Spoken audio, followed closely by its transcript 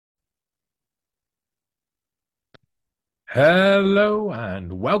Hello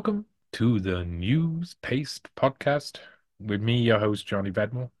and welcome to the News Paste podcast with me, your host, Johnny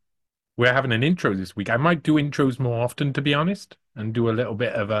Vedmore. We're having an intro this week. I might do intros more often, to be honest, and do a little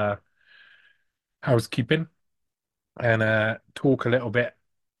bit of housekeeping and talk a little bit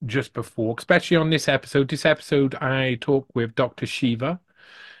just before, especially on this episode. This episode, I talk with Dr. Shiva.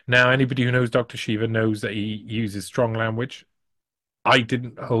 Now, anybody who knows Dr. Shiva knows that he uses strong language. I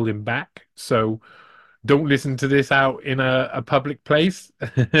didn't hold him back, so don't listen to this out in a public place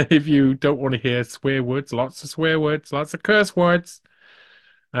if you don't want to hear swear words, lots of swear words, lots of curse words.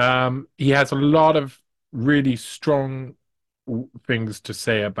 He has a lot of really strong things to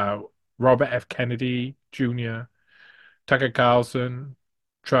say about Robert F. Kennedy Jr., Tucker Carlson,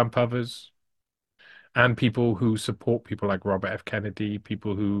 Trump, others, and people who support people like Robert F. Kennedy,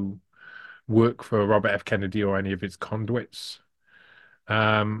 people who work for Robert F. Kennedy or any of his conduits.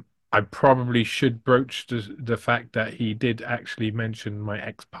 I probably should broach the fact that he did actually mention my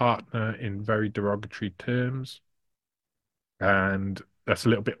ex-partner in very derogatory terms, and that's a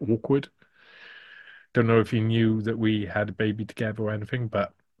little bit awkward. Don't know if he knew that we had a baby together or anything,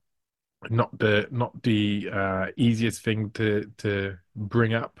 but not the easiest thing to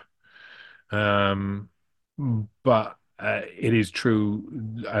bring up. Um, but it is true,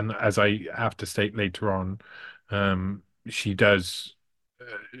 and as I have to state later on, she does.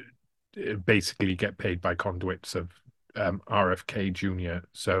 Basically get paid by conduits of RFK Jr.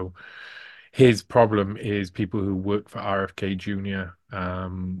 So his problem is people who work for RFK Jr.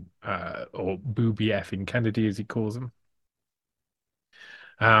 Or Booby effing Kennedy, as he calls them.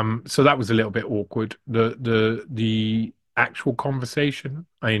 So that was a little bit awkward. The actual conversation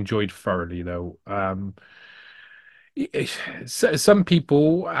I enjoyed thoroughly, though. Some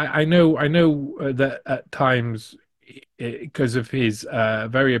people I know that at times because of his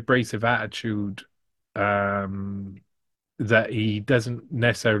very abrasive attitude, um, that he doesn't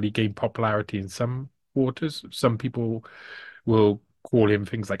necessarily gain popularity in some quarters. Some people will call him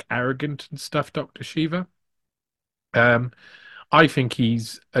things like arrogant and stuff, Dr. Shiva. Um, I think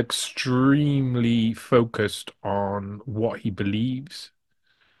he's extremely focused on what he believes,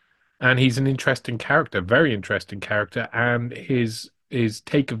 and he's an interesting character, very interesting character, and his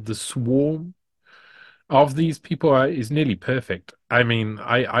take of the swarm of these people is nearly perfect. I mean,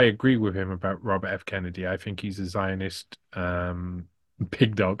 I agree with him about Robert F. Kennedy. I think he's a Zionist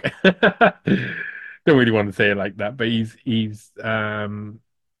pig dog. Don't really want to say it like that, but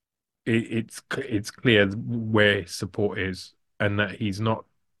it's clear where his support is, and that he's not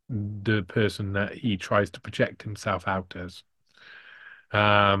the person that he tries to project himself out as.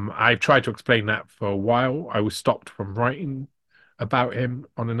 I've tried to explain that for a while. I was stopped from writing about him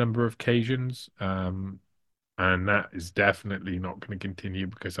on a number of occasions. And that is definitely not going to continue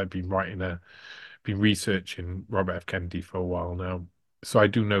because I've been researching Robert F. Kennedy for a while now. So I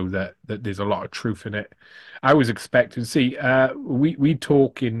do know that there's a lot of truth in it. I was expecting, see, we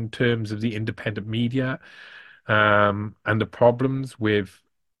talk in terms of the independent media, and the problems with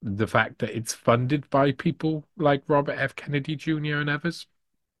the fact that it's funded by people like Robert F. Kennedy Jr. and others,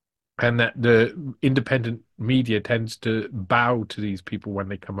 and that the independent media tends to bow to these people when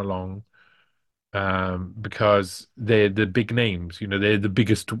they come along, because they're the big names. You know, they're the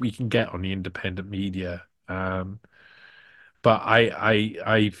biggest we can get on the independent media. But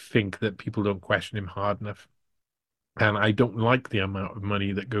I think that people don't question him hard enough, and I don't like the amount of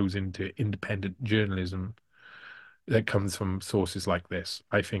money that goes into independent journalism that comes from sources like this.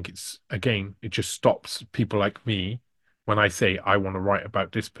 I think it's again, it just stops people like me when I say I want to write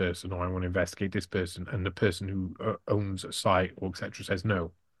about this person or I want to investigate this person, and the person who owns a site or etc. says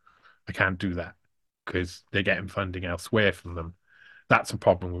no. I can't do that because they're getting funding elsewhere from them. That's a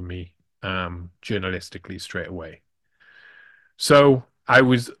problem with me, journalistically straight away. So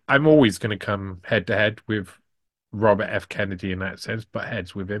I'm always going to come head to head with Robert F. Kennedy in that sense, but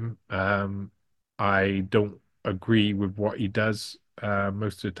heads with him. I don't agree with what he does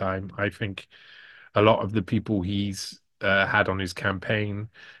most of the time. I think a lot of the people he's had on his campaign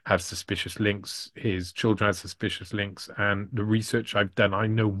have suspicious links. His children have suspicious links, and the research I've done, I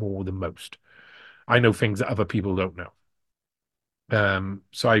know more than most. I know things that other people don't know.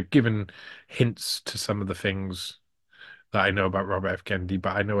 So I've given hints to some of the things that I know about Robert F. Kennedy,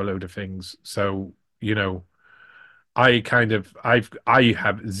 but I know a load of things. So, you know, I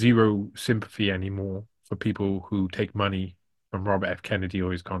have zero sympathy anymore for people who take money from Robert F. Kennedy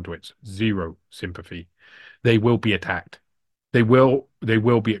or his conduits. Zero sympathy. They will be attacked. They will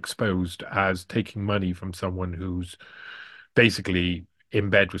be exposed as taking money from someone who's basically in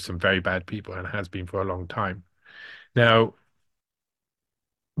bed with some very bad people and has been for a long time. Now,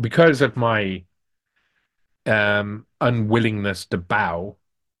 because of my unwillingness to bow.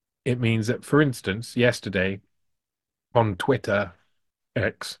 It means that, for instance, yesterday on Twitter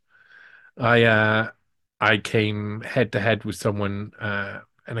X, I uh, I came head to head with someone,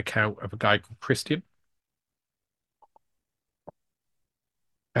 an account of a guy called Christian,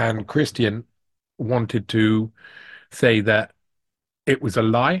 and Christian wanted to say that it was a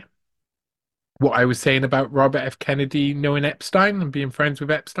lie. What I was saying about Robert F. Kennedy knowing Epstein and being friends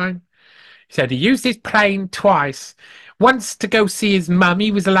with Epstein. He said he used his plane twice. Once to go see his mum.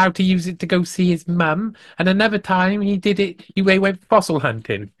 He was allowed to use it to go see his mum. And another time he did it, he went fossil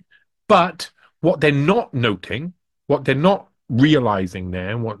hunting. But what they're not noting, what they're not realizing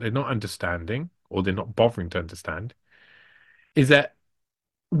there, what they're not understanding, or they're not bothering to understand, is that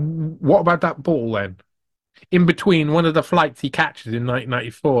what about that ball then? In between one of the flights he catches in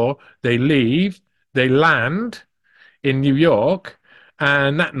 1994, they leave, they land in New York,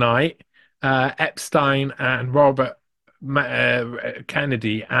 and that night, Epstein and Robert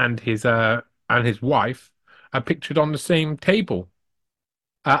Kennedy and his wife are pictured on the same table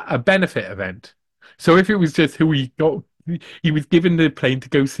at a benefit event. So if it was just who he was given the plane to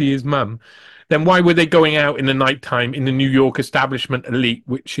go see his mum, then why were they going out in the nighttime in the New York establishment elite,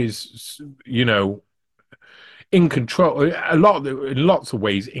 which is, in control, in lots of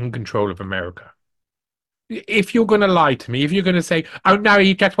ways, in control of America? If you're going to lie to me, if you're going to say, oh no,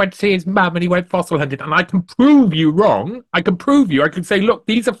 he just went to see his mum and he went fossil hunting, and I can prove you wrong, I can say, look,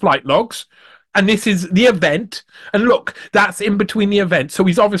 these are flight logs, and this is the event, and look, that's in between the event. So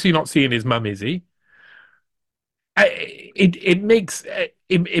he's obviously not seeing his mum, is he? It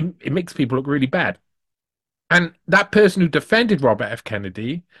makes people look really bad. And that person who defended Robert F.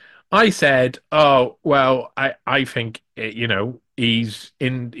 Kennedy, I said, oh well, I think he's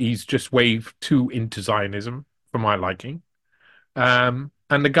just waved too into Zionism for my liking. And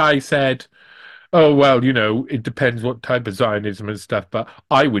the guy said, oh, well, it depends what type of Zionism and stuff, but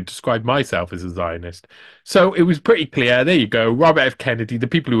I would describe myself as a Zionist. So it was pretty clear. There you go. Robert F. Kennedy, the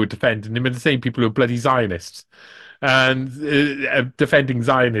people who were defending him are the same people who are bloody Zionists and defending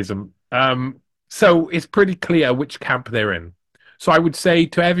Zionism. So it's pretty clear which camp they're in. So I would say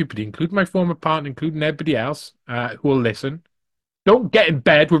to everybody, including my former partner, including everybody else who will listen, don't get in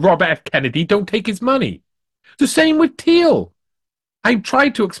bed with Robert F. Kennedy. Don't take his money. The same with Teal. I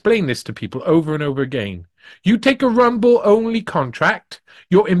tried to explain this to people over and over again. You take a Rumble only contract,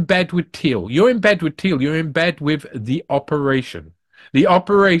 you're in bed with Teal. You're in bed with Teal. You're in bed with the operation. The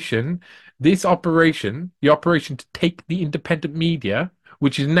operation, the operation to take the independent media,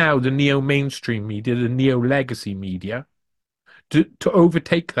 which is now the neo mainstream media, the neo legacy media, to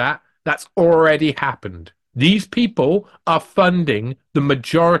overtake that, that's already happened. These people are funding the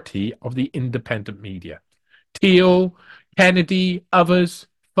majority of the independent media. Teal, Kennedy, others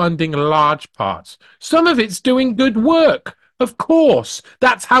funding large parts. Some of it's doing good work. Of course,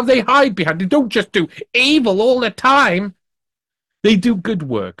 that's how they hide behind. They don't just do evil all the time. They do good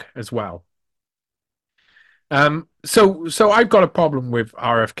work as well. So I've got a problem with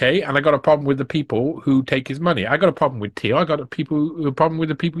RFK, and I got a problem with the people who take his money. I got a problem with Teal. I got a problem with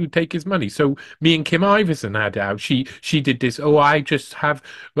the people who take his money. So me and Kim Iverson had out. She did this. Oh, I just have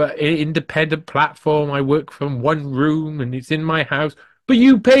an independent platform. I work from one room, and it's in my house. But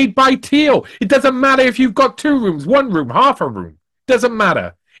you paid by Teal. It doesn't matter if you've got two rooms, one room, half a room. Doesn't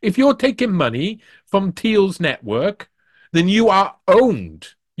matter. If you're taking money from Teal's network, then you are owned.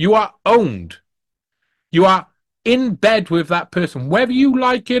 You are owned. You are in bed with that person, whether you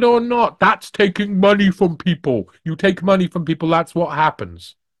like it or not. That's taking money from people. You take money from people, that's what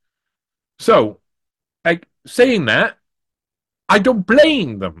happens. So, like saying that, I don't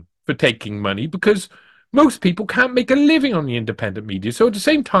blame them for taking money because most people can't make a living on the independent media. So, at the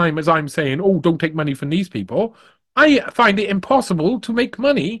same time as I'm saying, oh, don't take money from these people, I find it impossible to make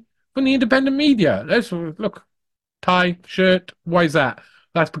money from the independent media. Let's look, tie, shirt. Why is that?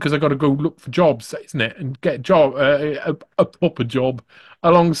 That's because I got to go look for jobs, isn't it? And get a job, a proper job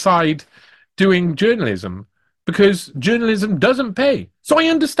alongside doing journalism because journalism doesn't pay. So I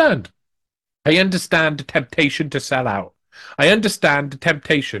understand. I understand the temptation to sell out. I understand the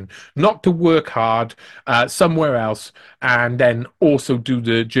temptation not to work hard somewhere else and then also do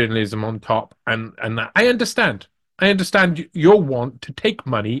the journalism on top. And that. I understand. I understand your want to take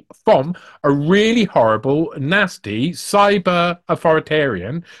money from a really horrible, nasty cyber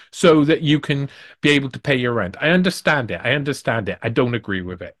authoritarian so that you can be able to pay your rent. I understand it. I understand it. I don't agree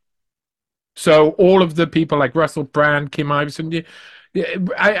with it. So all of the people like Russell Brand, Kim Iverson,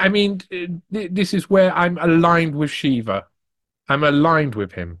 I mean, this is where I'm aligned with Shiva. I'm aligned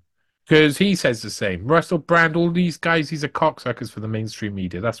with him because he says the same. Russell Brand, all these guys, these are cocksuckers for the mainstream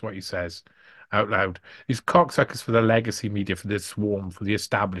media. That's what he says. out loud. These cocksuckers for the legacy media, for the swarm, for the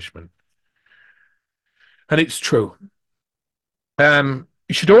establishment. And it's true.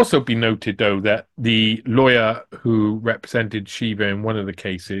 It should also be noted, though, that the lawyer who represented Shiva in one of the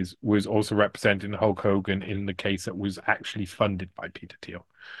cases was also representing Hulk Hogan in the case that was actually funded by Peter Thiel.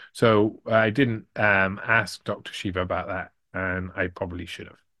 So I didn't ask Dr. Shiva about that, and I probably should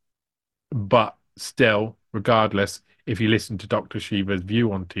have. But still, regardless, if you listen to Dr. Shiva's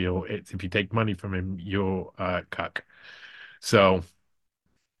view on Thiel, it's if you take money from him, you're cuck. So,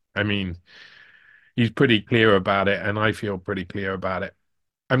 I mean, he's pretty clear about it, and I feel pretty clear about it.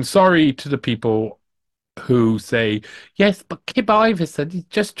 I'm sorry to the people who say, yes, but Kib Iverson is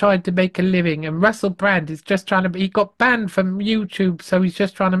just trying to make a living, and Russell Brand is just trying to, he got banned from YouTube, so he's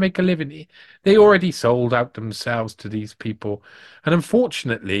just trying to make a living. They already sold out themselves to these people. And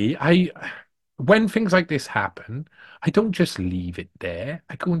unfortunately, when things like this happen, I don't just leave it there.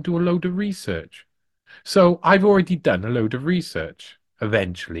 I go and do a load of research. So I've already done a load of research.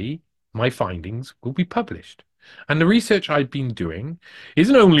 Eventually, my findings will be published. And the research I've been doing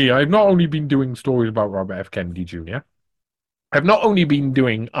I've not only been doing stories about Robert F. Kennedy Jr., I've not only been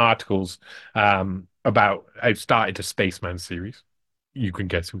doing articles I've started a Spaceman series. You can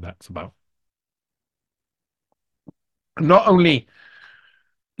guess who that's about. I'm not only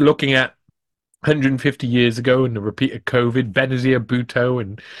looking at 150 years ago and the repeated COVID, Benazir Bhutto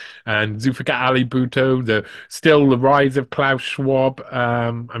and Zulfikar Ali Bhutto, the rise of Klaus Schwab.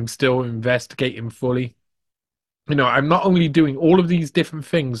 I'm still investigating fully. I'm not only doing all of these different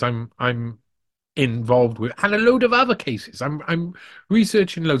things. I'm involved with, and a load of other cases. I'm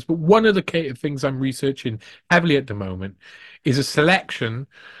researching loads, but one of the things I'm researching heavily at the moment is a selection.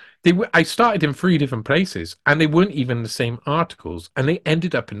 I started in three different places, and they weren't even the same articles, and they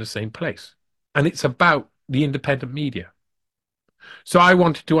ended up in the same place. And it's about the independent media. So I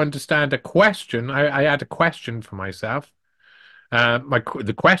wanted to understand a question. I had a question for myself.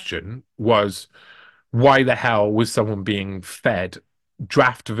 The question was, why the hell was someone being fed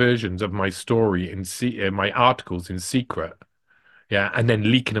draft versions of my story my articles in secret? Yeah, and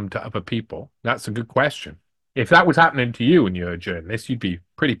then leaking them to other people. That's a good question. If that was happening to you and you're a journalist, you'd be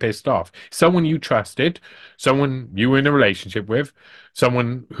pretty pissed off. Someone you trusted, someone you were in a relationship with,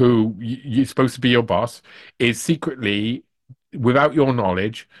 someone who you're supposed to be your boss, is secretly, without your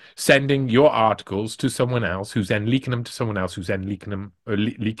knowledge, sending your articles to someone else, who's then leaking them to someone else, who's then leaking them or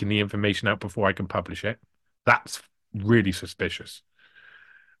leaking the information out before I can publish it. That's really suspicious.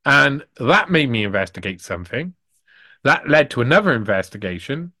 And that made me investigate something. That led to another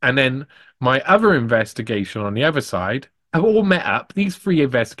investigation, and then my other investigation on the other side have all met up. These three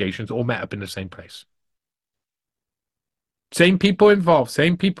investigations all met up in the same place. Same people involved,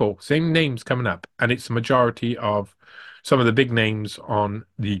 same people, same names coming up. And it's the majority of some of the big names on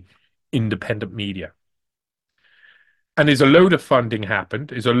the independent media. And there's a load of funding happened,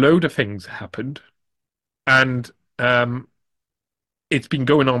 there's a load of things happened, and um, it's been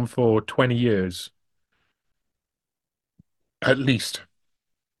going on for 20 years at least.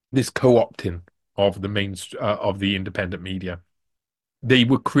 This co-opting of of the independent media. They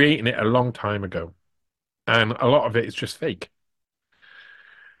were creating it a long time ago, and a lot of it is just fake.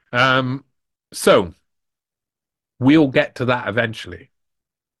 Um, so we'll get to that eventually.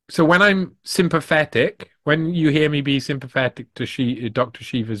 So when I'm sympathetic, when you hear me be sympathetic to Dr.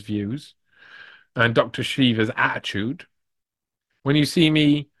 Shiva's views and Dr. Shiva's attitude, when you see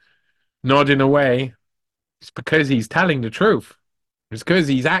me nodding away, it's because he's telling the truth. It's because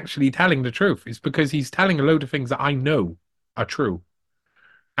he's actually telling the truth. It's because he's telling a load of things that I know are true.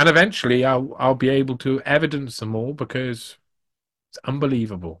 And eventually I'll be able to evidence them all because it's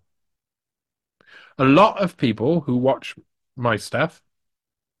unbelievable. A lot of people who watch my stuff,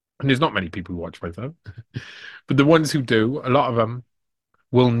 and there's not many people who watch my stuff, but the ones who do, a lot of them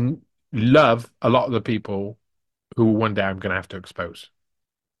will love a lot of the people who one day I'm going to have to expose.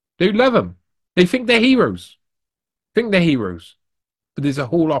 They love them. They think they're heroes. Think they're heroes. But there's a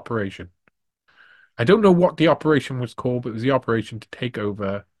whole operation. I don't know what the operation was called, but it was the operation to take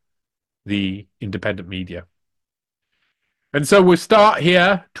over the independent media. And so we'll start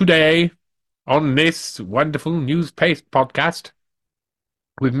here today on this wonderful news-paced podcast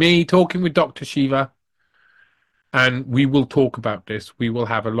with me talking with Dr. Shiva, and we will talk about this. We will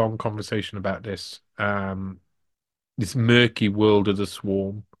have a long conversation about this murky world of the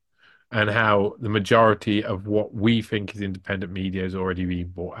swarm, and how the majority of what we think is independent media is already being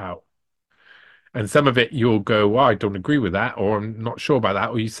bought out. And some of it you'll go, well, I don't agree with that, or I'm not sure about that,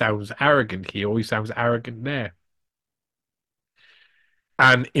 or he sounds arrogant here, or he sounds arrogant there.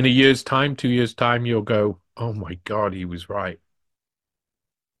 And in a year's time, 2 years' time, you'll go, oh my God, he was right.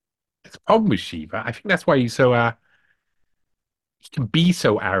 problem with Shiva. I think that's why he's so he can be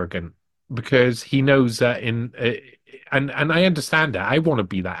so arrogant because he knows that and I understand that. I want to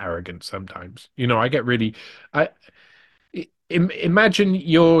be that arrogant sometimes. I get really I imagine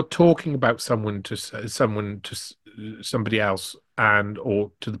you're talking about somebody else and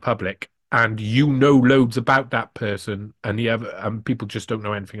or to the public, and you know loads about that person, and the other people just don't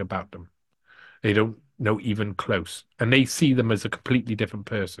know anything about them. They don't know even close, and they see them as a completely different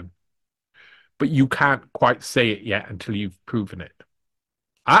person. But you can't quite say it yet until you've proven it.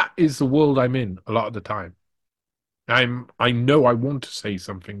 That is the world I'm in a lot of the time. I know I want to say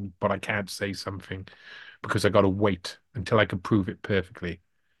something, but I can't say something because I got to wait until I can prove it perfectly.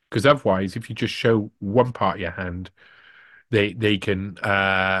 Because otherwise, if you just show one part of your hand, they can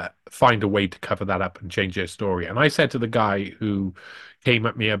find a way to cover that up and change their story. And I said to the guy who came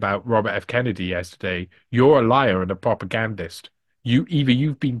at me about Robert F. Kennedy yesterday, "You're a liar and a propagandist.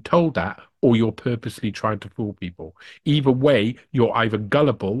 You've been told that, or you're purposely trying to fool people. Either way, you're either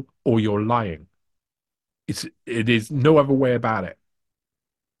gullible or you're lying. It is no other way about it."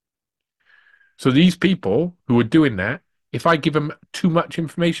 So these people who are doing that, if I give them too much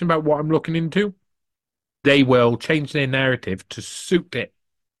information about what I'm looking into, they will change their narrative to suit it.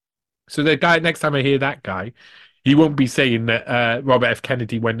 So the guy, next time I hear that guy, he won't be saying that Robert F.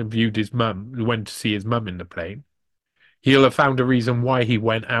 Kennedy went and viewed his mum, went to see his mum in the plane. He'll have found a reason why he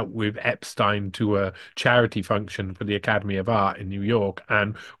went out with Epstein to a charity function for the Academy of Art in New York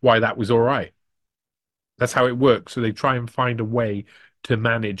and why that was all right. That's how it works. So they try and find a way to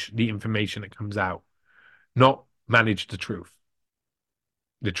manage the information that comes out, not manage the truth.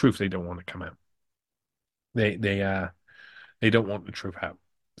 The truth they don't want to come out. They don't want the truth out.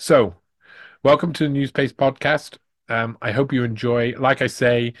 So welcome to the Newspace podcast. I hope you enjoy, like I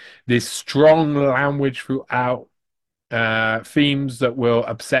say, this strong language throughout, themes that will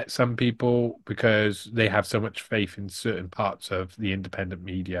upset some people because they have so much faith in certain parts of the independent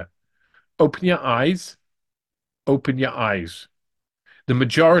media. Open your eyes, open your eyes. The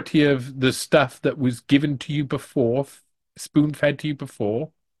majority of the stuff that was given to you before, spoon fed to you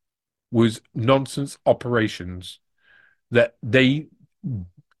before, was nonsense operations that they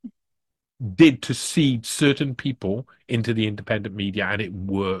did to seed certain people into the independent media, and it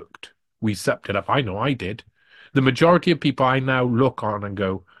worked. We supped it up. I know I did. The majority of people I now look on and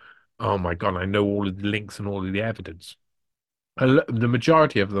go, "Oh my God, I know all of the links and all of the evidence." The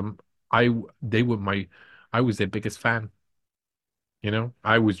majority of them, they were I was their biggest fan.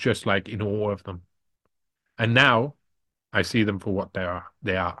 I was just like in awe of them. And now I see them for what they are.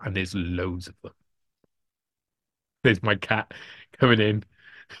 They are, and there's loads of them. There's my cat coming in,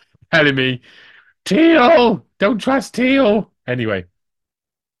 telling me, "Teal, don't trust Teal." Anyway,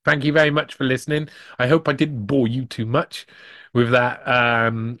 thank you very much for listening. I hope I didn't bore you too much with that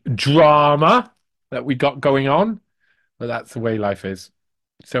drama that we got going on, but that's the way life is.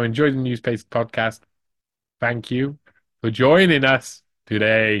 So enjoy the Newspace podcast. Thank you for joining us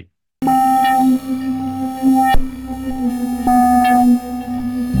today.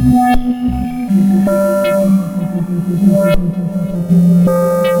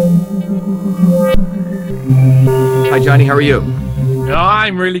 Hi, Johnny. How are you? No,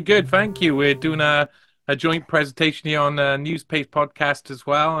 I'm really good. Thank you. We're doing a joint presentation here on the Newspace podcast as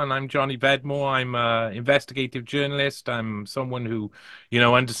well. And I'm Johnny Vedmore. I'm an investigative journalist. I'm someone who,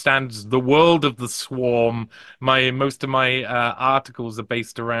 understands the world of the swarm. Most of my articles are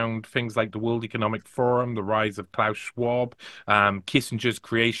based around things like the World Economic Forum, the rise of Klaus Schwab, Kissinger's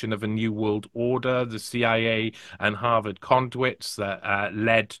creation of a new world order, the CIA and Harvard conduits that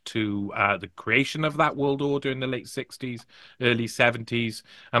led to the creation of that world order in the late 60s, early 70s.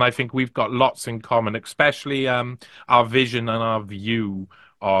 And I think we've got lots in common, especially our vision and our view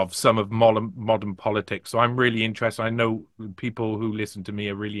of some of modern politics. So I'm really interested. I know people who listen to me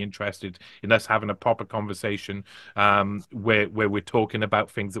are really interested in us having a proper conversation, where we're talking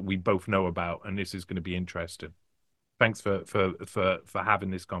about things that we both know about, and this is going to be interesting. Thanks for having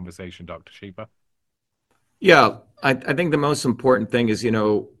this conversation, Dr. Shiva. Yeah, I think the most important thing is,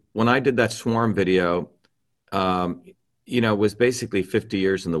 when I did that swarm video, um, was basically 50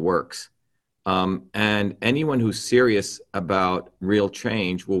 years in the works. And anyone who's serious about real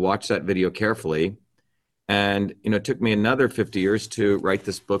change will watch that video carefully. And, it took me another 50 years to write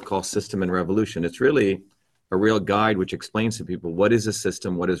this book called System and Revolution. It's really a real guide which explains to people what is a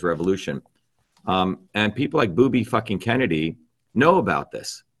system, what is revolution. And people like Booby fucking Kennedy know about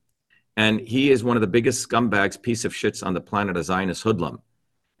this. And he is one of the biggest scumbags, piece of shits on the planet, a Zionist hoodlum.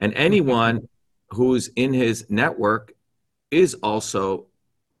 And anyone who's in his network is also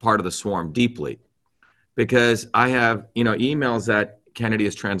part of the swarm deeply. Because I have, emails that Kennedy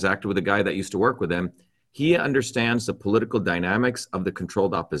has transacted with a guy that used to work with him. He understands the political dynamics of the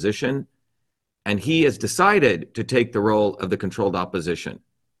controlled opposition, and he has decided to take the role of the controlled opposition.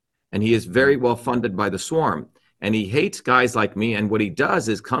 And he is very well funded by the swarm. And he hates guys like me. And what he does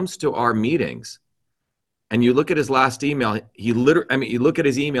is comes to our meetings. And you look at his last email, you look at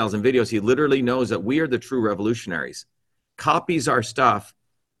his emails and videos, he literally knows that we are the true revolutionaries, copies our stuff,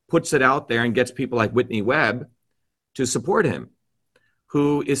 puts it out there, and gets people like Whitney Webb to support him,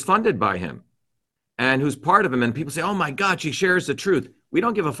 who is funded by him and who's part of him. And people say, oh my God, she shares the truth. We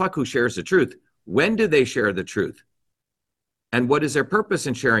don't give a fuck who shares the truth. When do they share the truth? And what is their purpose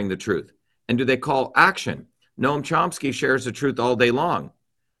in sharing the truth? And do they call action? Noam Chomsky shares the truth all day long.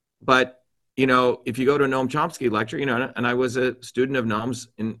 But, if you go to a Noam Chomsky lecture, and I was a student of Noam's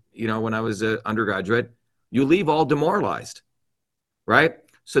when I was an undergraduate, you leave all demoralized, right?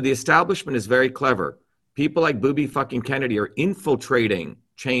 So the establishment is very clever. People like Booby fucking Kennedy are infiltrating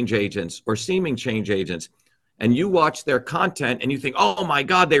change agents or seeming change agents. And you watch their content and you think, oh my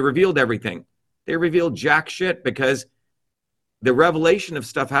God, they revealed everything. They revealed jack shit, because the revelation of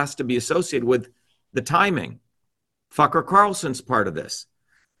stuff has to be associated with the timing. Fucker Carlson's part of this.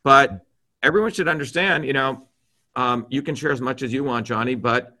 But everyone should understand, you can share as much as you want, Johnny,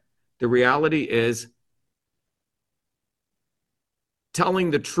 but the reality is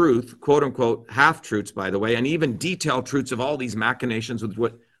telling the truth, quote unquote, half truths, by the way, and even detailed truths of all these machinations with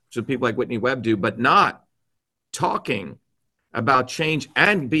what people like Whitney Webb do, but not talking about change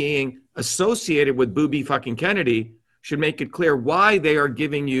and being associated with Booby fucking Kennedy should make it clear why they are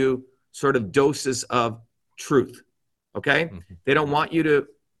giving you sort of doses of truth. Okay? Mm-hmm. They don't want you to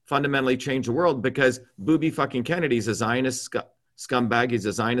fundamentally change the world, because Booby fucking Kennedy is a Zionist scumbag. He's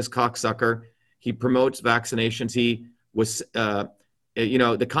a Zionist cocksucker. He promotes vaccinations. He was,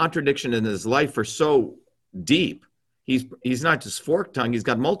 the contradiction in his life are so deep. He's not just fork tongue. He's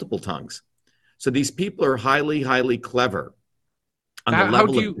got multiple tongues. So these people are highly, highly clever on the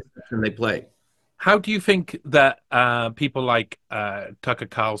level of deception they play. How do you think that people like Tucker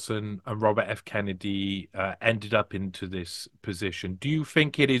Carlson and Robert F. Kennedy ended up into this position? Do you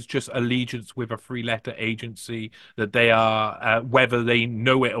think it is just allegiance with a three-letter agency, that they are, whether they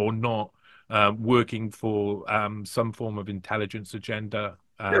know it or not, working for some form of intelligence agenda?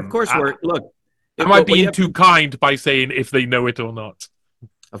 Of course, look. Am I being too kind by saying if they know it or not?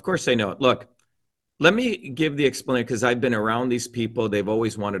 Of course they know it. Look. Let me give the explanation, because I've been around these people. They've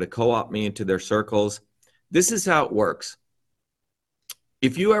always wanted to co-opt me into their circles. This is how it works.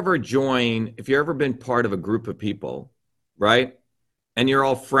 If you ever been part of a group of people, right? And you're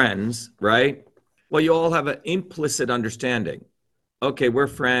all friends, right? Well, you all have an implicit understanding. Okay, we're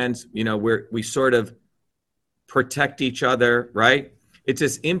friends. We sort of protect each other, right? It's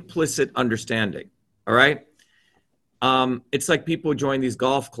this implicit understanding, all right? It's like people join these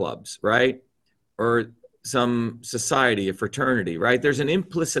golf clubs, right? Or some society, a fraternity, right? There's an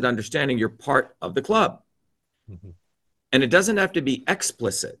implicit understanding you're part of the club. Mm-hmm. And it doesn't have to be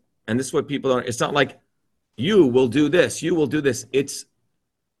explicit. And this is what people don't, it's not like you will do this, you will do this. It's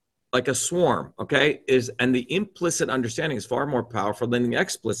like a swarm, okay? And the implicit understanding is far more powerful than the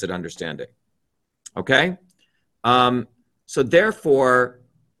explicit understanding, okay? So therefore,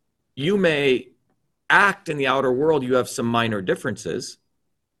 you may act in the outer world, you have some minor differences,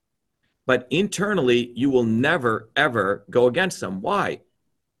 but internally, you will never, ever go against them. Why?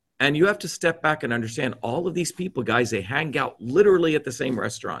 And you have to step back and understand all of these people, guys, they hang out literally at the same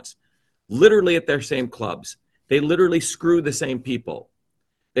restaurants, literally at their same clubs. They literally screw the same people.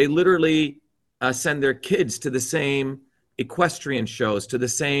 They literally send their kids to the same equestrian shows, to the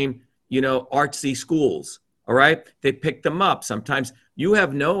same, artsy schools. All right? They pick them up. Sometimes you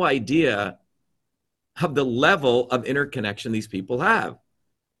have no idea of the level of interconnection these people have.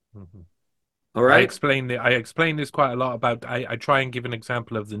 Mm-hmm. All right. I explain this quite a lot about, I try and give an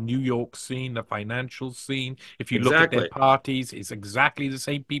example of the New York scene, the financial scene. If you look at their parties, it's exactly the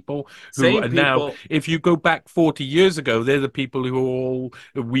same people who are now, if you go back 40 years ago, they're the people who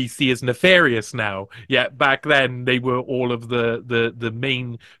we see as nefarious now. Yet back then they were all of the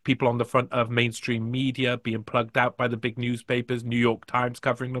main people on the front of mainstream media, being plugged out by the big newspapers, New York Times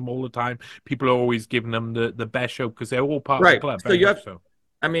covering them all the time. People are always giving them the best show because they're all part of the club. So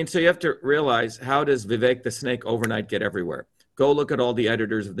you have to realize, how does Vivek the Snake overnight get everywhere? Go look at all the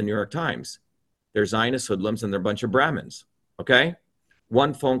editors of the New York Times. They're Zionist hoodlums and they're a bunch of Brahmins, okay?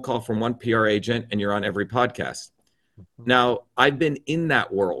 One phone call from one PR agent and you're on every podcast. Mm-hmm. Now, I've been in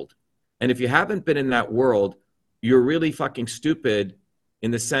that world. And if you haven't been in that world, you're really fucking stupid,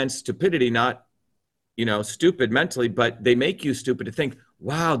 in the sense, stupidity, not, stupid mentally, but they make you stupid to think,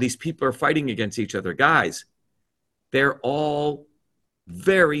 wow, these people are fighting against each other. Guys, they're all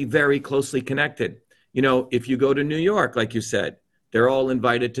very, very closely connected. You know, if you go to New York, like you said, they're all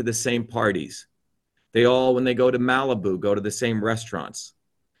invited to the same parties. They all, when they go to Malibu, go to the same restaurants,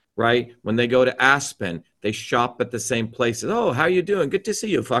 right? When they go to Aspen, they shop at the same places. Oh, how you doing? Good to see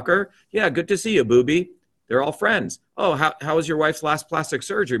you, fucker. Yeah, good to see you, booby. They're all friends. Oh, how was your wife's last plastic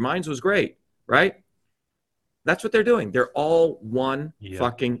surgery? Mine's was great, right? That's what they're doing. They're all one Yeah.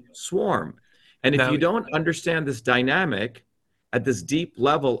 fucking swarm. And if Now, you don't understand this dynamic at this deep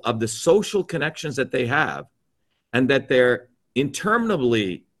level of the social connections that they have and that they're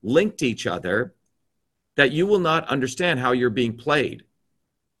interminably linked to each other, that you will not understand how you're being played.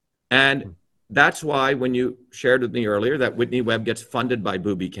 And that's why when you shared with me earlier that Whitney Webb gets funded by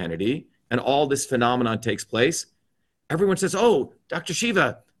Booby Kennedy and all this phenomenon takes place, everyone says, oh, Dr.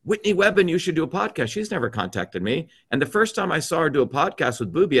 Shiva, Whitney Webb and you should do a podcast. She's never contacted me. And the first time I saw her do a podcast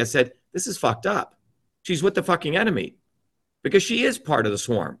with Booby, I said, this is fucked up. She's with the fucking enemy because she is part of the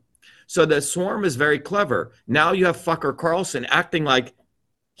swarm. So the swarm is very clever. Now you have fucker Carlson acting like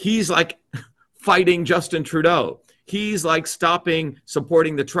he's like fighting Justin Trudeau. He's like supporting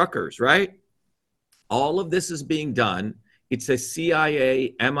the truckers, right? All of this is being done. It's a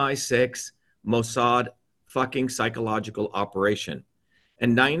CIA, MI6, Mossad fucking psychological operation.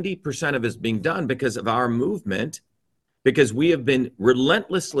 And 90% of it is being done because of our movement, because we have been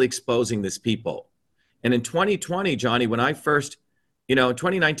relentlessly exposing this people. And in 2020, Johnny, when I first, in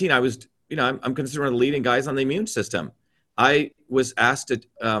 2019, I was, I'm considered one of the leading guys on the immune system. I was asked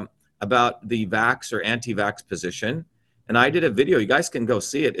about the vax or anti-vax position. And I did a video. You guys can go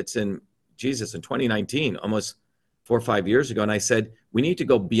see it. It's in 2019, almost 4 or 5 years ago. And I said, we need to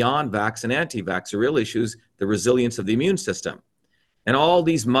go beyond vax and anti-vax. The real issue is the resilience of the immune system. And all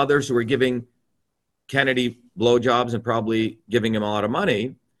these mothers who were giving Kennedy blowjobs and probably giving him a lot of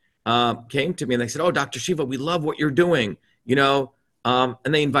money came to me and they said, oh, Dr. Shiva, we love what you're doing, and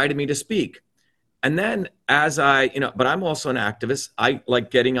they invited me to speak. And then but I'm also an activist. I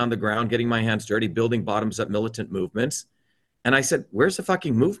like getting on the ground, getting my hands dirty, building bottoms up militant movements. And I said, where's the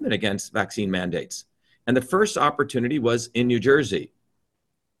fucking movement against vaccine mandates? And the first opportunity was in New Jersey,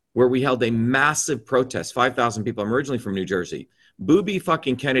 where we held a massive protest, 5,000 people. I'm originally from New Jersey. Booby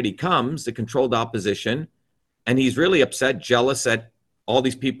fucking Kennedy comes, the controlled opposition, and he's really upset, jealous that all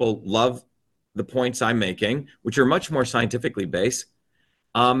these people love the points I'm making, which are much more scientifically based.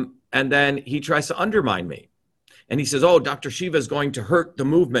 And then he tries to undermine me. And he says, oh, Dr. Shiva is going to hurt the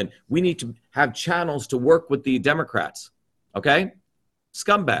movement. We need to have channels to work with the Democrats. Okay?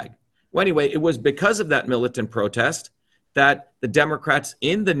 Scumbag. Well, anyway, it was because of that militant protest that the Democrats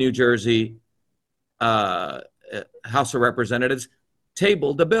in the New Jersey House of Representatives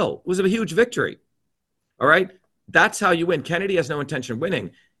tabled the bill. It was a huge victory. All right? That's how you win. Kennedy has no intention of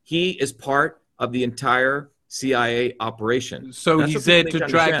winning. He is part of the entire CIA operation. so That's what he's people there need to to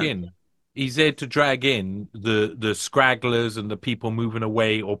drag understand. in. He's there to drag in the scragglers and the people moving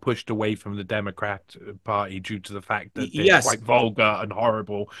away or pushed away from the Democrat Party due to the fact that they're Yes. quite vulgar and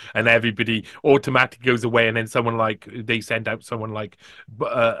horrible, and everybody automatically goes away. And then someone like they send out someone like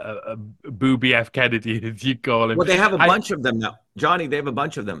Booby F Kennedy, as you call him. Well, they have a I bunch of them now. Johnny, they have a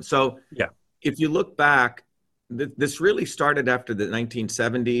bunch of them. So Yeah. if you look back, this really started after the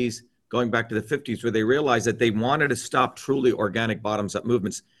 1970s, going back to the 50s, where they realized that they wanted to stop truly organic bottoms up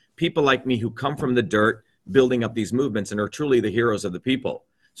movements. People like me who come from the dirt, building up these movements and are truly the heroes of the people.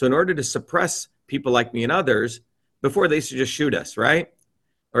 So in order to suppress people like me and others, before they used to just shoot us, right?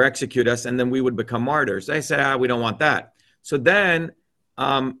 Or execute us, and then we would become martyrs. They said, we don't want that. So then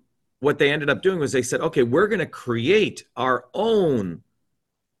what they ended up doing was they said, okay, we're going to create our own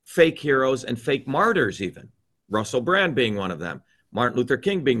fake heroes and fake martyrs even. Russell Brand being one of them, Martin Luther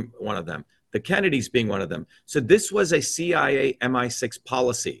King being one of them, the Kennedys being one of them. So this was a CIA MI6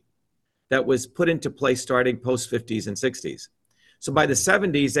 policy that was put into place starting post 50s and 60s. So by the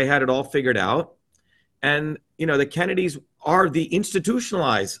 70s, they had it all figured out. And, the Kennedys are the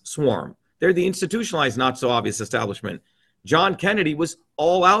institutionalized swarm. They're the institutionalized, not so obvious establishment. John Kennedy was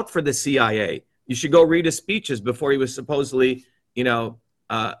all out for the CIA. You should go read his speeches before he was supposedly,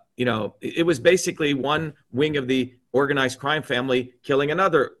 it was basically one wing of the organized crime family killing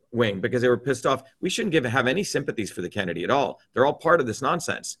another wing because they were pissed off. We shouldn't have any sympathies for the Kennedy at all. They're all part of this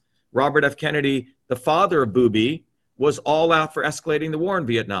nonsense. Robert F. Kennedy, the father of Booby, was all out for escalating the war in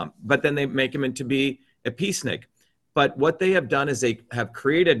Vietnam, but then they make him into be a peacenik. But what they have done is they have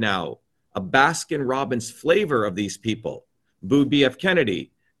created now a Baskin Robbins flavor of these people. Booby F.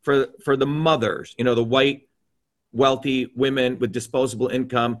 Kennedy for the mothers, the white wealthy women with disposable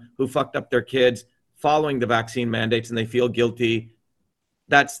income who fucked up their kids following the vaccine mandates and they feel guilty.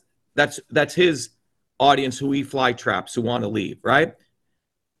 That's his audience who he fly traps, who want to leave, right?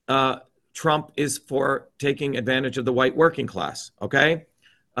 uh, Trump is for taking advantage of the white working class. Okay.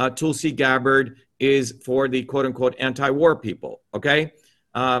 Tulsi Gabbard is for the quote unquote anti-war people. Okay.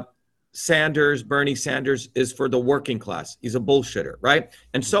 Uh, Bernie Sanders is for the working class. He's a bullshitter, right?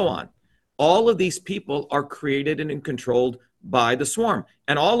 And so Mhm. on. All of these people are created and controlled by the swarm.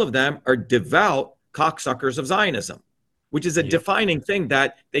 And all of them are devout cocksuckers of Zionism, which is a Yeah. defining thing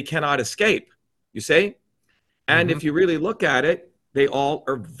that they cannot escape. You see? And Hmm. if you really look at it, they all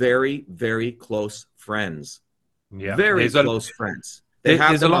are very, very close friends. Yeah. Very close friends. They have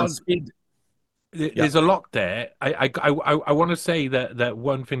There's a them on lot. speed. Yeah. There's a lot there. I want to say that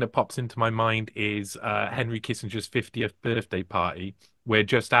one thing that pops into my mind is Henry Kissinger's 50th birthday party, where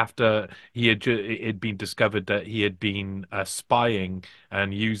just after it had been discovered that he had been spying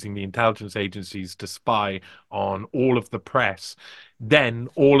and using the intelligence agencies to spy on all of the press. Then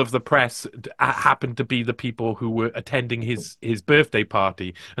all of the press happened to be the people who were attending his birthday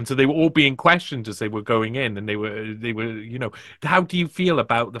party, and so they were all being questioned as they were going in, and they were how do you feel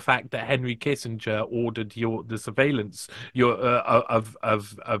about the fact that Henry Kissinger ordered the surveillance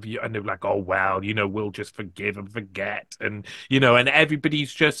of you, and they're like, oh well, we'll just forgive and forget, and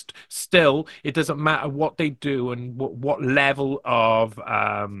everybody's just still. It doesn't matter what they do and what level of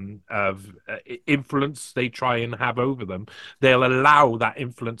influence they try and have over them. They'll allow that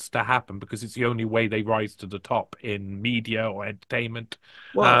influence to happen because it's the only way they rise to the top in media or entertainment.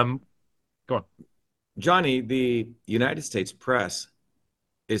 Well, Um, Go on. Johnny, the United States press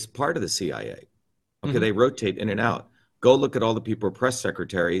is part of the CIA. Okay, Mhm. they rotate in and out. Go look at all the people who are press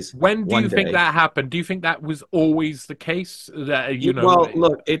secretaries When do one you think day. that happened? Do you think that was always the case? Well,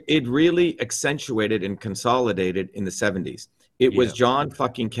 look, it really accentuated and consolidated in the 70s. It was Yeah. John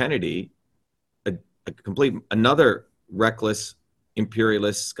fucking Kennedy, a, a complete another reckless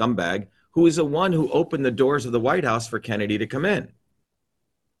imperialist scumbag, who is the one who opened the doors of the White House for Kennedy to come in.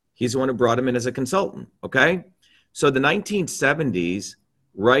 He's the one who brought him in as a consultant. Okay. So the 1970s,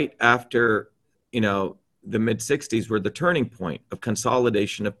 right after, the mid 60s, were the turning point of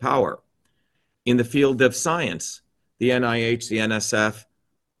consolidation of power in the field of science. The NIH, the NSF,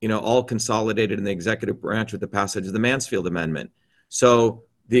 all consolidated in the executive branch with the passage of the Mansfield Amendment. So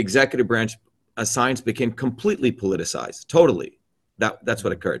the executive branch, science became completely politicized, totally. That's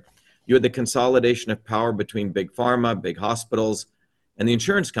what Mhm. occurred. You had the consolidation of power between big pharma, big hospitals, and the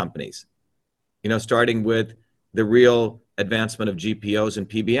insurance companies. Starting with the real advancement of GPOs and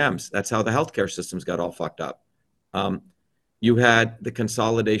PBMs. That's how the healthcare systems got all fucked up. Um, you had the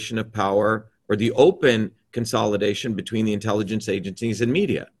consolidation of power or the open consolidation between the intelligence agencies and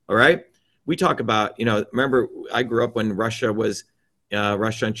media. All right. We talk about, remember, I grew up when Russia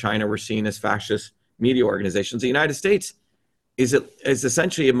and China were seen as fascist media organizations. The United States is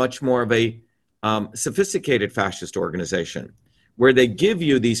essentially a much more of a sophisticated fascist organization where they give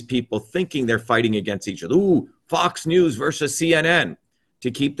you these people thinking they're fighting against each other. Ooh, Fox News versus CNN to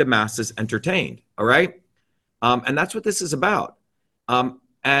keep the masses entertained. All right. And that's what this is about.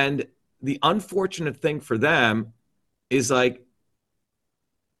 And the unfortunate thing for them is like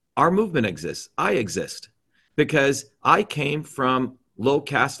our movement exists. I exist because I came from low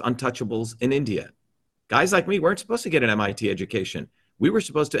caste untouchables in India. Guys like me weren't supposed to get an MIT education. We were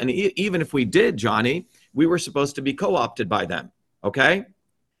supposed to, and even if we did, Johnny, we were supposed to be co opted by them. Okay.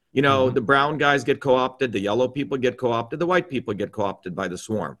 Mhm. The brown guys get co opted, the yellow people get co opted, the white people get co opted by the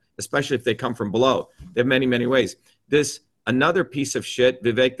swarm, especially if they come from below. They have many, many ways. This another piece of shit,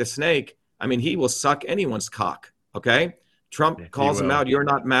 Vivek the Snake, I mean, he will suck anyone's cock. Okay. Yeah, Trump he calls him will. out, you're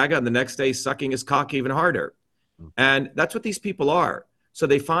not MAGA, and the next day sucking his cock even harder. And that's what these people are. So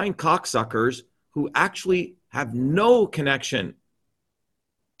they find cocksuckers who actually have no connection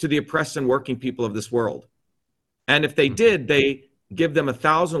to the oppressed and working people of this world. And if they Mhm. did, they give them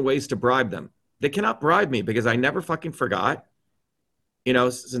 1,000 ways to bribe them. They cannot bribe me because I never fucking forgot,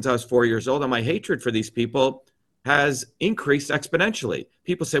 since I was 4 years old, and my hatred for these people has increased exponentially.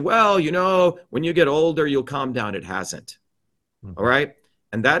 People say, well, when you get older, you'll calm down. It hasn't. All Mhm. right.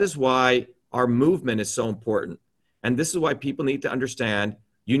 And that is why our movement is so important. And this is why people need to understand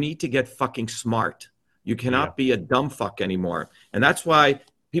you need to get fucking smart. You Yeah. cannot be a dumb fuck anymore. And that's why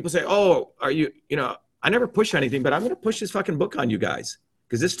people say, oh, are you, I never push anything, but I'm going to push this fucking book on you guys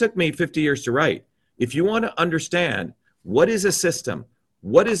because this took me 50 years to write. If you want to understand what is a system,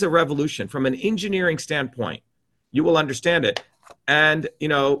 what is a revolution from an engineering standpoint, you will understand it. And,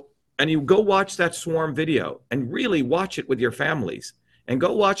 and you go watch that swarm video and really watch it with your families and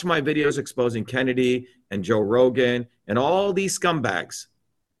go watch my videos exposing Kennedy and Joe Rogan and all these scumbags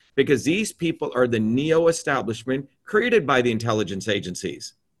because these people are the neo establishment created by the intelligence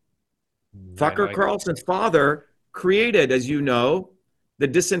agencies. Yeah, Tucker Carlson's father created, as you know, the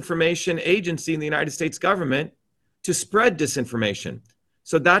disinformation agency in the United States government to spread disinformation.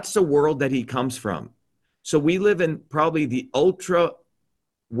 So that's the world that he comes from. So we live in probably the ultra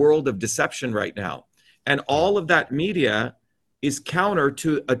world of deception right now. And Yeah. all of that media is counter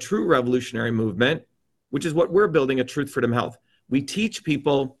to a true revolutionary movement, which is what we're building at Truth Freedom Health. We teach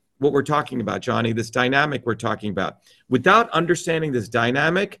people what we're talking about, Johnny, this dynamic we're talking about. Without understanding this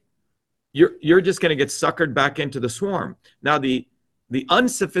dynamic, you're just going to get suckered back into the swarm. Now, the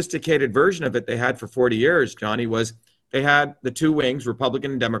unsophisticated version of it they had for 40 years, Johnny, was they had the two wings,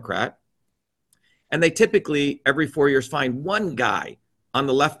 Republican and Democrat, and they typically every 4 years find one guy on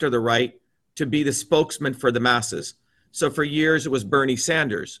the left or the right to be the spokesman for the masses. So for years it was Bernie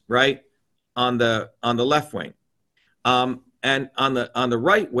Sanders, right, on the left wing, and on the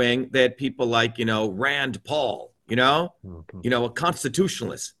right wing they had people like Rand Paul, Mhm. a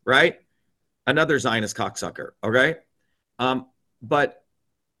constitutionalist, right, another Zionist cocksucker. Okay, but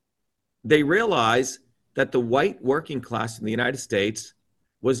they realized that the white working class in the United States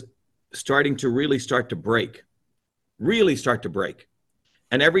was starting to really start to break.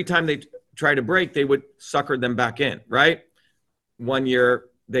 And every time they try to break, they would sucker them back in, right? One year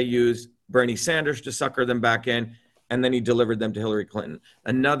they used Bernie Sanders to sucker them back in, and then he delivered them to Hillary Clinton.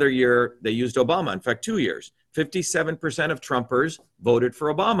 Another year they used Obama. In fact, 2 years, 57% of Trumpers voted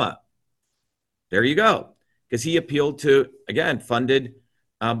for Obama. There you go. Because he appealed to, again, funded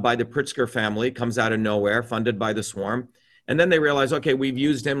by the Pritzker family, comes out of nowhere, funded by the swarm. And then they realize, okay, we've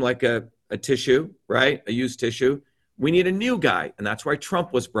used him like a tissue, right? A used tissue. We need a new guy. And that's why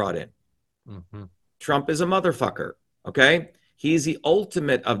Trump was brought in. Mhm. Trump is a motherfucker. Okay. He's the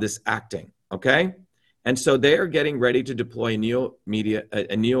ultimate of this acting. Okay. And so they are getting ready to deploy a neo media,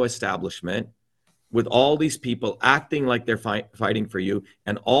 a neo establishment with all these people acting like they're fighting for you.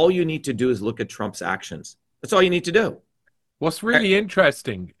 And all you need to do is look at Trump's actions. That's all you need to do. What's really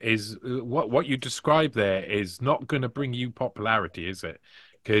interesting is what you describe there is not going to bring you popularity, is it?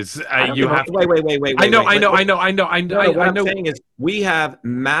 Because I don't you give a have to. wait, wait, wait, wait, I wait, know, wait. I know, I know, I know, No, no. What I I'm know. saying is we have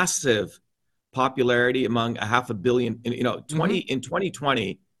massive popularity among a half a billion. Hmm. In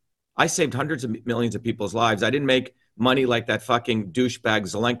 2020, I saved hundreds of millions of people's lives. I didn't make money like that fucking douchebag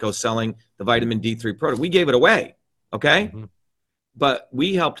Zelenko selling the vitamin D3 product. We gave it away. Okay. Hmm. But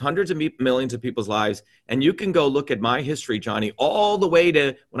we helped hundreds of millions of people's lives. And you can go look at my history, Johnny, all the way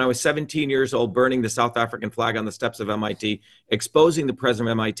to when I was 17 years old, burning the South African flag on the steps of MIT, exposing the president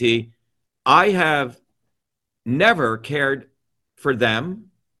of MIT. I have never cared for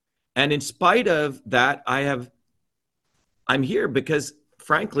them. And in spite of that, I'm here because,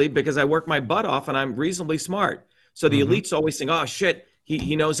 frankly, because I work my butt off and I'm reasonably smart. So the Hmm. elites always think, oh shit,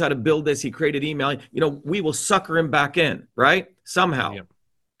 he knows how to build this. He created email. We will sucker him back in, right? Somehow. Yeah.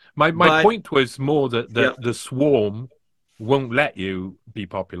 My But point was more that yeah, the swarm won't let you be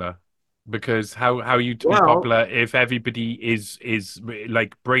popular because how are you to be well, popular if everybody is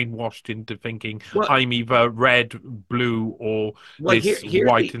like brainwashed into thinking well, I'm either red, blue, or this here's the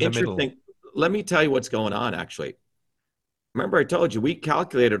white in the middle? interesting. Let me tell you what's going on. Actually, remember I told you we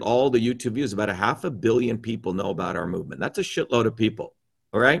calculated all the YouTube views. About a half a billion people know about our movement. That's a shitload of people.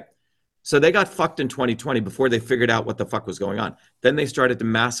 All right. So they got fucked in 2020 before they figured out what the fuck was going on. Then they started to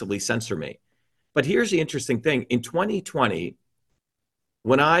massively censor me. But here's the interesting thing. In 2020,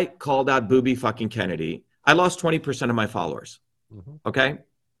 when I called out Booby fucking Kennedy, I lost 20% of my followers. Hmm. Okay.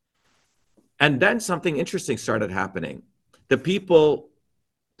 And then something interesting started happening. The people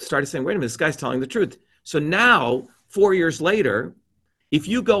started saying, wait a minute, this guy's telling the truth. So now, 4 years later, if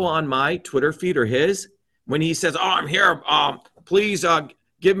you go on my Twitter feed or his, when he says, oh, I'm here, please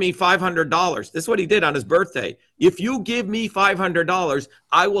give me $500. This is what he did on his birthday. If you give me $500,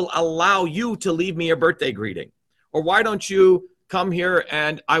 I will allow you to leave me a birthday greeting. Or why don't you come here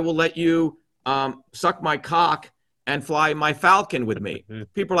and I will let you suck my cock and fly my falcon with me.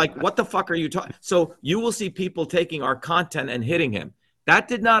 People are like, what the fuck are you talking? So you will see people taking our content and hitting him. That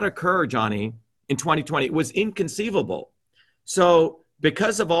did not occur, Johnny, in 2020. It was inconceivable. So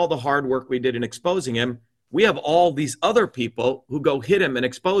because of all the hard work we did in exposing him, we have all these other people who go hit him and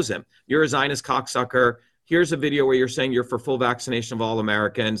expose him. You're a Zionist cocksucker. Here's a video where you're saying you're for full vaccination of all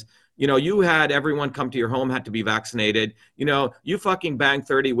Americans. You had everyone come to your home, had to be vaccinated. You fucking banged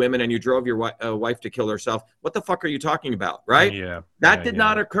 30 women and you drove your wife to kill herself. What the fuck are you talking about, right? Yeah, That yeah, did yeah.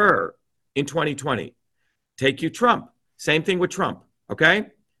 not occur in 2020. Take you Trump. Same thing with Trump, okay?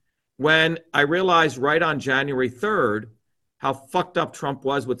 When I realized right on January 3rd how fucked up Trump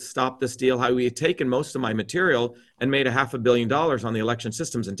was with Stop the Steal, how he had taken most of my material and made a $500 million on the election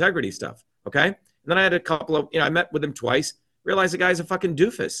systems integrity stuff. Okay. And then I had a couple of, I met with him twice, realized the guy's a fucking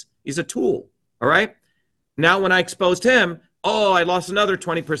doofus. He's a tool. All right. Now, when I exposed him, Oh, I lost another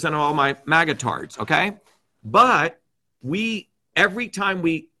 20% of all my magatards. Okay. But every time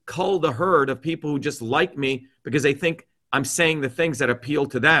we cull the herd of people who just like me because they think I'm saying the things that appeal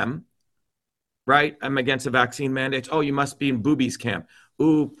to them, right? I'm against the vaccine mandates. Oh, you must be in Booby's camp.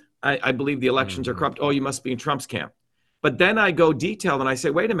 Ooh, I believe the elections are Hmm. corrupt. Oh, you must be in Trump's camp. But then I go detailed and I say,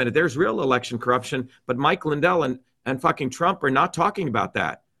 wait a minute, there's real election corruption. But Mike Lindell and fucking Trump are not talking about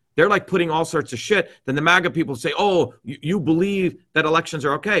that. They're like putting all sorts of shit. Then the MAGA people say, oh, you believe that elections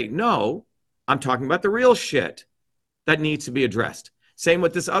are okay. No, I'm talking about the real shit that needs to be addressed. Same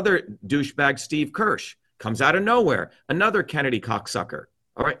with this other douchebag, Steve Kirsch, comes out of nowhere, another Kennedy cocksucker.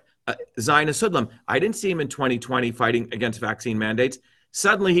 All right. Zionist hoodlum. I didn't see him in 2020 fighting against vaccine mandates.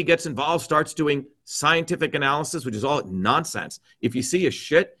 Suddenly he gets involved, starts doing scientific analysis, which is all nonsense. If you see a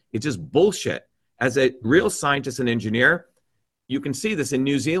shit, it's just bullshit. As a real scientist and engineer, you can see this in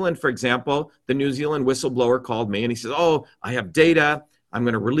New Zealand, for example. The New Zealand whistleblower called me and he says, oh, I have data I'm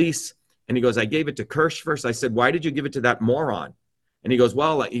going to release. And he goes, I gave it to Kirsch first. I said, why did you give it to that moron? And he goes,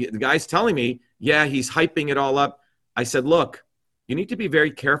 well, the guy's telling me, yeah, he's hyping it all up. I said, look, you need to be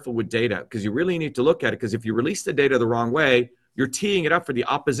very careful with data because you really need to look at it because if you release the data the wrong way, you're teeing it up for the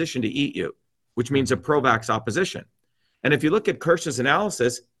opposition to eat you, which means a Hmm. pro-vax opposition. And if you look at Kirsch's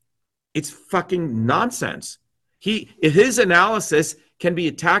analysis, it's fucking nonsense. His analysis can be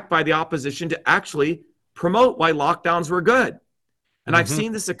attacked by the opposition to actually promote why lockdowns were good. And I've Hmm.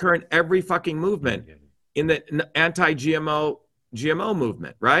 seen this occur in every fucking Yeah, movement yeah. in the anti-GMO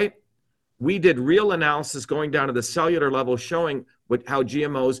movement, right? We did real analysis going down to the cellular level showing how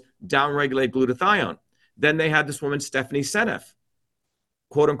GMOs downregulate glutathione. Then they had this woman, Stephanie Seneff,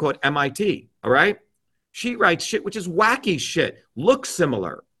 quote unquote MIT, all right? She writes shit which is wacky shit, looks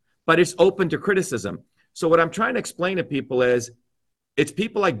similar, but it's open to criticism. So what I'm trying to explain to people is it's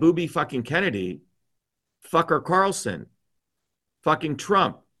people like Booby fucking Kennedy, fucker Carlson, fucking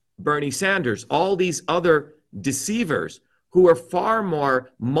Trump, Bernie Sanders, all these other deceivers who are far more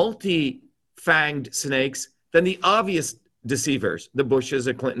multi-fanged snakes than the obvious deceivers, the Bushes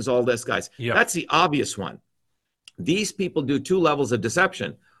and Clintons, all this guys. Yep. That's the obvious one. These people do two levels of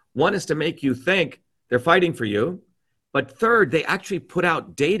deception. One is to make you think they're fighting for you, but third, they actually put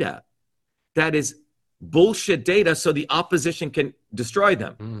out data that is bullshit data so the opposition can destroy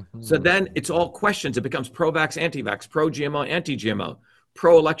them. So Hmm. then it's all questions. It becomes pro-vax, anti-vax, pro-GMO, anti-GMO,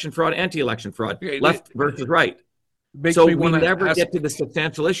 pro-election fraud, anti-election fraud, It left versus right. makes So me we want to never get to ask. the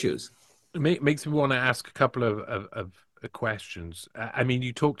substantial issues. Makes me want to ask a couple of questions. I mean,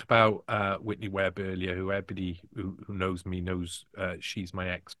 you talked about Whitney Webb earlier, who everybody who knows me knows she's my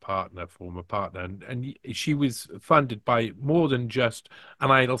ex-partner, former partner, and she was funded by more than just,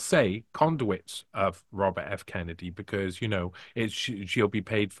 and I'll say, conduits of Robert F. Kennedy, because, she'll be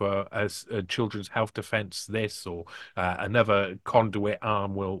paid for a children's health defense this, or another conduit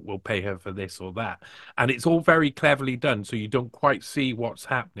arm will pay her for this or that. And it's all very cleverly done, so you don't quite see what's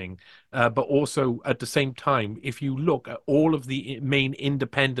happening, but also at the same time, if you look at all of the main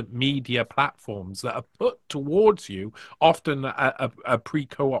independent media platforms that are put towards you, often are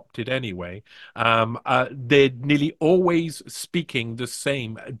pre-co-opted anyway, they're nearly always speaking the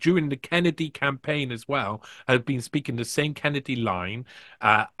same. During the Kennedy campaign as well, have been speaking the same Kennedy line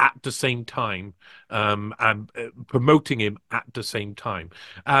at the same time, and promoting him at the same time.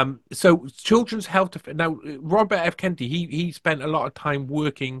 So children's health. Now, Robert F. Kennedy, he spent a lot of time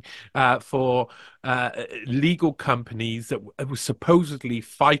working for legal companies that were supposedly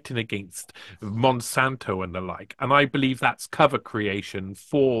fighting against Monsanto and the like. And I believe that's cover creation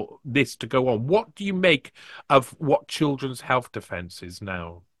for this to go on. What do you make of what Children's Health Defense is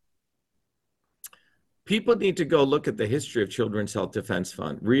now? People need to go look at the history of Children's Health Defense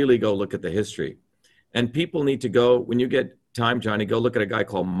Fund, really go look at the history. And people need to go, when you get time, Johnny, go look at a guy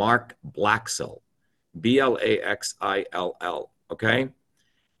called Mark Blaxill, Blaxill. Okay.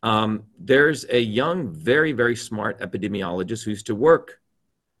 There's a young, very, very smart epidemiologist who used to work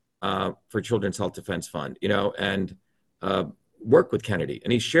for Children's Health Defense Fund, and uh, work with Kennedy.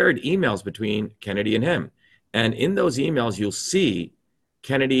 And he shared emails between Kennedy and him. And in those emails, you'll see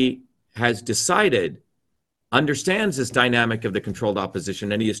Kennedy has decided, understands this dynamic of the controlled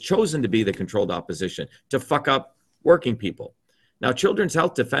opposition, and he has chosen to be the controlled opposition to fuck up working people. Now, Children's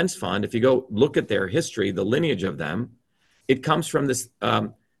Health Defense Fund, if you go look at their history, the lineage of them, it comes from this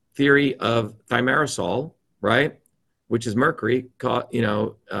theory of thimerosal, right? Which is mercury,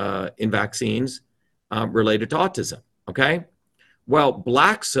 in vaccines related to autism. Okay. Well,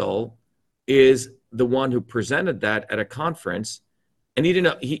 Blaxill is the one who presented that at a conference, and he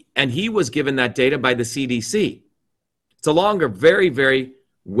didn't know he was given that data by the CDC. It's a longer, very, very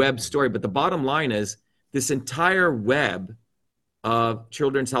web story, but the bottom line is this entire web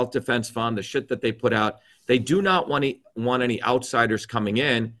Children's Health Defense Fund, the shit that they put out. They do not want any outsiders coming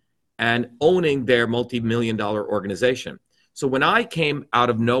in and owning their multi-million dollar organization. So when I came out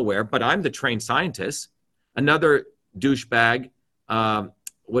of nowhere, but I'm the trained scientist, another douchebag,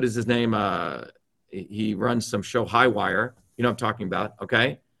 what is his name? He runs some show, High Wire. You know what I'm talking about,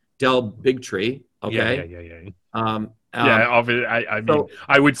 okay? Del Bigtree, Yeah, yeah, okay? yeah, yeah. Um, Yeah, um, obviously, I mean, so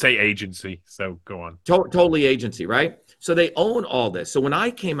I would say agency. So go on. totally agency, right? So they own all this. So when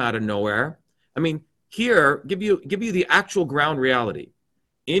I came out of nowhere, I mean, here, give you the actual ground reality.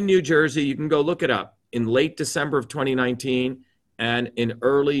 In New Jersey, you can go look it up. In late December of 2019 and in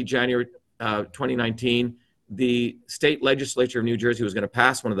early January 2019, the state legislature of New Jersey was going to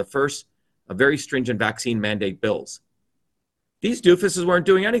pass one of the first very stringent vaccine mandate bills. These doofuses weren't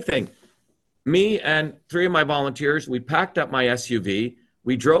doing anything. Me and three of my volunteers, we packed up my SUV,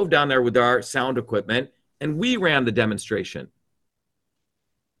 we drove down there with our sound equipment, and we ran the demonstration.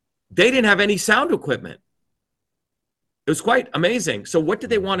 They didn't have any sound equipment. It was quite amazing. So what did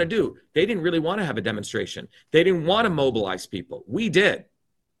they want to do? They didn't really want to have a demonstration. They didn't want to mobilize people. We did.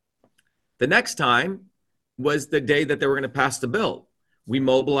 The next time was the day that they were going to pass the bill. We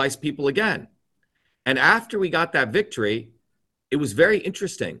mobilized people again. And after we got that victory, it was very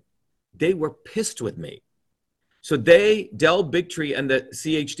interesting. They were pissed with me. So Del Bigtree and the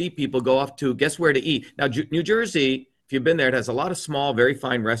CHD people go off to guess where to eat. Now, New Jersey, if you've been there, it has a lot of small, very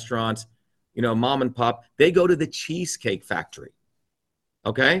fine restaurants, mom and pop. They go to the Cheesecake Factory.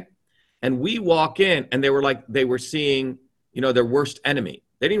 Okay. And we walk in and they were seeing, their worst enemy.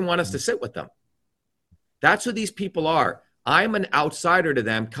 They didn't want us to sit with them. That's who these people are. I'm an outsider to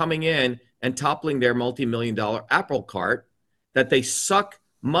them coming in and toppling their multi-million dollar apple cart that they suck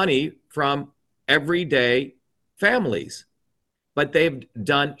money from everyday families. But they've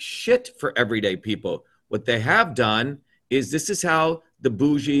done shit for everyday people. What they have done is this is how the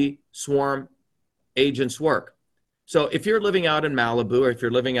bougie swarm agents work. So if you're living out in Malibu, or if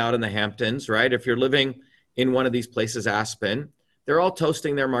you're living out in the Hamptons, right? If you're living in one of these places, Aspen, they're all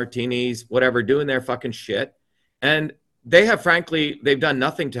toasting their martinis, whatever, doing their fucking shit. And they've done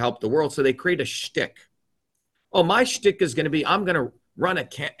nothing to help the world. So they create a shtick. Oh, my shtick is going to be, I'm going to run a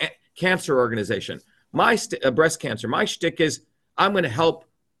cancer organization. Breast cancer. My shtick is, I'm going to help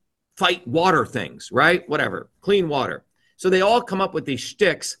fight water things, right? Whatever, clean water. So they all come up with these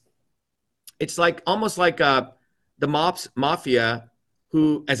shticks. It's almost like the mafia,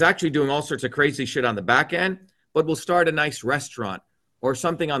 who is actually doing all sorts of crazy shit on the back end, but will start a nice restaurant or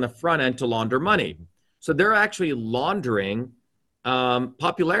something on the front end to launder money. So they're actually laundering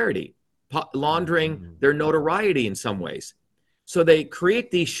popularity, laundering their notoriety in some ways. So they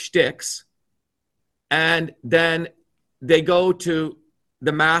create these shticks, and then they go to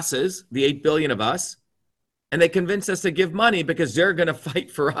the masses, the 8 billion of us, and they convince us to give money because they're going to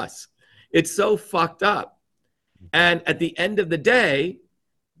fight for us. It's so fucked up. And at the end of the day,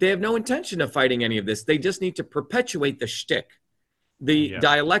 they have no intention of fighting any of this. They just need to perpetuate the shtick, the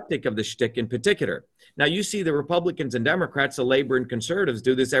dialectic of the shtick in particular. Now, you see the Republicans and Democrats, the labor and conservatives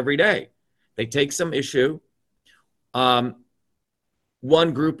do this every day. They take some issue.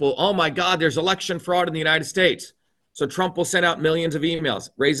 One group will, oh my God, there's election fraud in the United States. So Trump will send out millions of emails,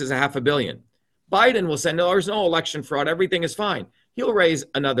 raises $500 million. Biden will say, no, there's no election fraud. Everything is fine. He'll raise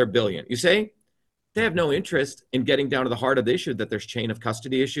another $1 billion. You see? They have no interest in getting down to the heart of the issue, that there's chain of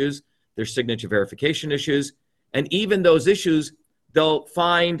custody issues, there's signature verification issues. And even those issues, they'll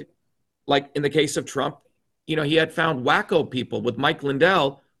find, like in the case of Trump, he had found wacko people with Mike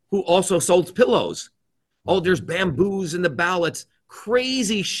Lindell who also sold pillows. Oh, there's bamboos in the ballots,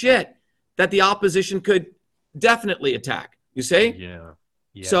 crazy shit that the opposition could definitely attack. You see?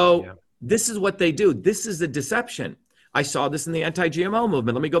 Yeah. So this is what they do. This is the deception. I saw this in the anti-GMO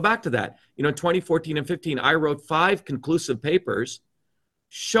movement. Let me go back to that. In 2014 and 15, I wrote 5 conclusive papers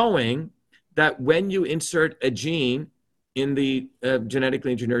showing that when you insert a gene in the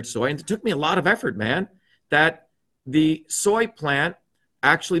genetically engineered soy, and it took me a lot of effort, man, that the soy plant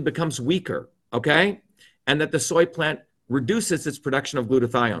actually becomes weaker, okay? And that the soy plant reduces its production of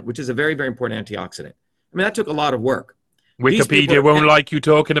glutathione, which is a very, very important antioxidant. I mean, that took a lot of work. These people Wikipedia won't like you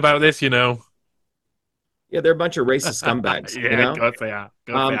talking about this, Yeah, they're a bunch of racist scumbags, Yeah, of course they are.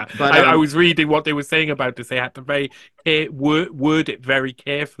 Of course they are. But I was reading what they were saying about this. They had to word it very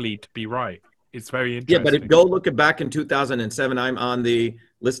carefully to be right. It's very yeah, but if interesting. go look at back in 2007, I'm on the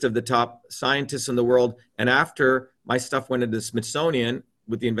list of the top scientists in the world. And after my stuff went into the Smithsonian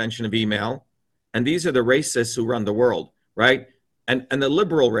with the invention of email, and these are the racists who run the world, right? And the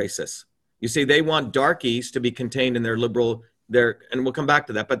liberal racists. You see, they want darkies to be contained in their liberal, and we'll come back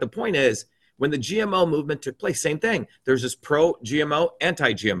to that. But the point is, When the GMO movement took place, same thing. There's this pro GMO,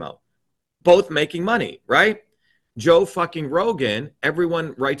 anti GMO, both making money, right? Joe fucking Rogan,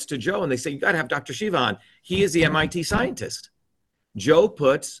 everyone writes to Joe and they say, you got to have Dr. Shiva on. He is the MIT scientist. Joe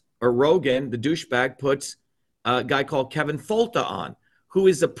puts, or Rogan, the douchebag, puts a guy called Kevin Folta on, who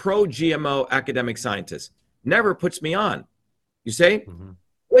is a pro GMO academic scientist. Never puts me on. You say? Mhm.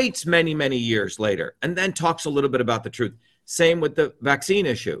 Waits many, many years later, and then talks a little bit about the truth. Same with the vaccine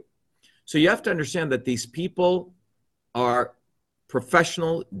issue. So you have to understand that these people are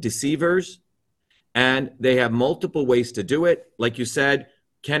professional deceivers and they have multiple ways to do it. Like you said,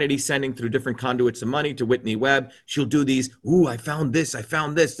 Kennedy sending through different conduits of money to Whitney Webb. She'll do these, ooh, I found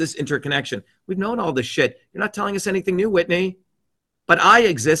this interconnection. We've known all this shit. You're not telling us anything new, Whitney. But I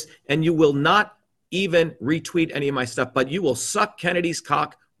exist, and you will not even retweet any of my stuff, but you will suck Kennedy's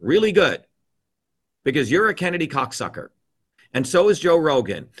cock really good because you're a Kennedy cocksucker. And so is Joe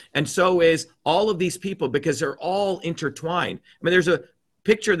Rogan. And so is all of these people because they're all intertwined. I mean, there's a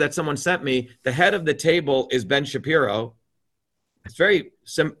picture that someone sent me. The head of the table is Ben Shapiro. It's very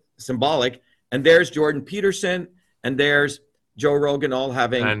symbolic. And there's Jordan Peterson and there's Joe Rogan all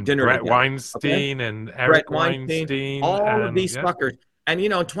having And dinner Brett together. Okay. Weinstein and Brett Eric Weinstein, Weinstein all of and these yeah, fuckers. And,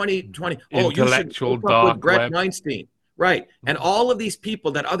 2020, oh, you should intellectual hook up with dark Brett web. Weinstein. Right. And all of these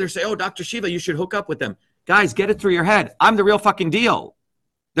people that others say, oh, Dr. Shiva, you should hook up with them. Guys, get it through your head. I'm the real fucking deal.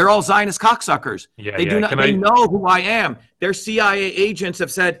 They're all Zionist cocksuckers. Yeah, They do yeah. not, Can they I? know who I am. Their CIA agents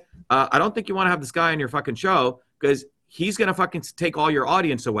have said, I don't think you want to have this guy on your fucking show because he's going to fucking take all your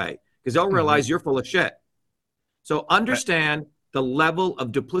audience away because they'll Mhm. realize you're full of shit. So understand the level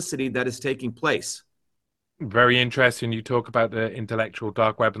of duplicity that is taking place. Very interesting. You talk about the intellectual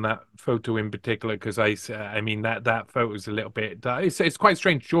dark web and that photo in particular, because I mean that photo is a little bit. It's quite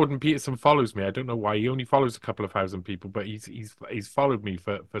strange. Jordan Peterson follows me. I don't know why. He only follows a couple of thousand people, but he's followed me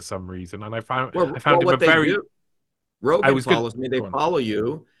for some reason, and I found Well, him a what they very. do, I Rogan was good. follows me. They Go on. follow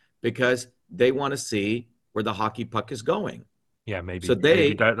you because they want to see where the hockey puck is going. Yeah, So maybe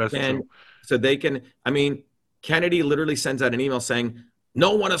they that's can, true. I mean, Kennedy literally sends out an email saying,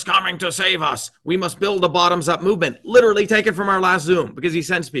 no one is coming to save us. We must build a bottoms up movement. Literally taken from our last Zoom because he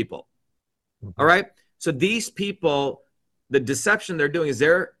sends people. All Mhm. right. So these people, the deception they're doing is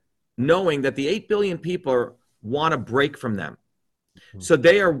they're knowing that the 8 billion people want to break from them. Mhm. So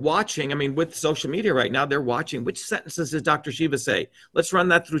they are watching. I mean, with social media right now, they're watching which sentences does Dr. Shiva say? Let's run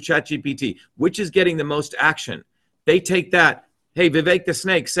that through ChatGPT. Which is getting the most action? They take that. Hey, Vivek the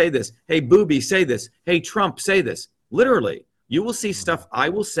Snake, say this. Hey, Booby, say this. Hey, Trump, say this. Literally, you will see Mhm. stuff I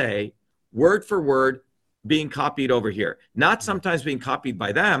will say word for word being copied over here. Not Yeah. sometimes being copied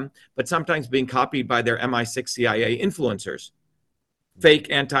by them, but sometimes being copied by their MI6 CIA influencers, fake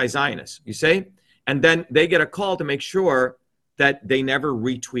anti-Zionists, you see? And then they get a call to make sure that they never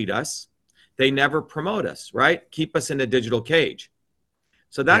retweet us. They never promote us, right? Keep us in a digital cage.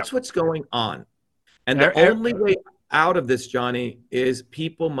 So Yeah. that's what's going on. And the Er- er- only way out of this, Johnny, is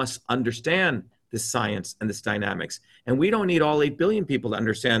people must understand this science and this dynamics. And we don't need all 8 billion people to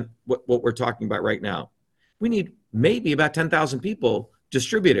understand what we're talking about right now. We need maybe about 10,000 people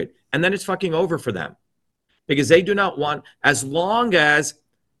distributed. And then it's fucking over for them because they do not want, as long as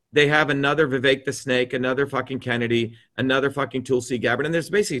they have another Vivek the Snake, another fucking Kennedy, another fucking Tulsi Gabbard, and there's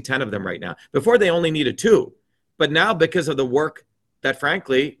basically 10 of them right now. Before they only needed two. But now, because of the work that,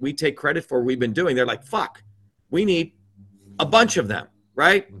 frankly, we take credit for, we've been doing, they're like, fuck, we need a bunch of them,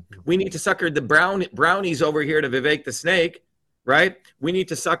 right? Mhm. We need to sucker the brownies over here to Vivek the Snake, right? We need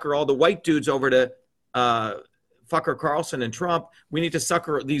to sucker all the white dudes over to uh, fucker Carlson and Trump. We need to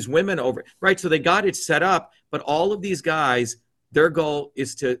sucker these women over, right? So they got it set up, but all of these guys, their goal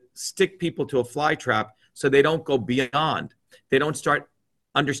is to stick people to a fly trap so they don't go beyond. They don't start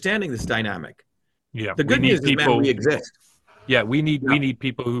understanding this dynamic. Yeah, The we good news need is, man, we people. exist. Yeah, Yeah. we need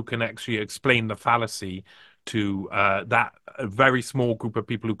people who can actually explain the fallacy to that a very small group of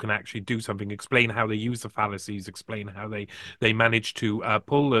people who can actually do something, explain how they use the fallacies, explain how they manage to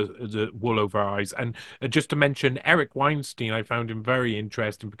pull the wool over our eyes. And just to mention Eric Weinstein, I found him very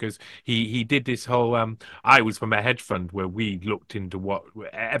interesting because he did this whole. I was from a hedge fund where we looked into what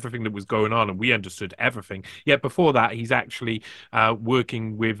everything that was going on and we understood everything. Yet before that, he's actually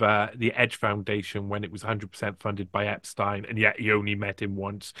working with the Edge Foundation when it was 100% funded by Epstein, and yet he only met him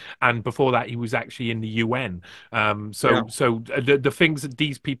once. And before that, he was actually in the UN again. Yeah. The things that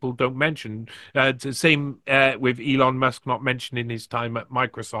these people don't mention, the same with Elon Musk not mentioning his time at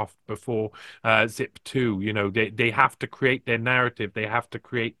Microsoft before Zip 2. They have to create their narrative. They have to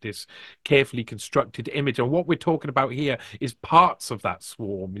create this carefully constructed image. And what we're talking about here is parts of that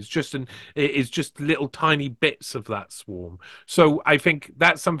swarm. It's just little tiny bits of that swarm. So I think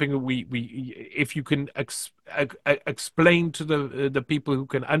that's something that we if you can explain to the people who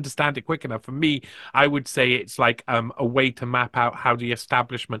can understand it quick enough. For me, I would say it's like a way to map out how the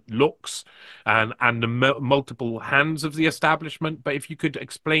establishment looks and the multiple hands of the establishment. But if you could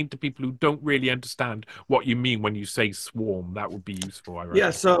explain to people who don't really understand what you mean when you say swarm, that would be useful, I Yeah.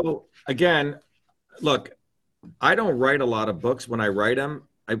 reckon. So again, look, I don't write a lot of books. When I write them,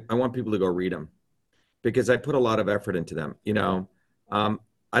 I want people to go read them because I put a lot of effort into them.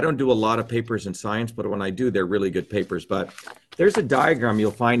 I don't do a lot of papers in science, but when I do, they're really good papers. But there's a diagram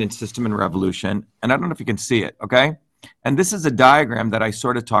you'll find in System and Revolution, and I don't know if you can see it, okay? And this is a diagram that I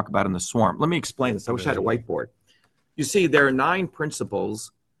sort of talk about in the swarm. Let me explain this. I wish I had a whiteboard. You see, there are 9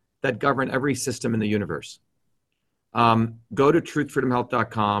 principles that govern every system in the universe. Go to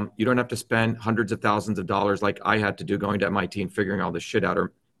truthfreedomhealth.com. You don't have to spend hundreds of thousands of dollars like I had to do going to MIT and figuring all this shit out,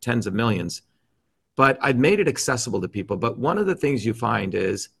 or tens of millions. But I've made it accessible to people. But one of the things you find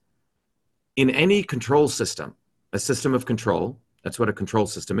is in any control system, a system of control, that's what a control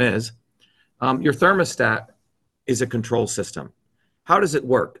system is, your thermostat is a control system. How does it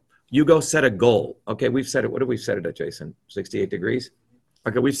work? You go set a goal. Okay, we've set it. What have we set it at, Jason? 68 degrees?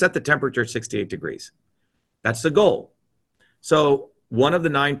 Okay, we've set the temperature at 68 degrees. That's the goal. So one of the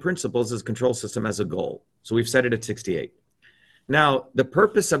 9 principles is control system as a goal. So we've set it at 68. Now, the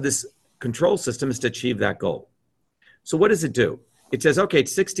purpose of this control system is to achieve that goal. So what does it do? It says, okay,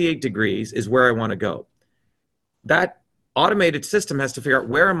 it's 68 degrees is where I want to go. That automated system has to figure out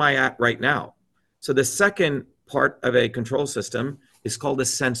where am I at right now. So the second part of a control system is called a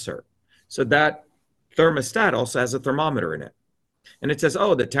sensor. So that thermostat also has a thermometer in it. And it says,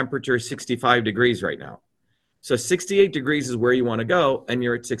 oh, the temperature is 65 degrees right now. So 68 degrees is where you want to go, and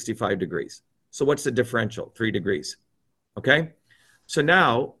you're at 65 degrees. So what's the differential? 3 degrees. Okay? So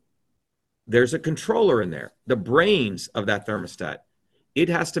now there's a controller in there, the brains of that thermostat. It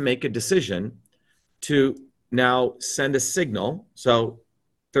has to make a decision to now send a signal. So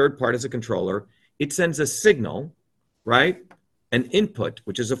third part is a controller. It sends a signal, right? An input,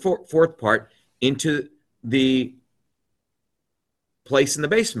 which is a fourth part, into the place in the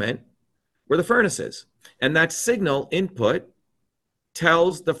basement where the furnace is. And that signal input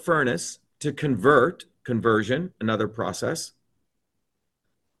tells the furnace to conversion, another process,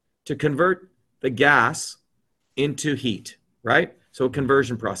 to convert the gas into heat, right? So a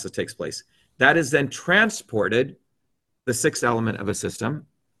conversion process takes place. That is then transported, the 6th element of a system.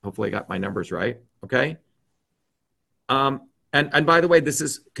 Hopefully I got my numbers right, okay? And by the way, this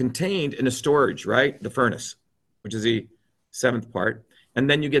is contained in a storage, right? The furnace, which is the 7th part. And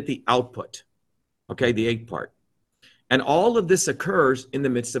then you get the output, okay, the 8th part. And all of this occurs in the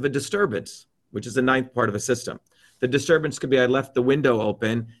midst of a disturbance, which is the 9th part of a system. The disturbance could be I left the window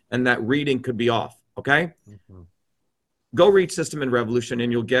open and that reading could be off, okay? Mm-hmm. Go read System and Revolution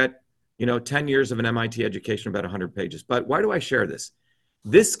and you'll get, 10 years of an MIT education, about 100 pages. But why do I share this?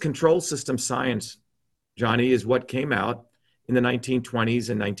 This control system science, Johnny, is what came out in the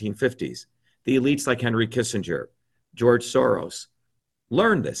 1920s and 1950s. The elites like Henry Kissinger, George Soros,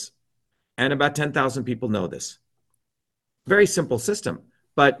 learned this. And about 10,000 people know this. Very simple system.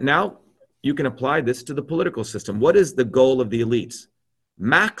 But now you can apply this to the political system. What is the goal of the elites?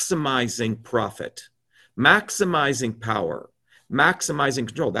 Maximizing profit, maximizing power, maximizing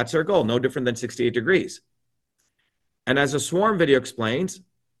control. That's their goal, no different than 68 degrees. And as a swarm video explains,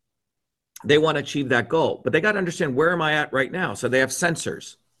 they want to achieve that goal. But they got to understand, where am I at right now? So they have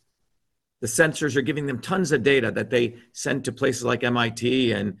sensors. The sensors are giving them tons of data that they send to places like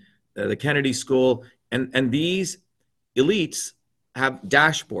MIT and the Kennedy School. And these elites have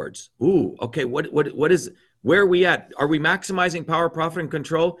dashboards. Ooh, okay, where are we at? Are we maximizing power, profit, and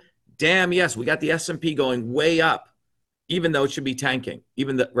control? Damn, yes, we got the S&P going way up, even though it should be tanking,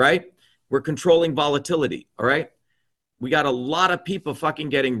 right? We're controlling volatility, all right? We got a lot of people fucking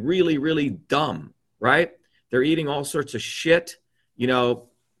getting really, really dumb, right? They're eating all sorts of shit.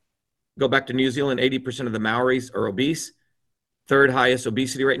 Go back to New Zealand, 80% of the Maoris are obese. 3rd highest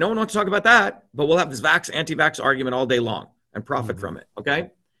obesity rate. No one wants to talk about that, but we'll have this anti-vax argument all day long and profit from it,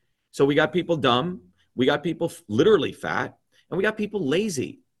 okay? So we got people dumb, we got people literally fat, and we got people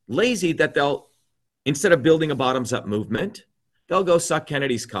lazy. Lazy that they'll, instead of building a bottoms-up movement, they'll go suck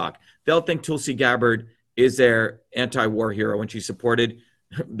Kennedy's cock. They'll think Tulsi Gabbard is their anti-war hero when she supported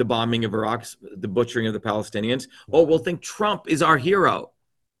the bombing of Iraq, the butchering of the Palestinians. Oh, we'll think Trump is our hero,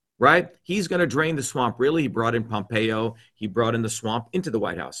 right? He's going to drain the swamp. Really, he brought in Pompeo. He brought in the swamp into the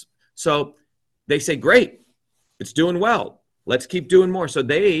White House. So they say, great, it's doing well. Let's keep doing more. So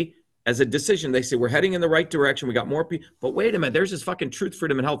they, as a decision, they say, we're heading in the right direction. We got more people. But wait a minute, there's this fucking truth,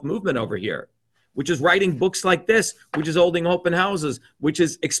 freedom, and health movement over here, which is writing books like this, which is holding open houses, which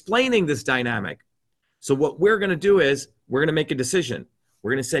is explaining this dynamic. So what we're going to do is we're going to make a decision.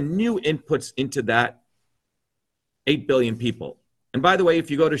 We're going to send new inputs into that 8 billion people. And by the way,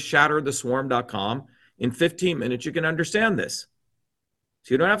 if you go to shattertheswarm.com, in 15 minutes, you can understand this.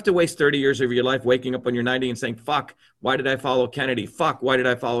 So you don't have to waste 30 years of your life waking up when you're 90 and saying, fuck, why did I follow Kennedy? Fuck, why did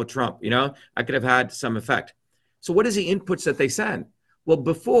I follow Trump? You know, I could have had some effect. So what is the inputs that they send? Well,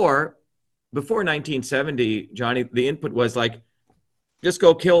 before 1970, Johnny, the input was like, just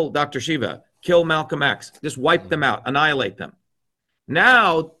go kill Dr. Shiva, kill Malcolm X, just wipe them out, annihilate them.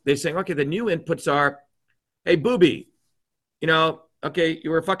 Now they're saying, okay, the new inputs are, hey, booby, you know, okay, you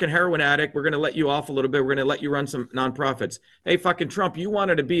were a fucking heroin addict. We're going to let you off a little bit. We're going to let you run some nonprofits. Hey, fucking Trump, you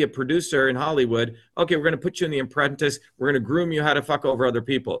wanted to be a producer in Hollywood. Okay, we're going to put you in The Apprentice. We're going to groom you how to fuck over other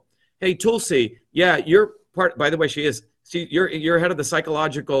people. Hey, Tulsi, yeah, you're part, by the way, you're head of the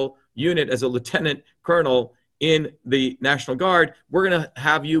psychological unit as a lieutenant colonel in the National Guard. We're going to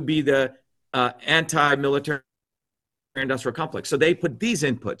have you be the anti-military industrial complex. So they put these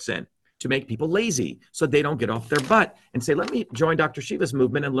inputs in to make people lazy so they don't get off their butt and say, let me join Dr. Shiva's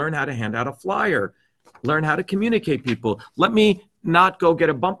movement and learn how to hand out a flyer, learn how to communicate people. Let me not go get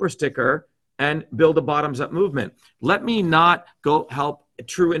a bumper sticker and build a bottoms-up movement. Let me not go help a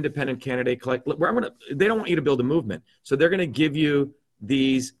true independent candidate collect. They don't want you to build a movement. So they're going to give you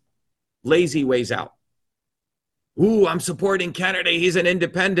these lazy ways out. Ooh, I'm supporting Kennedy. He's an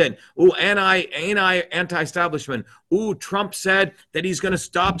independent. Ooh, anti-establishment. Ooh, Trump said that he's going to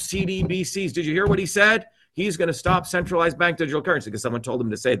stop CDBCs. Did you hear what he said? He's going to stop centralized bank digital currency because someone told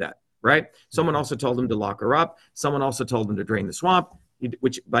him to say that, right? Someone also told him to lock her up. Someone also told him to drain the swamp,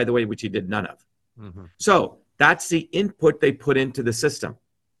 which, by the way, which he did none of. Mm-hmm. So that's the input they put into the system.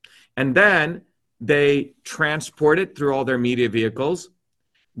 And then they transport it through all their media vehicles.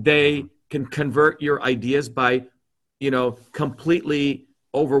 They can convert your ideas by completely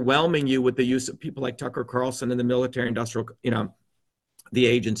overwhelming you with the use of people like Tucker Carlson and the military industrial, the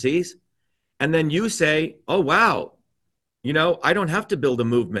agencies. And then you say, oh, wow, I don't have to build a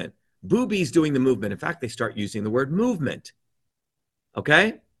movement. Booby's doing the movement. In fact, they start using the word movement.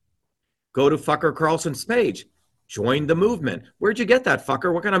 Okay? Go to Fucker Carlson's page. Join the movement. Where'd you get that,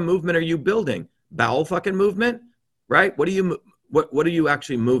 fucker? What kind of movement are you building? Bowel fucking movement? Right? What are you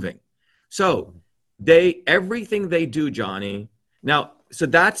actually moving? So everything they do, Johnny. Now, so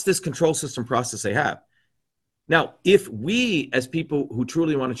that's this control system process they have. Now, if we, as people who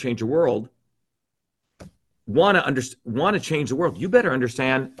truly want to change the world, want to change the world, you better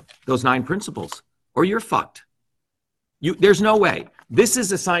understand those 9 principles, or you're fucked. There's no way. This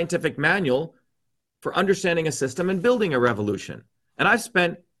is a scientific manual for understanding a system and building a revolution. And I've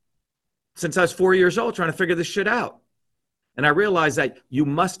spent, since I was 4 years old, trying to figure this shit out. And I realized that you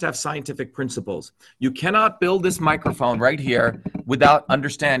must have scientific principles. You cannot build this microphone right here without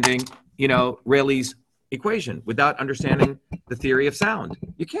understanding, Rayleigh's equation, without understanding the theory of sound.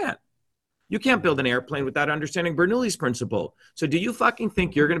 You can't. You can't build an airplane without understanding Bernoulli's principle. So do you fucking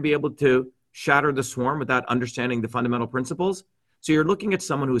think you're going to be able to shatter the swarm without understanding the fundamental principles? So you're looking at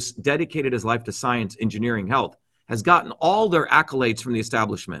someone who's dedicated his life to science, engineering, health, has gotten all their accolades from the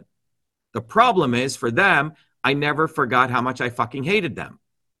establishment. The problem is, for them, I never forgot how much I fucking hated them.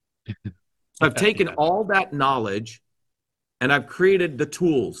 So I've taken all that knowledge and I've created the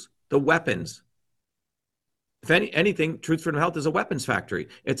tools, the weapons. If anything, Truth, Freedom, Health is a weapons factory.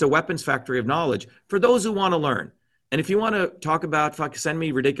 It's a weapons factory of knowledge for those who want to learn. And if you want to talk about, send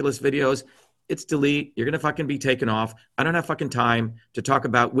me ridiculous videos, it's delete. You're going to fucking be taken off. I don't have fucking time to talk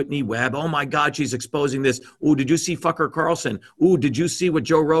about Whitney Webb. Oh my God, she's exposing this. Ooh, did you see fucker Carlson? Ooh, did you see what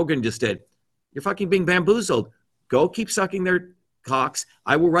Joe Rogan just did? You're fucking being bamboozled. Go keep sucking their cocks.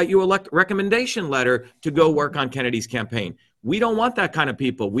 I will write you a recommendation letter to go work on Kennedy's campaign. We don't want that kind of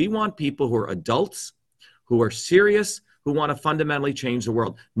people. We want people who are adults, who are serious, who want to fundamentally change the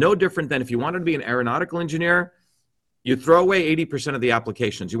world. No different than if you wanted to be an aeronautical engineer, you throw away 80% of the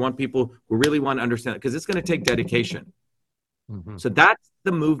applications. You want people who really want to understand it because it's going to take dedication. Mm-hmm. So that's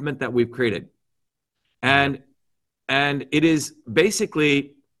the movement that we've created. And it is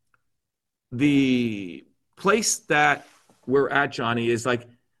basically the place that we're at, Johnny, is like,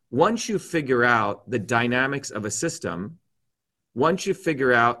 once you figure out the dynamics of a system, once you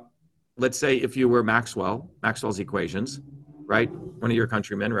figure out, let's say if you were Maxwell's equations, right? One of your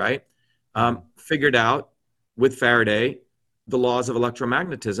countrymen, right? Mhm. Figured out with Faraday the laws of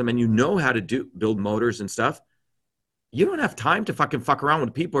electromagnetism, and you know how to build motors and stuff. You don't have time to fucking fuck around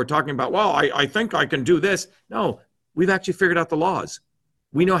when people are talking about, well, I think I can do this. No, we've actually figured out the laws.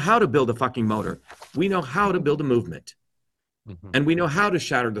 We know how to build a fucking motor. We know how to build a movement. Mhm. And we know how to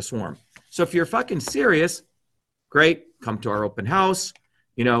shatter the swarm. So if you're fucking serious, great, come to our open house.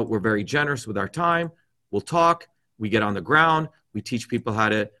 You know, we're very generous with our time. We'll talk. We get on the ground. We teach people how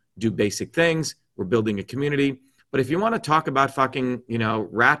to do basic things. We're building a community. But if you want to talk about fucking, you know,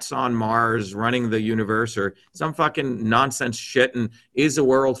 rats on Mars running the universe or some fucking nonsense shit and is the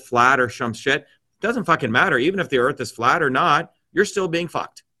world flat or some shit, it doesn't fucking matter. Even if the earth is flat or not, you're still being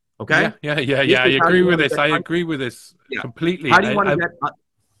fucked. Okay? Yeah, yeah, yeah, This yeah. I is how agree you with want to this. get I agree with this yeah. completely. How do you want to get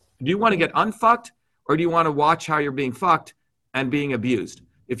do you want to get unfucked or do you want to watch how you're being fucked and being abused?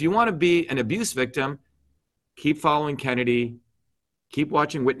 If you want to be an abuse victim, keep following Kennedy, keep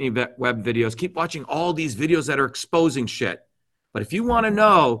watching Whitney Webb videos, keep watching all these videos that are exposing shit. But if you want to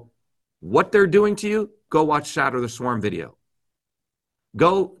know what they're doing to you, go watch Shatter the Swarm video.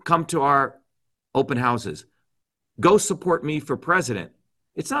 Go come to our open houses. Go support me for president.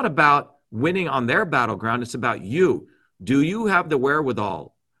 It's not about winning on their battleground. It's about you. Do you have the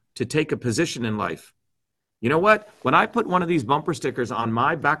wherewithal to take a position in life? You know what? When I put one of these bumper stickers on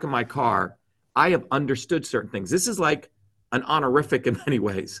my back of my car, I have understood certain things. This is like an honorific in many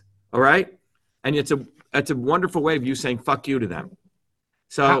ways. All right. And it's a wonderful way of you saying fuck you to them. How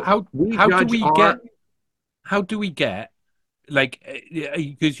So how we how do judge we our get? How do we get like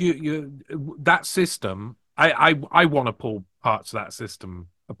because you that system I want to pull parts of that system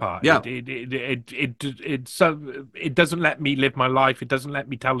apart. yeah. It doesn't let me live my life. It doesn't let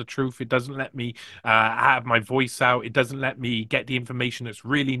me tell the truth. It doesn't let me have my voice out. It doesn't let me get the information that's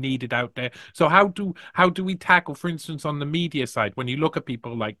really needed out there. So how do we tackle, for instance, on the media side, when you look at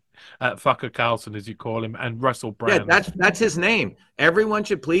people like Fucker Carlson, as you call him, and Russell Yeah, Brand? that's his name. Everyone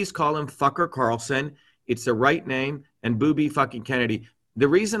should please call him Fucker Carlson. It's the right name, and Booby fucking Kennedy. The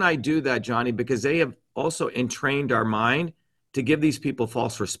reason I do that, Johnny, because they have also entrained our mind to give these people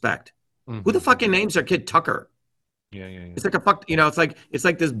false respect. Who the Hmm. fucking names their kid Tucker? Yeah, yeah, yeah. It's like a fuck, you know, it's like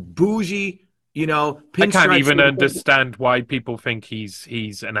this bougie, you know, I can't pinstripe even suit. understand why people think he's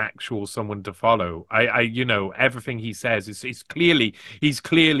an actual someone to follow. Everything he says is clearly he's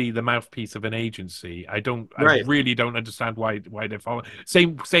clearly the mouthpiece of an agency. I Right. really don't understand why they're following.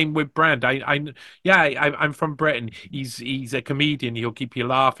 Same with Brand. I'm from Britain. He's a comedian. He'll keep you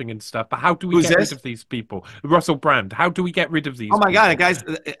laughing and stuff. But how do we Who's get rid this? of these people? Russell Brand. How do we get rid of Oh these my God, people? guys!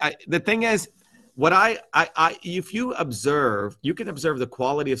 The thing is, what if you observe, you can observe the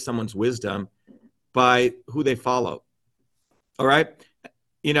quality of someone's wisdom by who they follow. All right.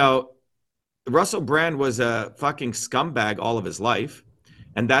 You know, Russell Brand was a fucking scumbag all of his life.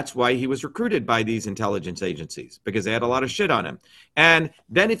 And that's why he was recruited by these intelligence agencies because they had a lot of shit on him. And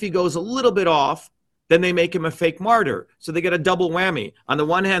then if he goes a little bit off, then they make him a fake martyr. So they get a double whammy. On the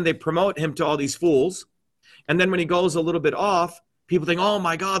one hand, they promote him to all these fools. And then when he goes a little bit off, people think, oh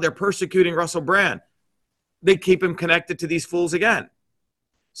my God, they're persecuting Russell Brand. They keep him connected to these fools again.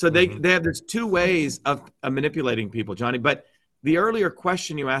 So Hmm. they have there's two ways of manipulating people, Johnny. But the earlier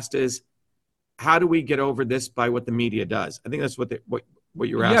question you asked is, how do we get over this by what the media does? I think that's what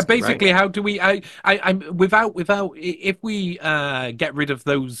you were Yeah, asking, right? basically, how do we? I'm without if we get rid of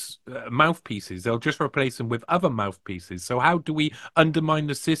those mouthpieces, they'll just replace them with other mouthpieces. So how do we undermine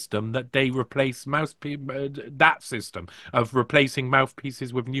the system that they replace that system of replacing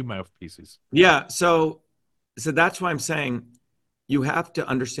mouthpieces with new mouthpieces? Yeah. So that's why I'm saying you have to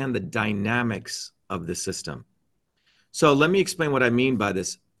understand the dynamics of the system. So let me explain what I mean by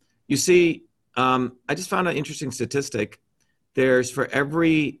this. You see, I just found an interesting statistic. There's for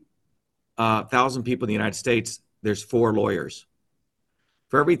every 1,000 people in the United States, there's 4 lawyers.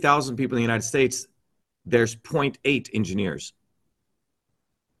 For every 1,000 people in the United States, there's zero point 0.8 engineers.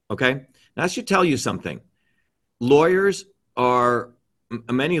 Okay, now that should tell you something. Lawyers are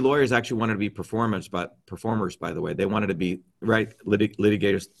Many lawyers actually wanted to be performers. By the way, they wanted to be right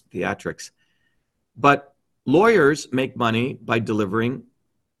litigators, theatrics. But lawyers make money by delivering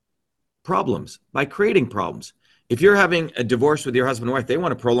problems, by creating problems. If you're having a divorce with your husband and wife, they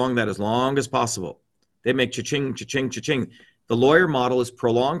want to prolong that as long as possible. They make cha-ching, cha-ching, cha-ching. The lawyer model is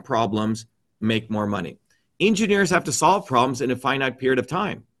prolong problems, make more money. Engineers have to solve problems in a finite period of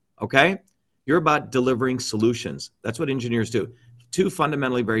time. Okay? You're about delivering solutions. That's what engineers do. Two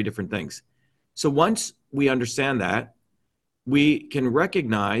fundamentally very different things. So once we understand that, we can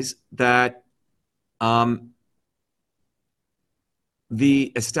recognize that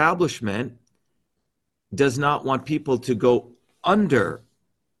the establishment does not want people to go under,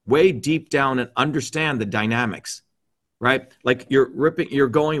 way deep down and understand the dynamics, right? Like you're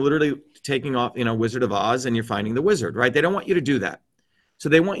going literally taking off, Wizard of Oz and you're finding the wizard, right? They don't want you to do that. So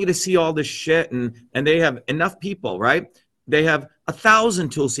they want you to see all this shit, and they have enough people, right? They have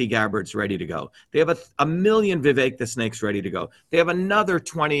 1,000 Tulsi Gabbards ready to go. They have a million Vivek the Snakes ready to go. They have another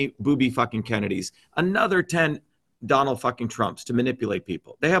 20 booby fucking Kennedys, another 10 Donald fucking Trumps to manipulate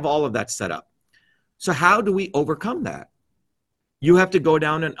people. They have all of that set up. So how do we overcome that? You have to go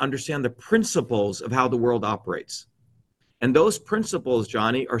down and understand the principles of how the world operates. And those principles,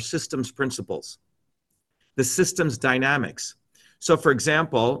 Johnny, are systems principles, the systems dynamics. So, for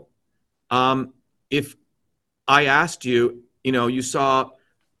example, if I asked you, you saw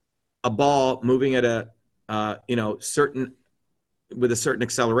a ball moving at a, with a certain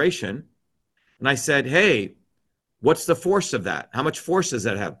acceleration, and I said, hey, what's the force of that? How much force does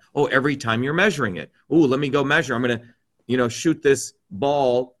that have? Oh, every time you're measuring it. Oh, let me go measure. I'm going to, shoot this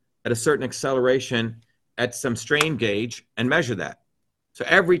ball at a certain acceleration at some strain gauge and measure that. So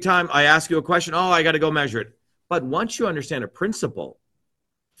every time I ask you a question, oh, I got to go measure it. But once you understand a principle,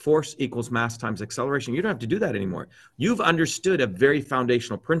 force equals mass times acceleration, you don't have to do that anymore. You've understood a very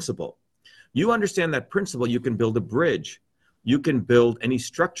foundational principle. You understand that principle, you can build a bridge. You can build any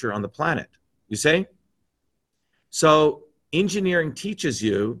structure on the planet. You say? So engineering teaches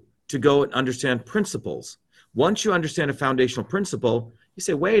you to go and understand principles. Once you understand a foundational principle, you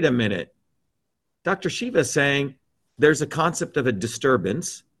say, wait a minute. Dr. Shiva is saying there's a concept of a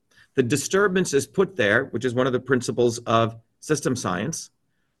disturbance. The disturbance is put there, which is one of the principles of system science,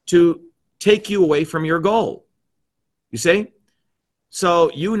 to take you away from your goal. You see? So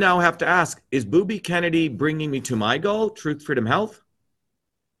you now have to ask, is Booby Kennedy bringing me to my goal, truth, freedom, health?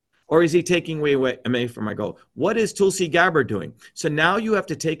 Or is he taking away from my goal? What is Tulsi Gabbard doing? So now you have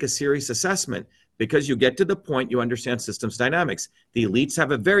to take a serious assessment because you get to the point you understand systems dynamics. The elites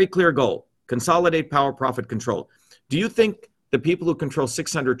have a very clear goal: consolidate power, profit, control. Do you think the people who control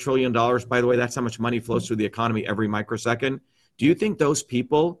 $600 trillion, by the way, that's how much money flows through the economy every microsecond? Do you think those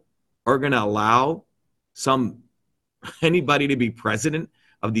people are going to allow anybody to be president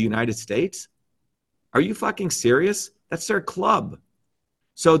of the United States? Are you fucking serious? That's their club.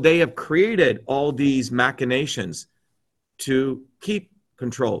 So they have created all these machinations to keep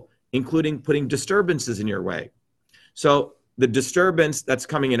control, including putting disturbances in your way. So the disturbance that's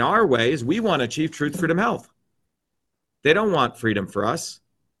coming in our way is we want to achieve truth, freedom, health. They don't want freedom for us.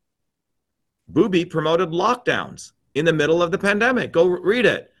 Booby promoted lockdowns in the middle of the pandemic. Go read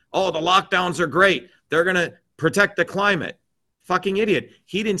it. Oh, the lockdowns are great. They're going to protect the climate. Fucking idiot.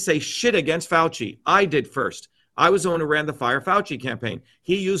 He didn't say shit against Fauci. I did first. I was the one who ran the Fire Fauci campaign.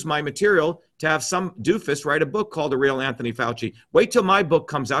 He used my material to have some doofus write a book called The Real Anthony Fauci. Wait till my book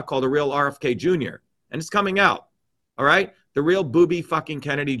comes out called The Real RFK Jr. And it's coming out. All right? The Real Booby fucking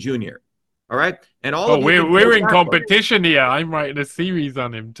Kennedy Jr. All right? And all Oh, of you can we're quote in that book. competition here. I'm writing a series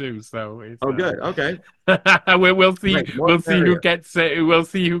on him too, so it's Oh, good. Okay. we'll see Right. More we'll see who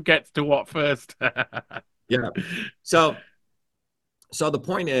material. gets to what first. Yeah. So the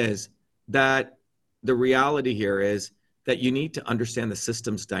point is that the reality here is that you need to understand the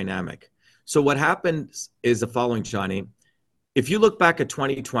system's dynamic. So what happens is the following, Johnny. If you look back at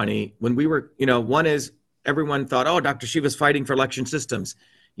 2020, when we were, one is everyone thought, oh, Dr. Shiva's fighting for election systems.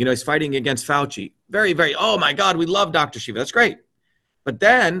 He's fighting against Fauci. Very, very, oh my God, we love Dr. Shiva. That's great. But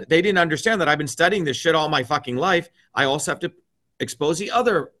then they didn't understand that I've been studying this shit all my fucking life. I also have to expose the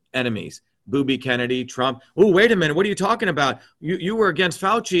other enemies. Booby Kennedy, Trump. Oh, wait a minute. What are you talking about? You were against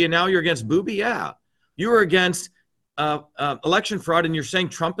Fauci and now you're against Booby? Yeah. You were against election fraud and you're saying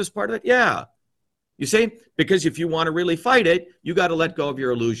Trump is part of it? Yeah. You see? Because if you want to really fight it, you got to let go of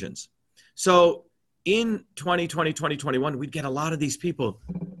your illusions. So in 2020, 2021, we'd get a lot of these people.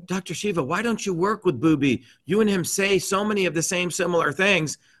 Dr. Shiva, why don't you work with Booby? You and him say so many of the same similar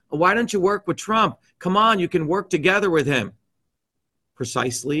things. Why don't you work with Trump? Come on, you can work together with him.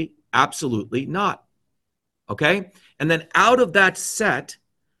 Precisely, absolutely not. Okay? And then out of that set,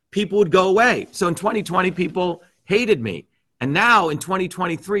 people would go away. So in 2020, people hated me. And now in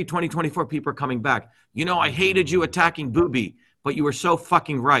 2023, 2024, people are coming back. I hated you attacking Booby, but you were so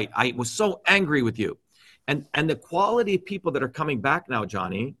fucking right. I was so angry with you. And the quality of people that are coming back now,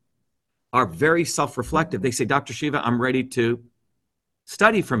 Johnny, are very self-reflective. They say, Dr. Shiva, I'm ready to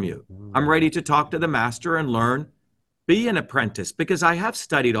study from you. I'm ready to talk to the master and learn, be an apprentice, because I have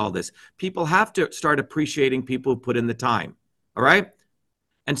studied all this. People have to start appreciating people who put in the time. All right?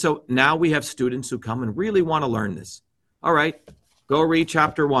 And so now we have students who come and really want to learn this. All right, go read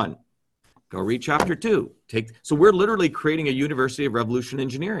chapter 1. Go read chapter 2. So we're literally creating a University of Revolution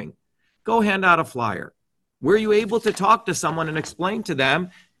Engineering. Go hand out a flyer. Were you able to talk to someone and explain to them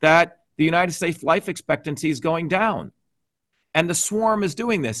that the United States life expectancy is going down? And the swarm is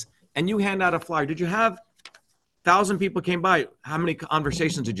doing this. And you hand out a flyer. Did you have 1,000 people came by? How many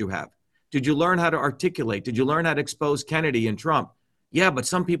conversations did you have? Did you learn how to articulate? Did you learn how to expose Kennedy and Trump? Yeah, but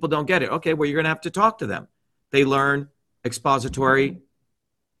some people don't get it. Okay, well, you're going to have to talk to them. They learn expository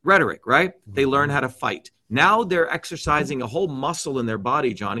rhetoric, right? They learn how to fight. Now they're exercising a whole muscle in their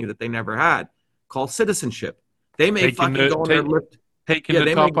body, Johnny, that they never had, called citizenship. They may Taking fucking the go in there take lift. taking Yeah, the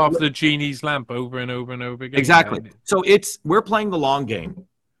they may top off lift. the genie's lamp over and over and over again. Yeah. Exactly. So we're playing the long game.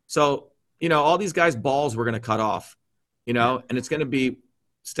 So, all these guys' balls we're going to cut off, and it's going to be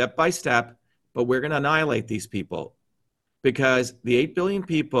step by step, but we're going to annihilate these people because the 8 billion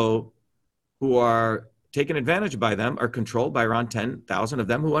people who are taken advantage by them are controlled by around 10,000 of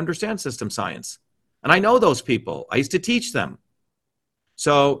them who understand system science. And I know those people. I used to teach them.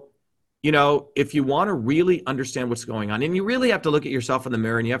 So, if you want to really understand what's going on, and you really have to look at yourself in the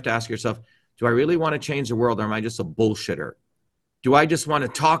mirror and you have to ask yourself, do I really want to change the world or am I just a bullshitter? Do I just want to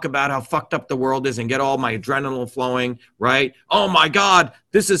talk about how fucked up the world is and get all my adrenaline flowing, right? Oh my God,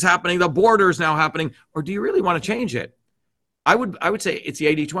 this is happening. The border is now happening. Or do you really want to change it? I would say it's the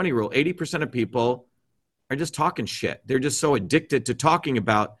 80-20 rule. 80% of people are just talking shit. They're just so addicted to talking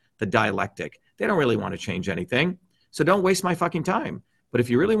about the dialectic. They don't really want to change anything. So don't waste my fucking time. But if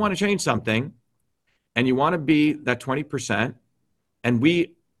you really want to change something and you want to be that 20%, and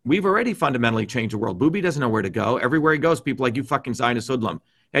we've already fundamentally changed the world. Booby doesn't know where to go. Everywhere he goes, people like, you fucking Zionist hoodlum.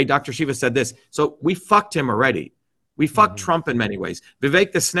 Hey, Dr. Shiva said this. So we fucked him already. We fucked Mhm. Trump in many ways.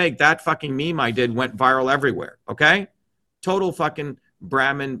 Vivek the Snake, that fucking meme I did went viral everywhere. Okay? Total fucking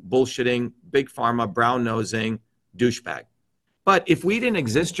Brahmin bullshitting, big pharma, brown nosing douchebag. But if we didn't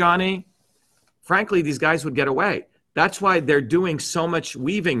exist, Johnny, frankly, these guys would get away. That's why they're doing so much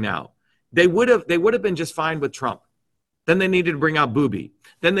weaving now. They would have been just fine with Trump. Then they needed to bring out Booby.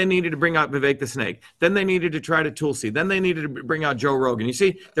 Then they needed to bring out Vivek the Snake. Then they needed to try to Tulsi. Then they needed to bring out Joe Rogan. You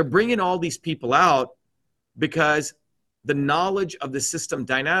see, they're bringing all these people out because the knowledge of the system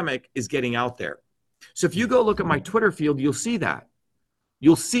dynamic is getting out there. So if you go look at my Twitter field, you'll see that.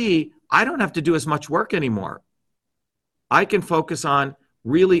 You'll see I don't have to do as much work anymore. I can focus on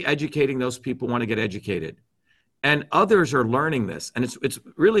really educating those people who want to get educated. And others are learning this. And it's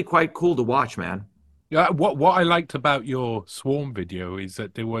really quite cool to watch, man. Yeah, what I liked about your swarm video is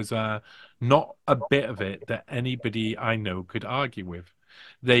that there was not a bit of it that anybody I know could argue with.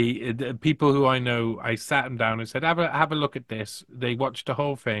 The people who I know, I sat them down and said, have a look at this. They watched the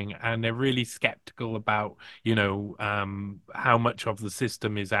whole thing and they're really skeptical about, how much of the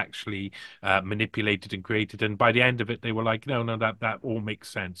system is actually manipulated and created. And by the end of it, they were like, no, that all makes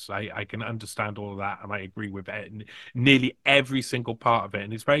sense. I can understand all of that and I agree with it. And nearly every single part of it.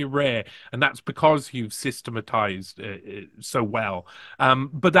 And it's very rare, and that's because you've systematized so well.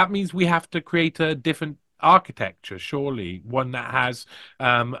 But that means we have to create a different architecture, surely, one that has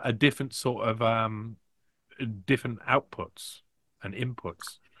a different sort of different outputs and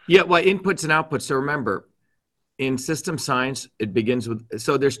inputs. Yeah, well, inputs and outputs. So remember, in system science, it begins with,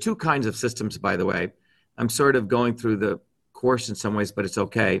 so there's two kinds of systems, by the way. I'm sort of going through the course in some ways, but it's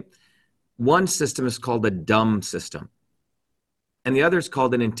okay. One system is called a dumb system, and the other is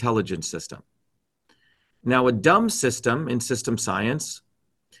called an intelligent system. Now, a dumb system in system science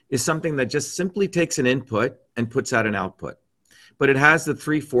is something that just simply takes an input and puts out an output. But it has the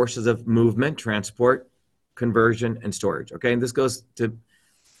three forces of movement, transport, conversion, and storage. Okay, and this goes to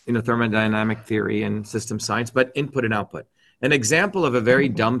thermodynamic theory and system science, but input and output. An example of a very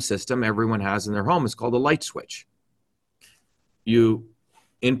dumb system everyone has in their home is called a light switch. You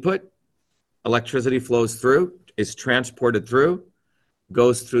input, electricity flows through, is transported through,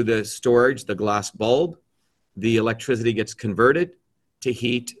 goes through the storage, the glass bulb, the electricity gets converted to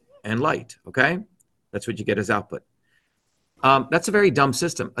heat and light, okay? That's what you get as output. That's a very dumb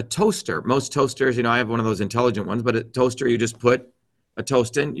system. A toaster, most toasters, I have one of those intelligent ones, but a toaster, you just put a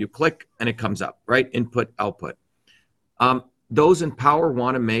toast in, you click, and it comes up, right? Input, output. Those in power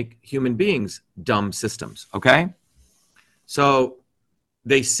want to make human beings dumb systems, okay? So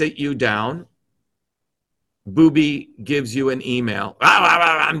they sit you down. Booby gives you an email.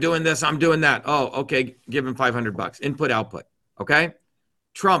 I'm doing this, I'm doing that. Oh, okay, give him $500. Input, output, okay?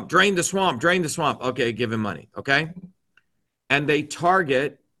 Trump, drain the swamp, drain the swamp. Okay, give him money, okay? And they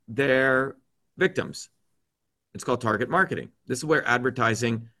target their victims. It's called target marketing. This is where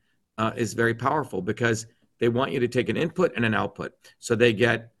advertising is very powerful because they want you to take an input and an output. So they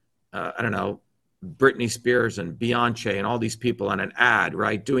get, I don't know, Britney Spears and Beyonce and all these people on an ad,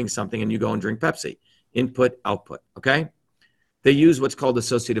 right, doing something, and you go and drink Pepsi. Input, output, okay? They use what's called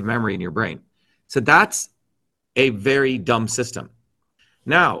associative memory in your brain. So that's a very dumb system.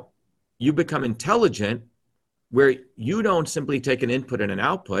 Now, you become intelligent where you don't simply take an input and an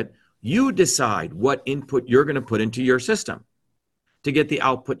output. You decide what input you're going to put into your system to get the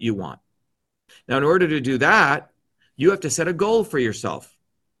output you want. Now, in order to do that, you have to set a goal for yourself,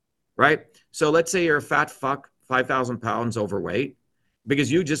 right? So let's say you're a fat fuck, 5,000 pounds overweight,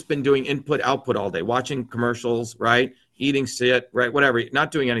 because you've just been doing input output all day, watching commercials, right? Eating shit, right? Whatever,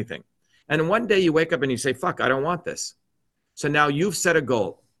 not doing anything. And one day you wake up and you say, fuck, I don't want this. So now you've set a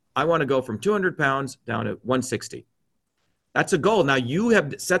goal. I want to go from 200 pounds down to 160. That's a goal. Now you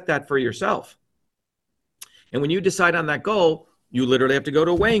have set that for yourself. And when you decide on that goal, you literally have to go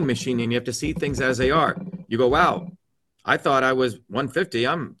to a weighing machine and you have to see things as they are. You go, wow, I thought I was 150.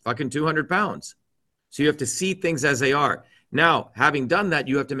 I'm fucking 200 pounds. So you have to see things as they are. Now, having done that,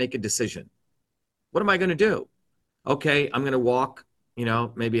 you have to make a decision. What am I going to do? Okay, I'm going to walk,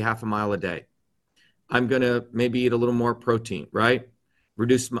 maybe half a mile a day. I'm going to maybe eat a little more protein, right?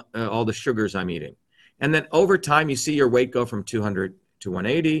 Reduce all the sugars I'm eating. And then over time, you see your weight go from 200 to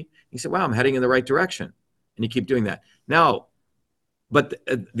 180. You say, wow, I'm heading in the right direction. And you keep doing that. Now, but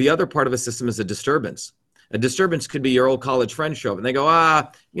the other part of a system is a disturbance. A disturbance could be your old college friend show up and they go,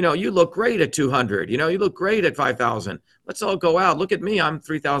 you look great at 200. You look great at 5,000. Let's all go out. Look at me. I'm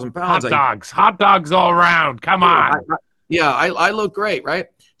 3,000 pounds. Hot dogs all around. Come on. I look great, right?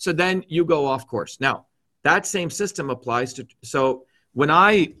 So then you go off course. Now, that same system applies to, so when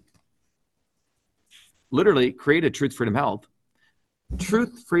I literally created Truth, Freedom,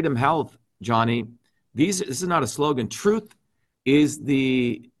 Health, Johnny, this is not a slogan. Truth is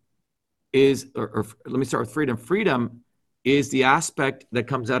or let me start with freedom. Freedom is the aspect that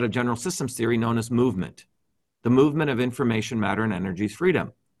comes out of general systems theory known as movement. The movement of information, matter, and energy is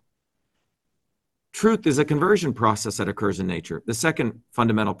freedom. Truth is a conversion process that occurs in nature. The second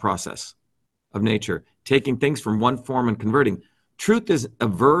fundamental process of nature, taking things from one form and converting. Truth is a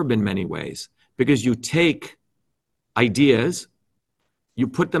verb in many ways because you take ideas, you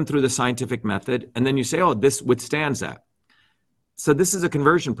put them through the scientific method, and then you say, oh, this withstands that. So this is a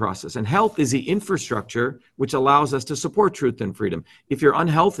conversion process. And health is the infrastructure which allows us to support truth and freedom. If you're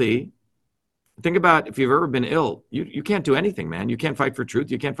unhealthy, think about if you've ever been ill, you can't do anything, man. You can't fight for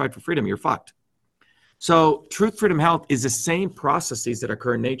truth. You can't fight for freedom. You're fucked. So truth, freedom, health is the same processes that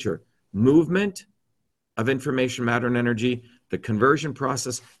occur in nature. Movement of information, matter, and energy, the conversion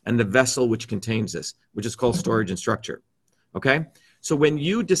process, and the vessel which contains this, which is called storage and structure. Okay? So when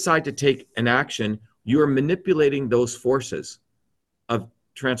you decide to take an action, you are manipulating those forces of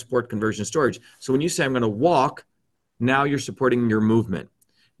transport, conversion, storage. So when you say, I'm going to walk, now you're supporting your movement.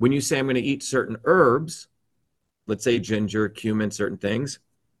 When you say, I'm going to eat certain herbs, let's say ginger, cumin, certain things,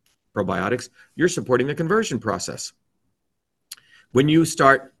 probiotics, you're supporting the conversion process. When you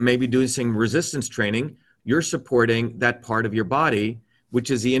start maybe doing some resistance training, you're supporting that part of your body,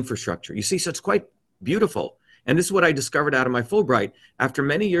 which is the infrastructure. You see, so it's quite beautiful. And this is what I discovered out of my Fulbright. After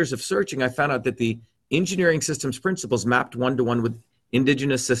many years of searching, I found out that the engineering systems principles mapped one-to-one with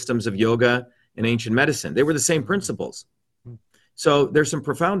indigenous systems of yoga and ancient medicine. They were the same principles. So there's some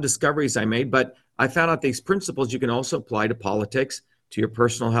profound discoveries I made, but I found out these principles you can also apply to politics, to your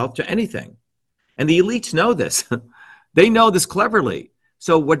personal health, to anything. And the elites know this. They know this cleverly.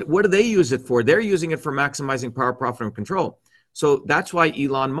 So what do they use it for? They're using it for maximizing power, profit, and control. So that's why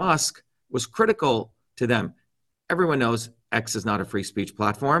Elon Musk was critical to them. Everyone knows X is not a free speech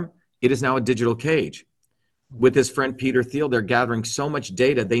platform. It is now a digital cage. With his friend Peter Thiel, they're gathering so much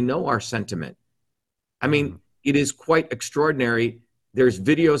data. They know our sentiment. I mean, it is quite extraordinary. There's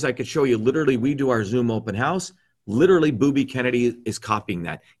videos I could show you. Literally, we do our Zoom open house. Literally, Booby Kennedy is copying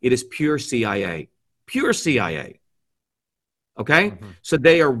that. It is pure CIA. Pure CIA. Okay? So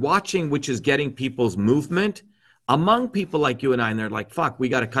they are watching, which is getting people's movement among people like you and I. And they're like, fuck, we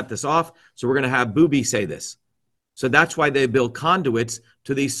got to cut this off. So we're going to have Booby say this. So that's why they build conduits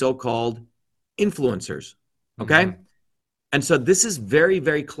to these so-called influencers. Okay? And so this is very,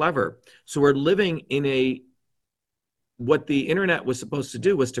 very clever. So we're living in what the internet was supposed to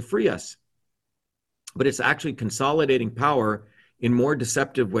do was to free us. But it's actually consolidating power in more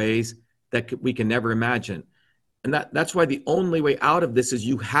deceptive ways that we can never imagine. And that's why the only way out of this is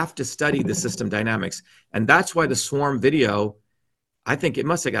you have to study the system dynamics. And that's why the Swarm video, I think it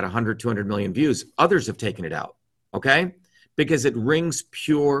must have got 100, 200 million views. Others have taken it out, okay? Because it rings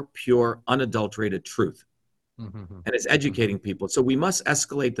pure, unadulterated truth. And it's educating people. So we must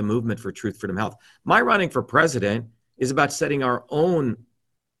escalate the movement for truth, freedom, health. My running for president is about setting our own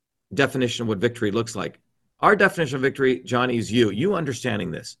definition of what victory looks like. Our definition of victory, Johnny, is you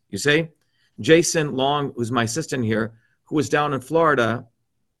understanding this. You say, Jason Long, who's my assistant here, who was down in Florida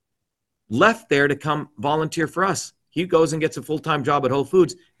left there to come volunteer for us. He goes and gets a full-time job at Whole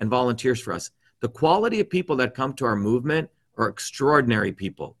Foods and volunteers for us. The quality of people that come to our movement are extraordinary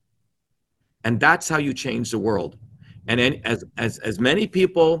people. And that's how you change the world. And as many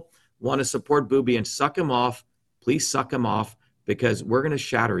people want to support Booby and suck him off, please suck him off, because we're going to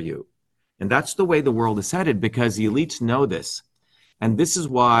shatter you. And that's the way the world is headed, because the elites know this. And this is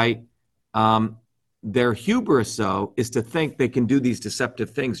why their hubris, though, is to think they can do these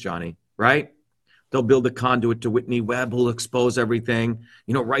deceptive things, Johnny, right? They'll build a conduit to Whitney Webb, who'll expose everything,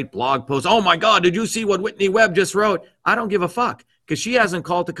 write blog posts. Oh my God, did you see what Whitney Webb just wrote? I don't give a fuck, because she hasn't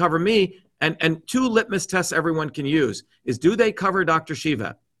called to cover me. And two litmus tests everyone can use is, do they cover Dr.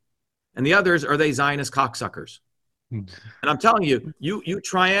 Shiva? And the others, are they Zionist cocksuckers? And I'm telling you, you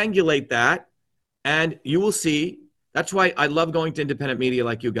triangulate that and you will see. That's why I love going to independent media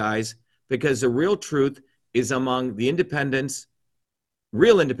like you guys, because the real truth is among the independents,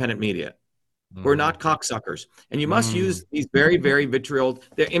 real independent media. We're not cocksuckers. And you must use these very, very vitriol.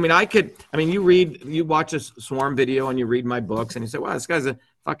 You watch a Swarm video and you read my books and you say, wow, this guy's a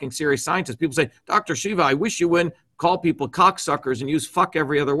fucking serious scientist. People say, Dr. Shiva, I wish you wouldn't call people cocksuckers and use fuck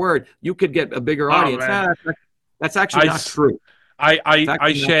every other word. You could get a bigger Oh audience. man, That's actually I not true. It's I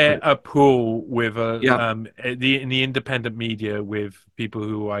actually not share true. a pool with Yeah, in the independent media with people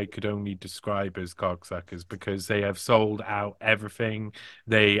who I could only describe as cocksuckers, because they have sold out everything.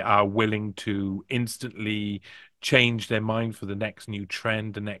 They are willing to instantly change their mind for the next new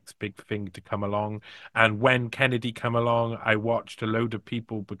trend, the next big thing to come along. And when Kennedy come along, I watched a load of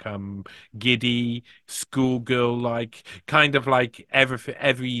people become giddy, schoolgirl like, kind of like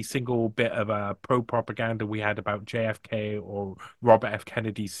every single bit of pro propaganda we had about JFK or Robert F.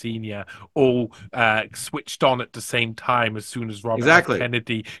 Kennedy Sr. all switched on at the same time as soon as Robert F. exactly.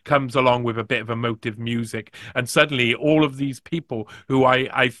 Kennedy comes along with a bit of emotive music. And suddenly all of these people who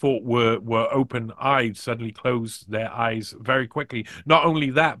I thought were open-eyed suddenly closed their eyes very quickly. Not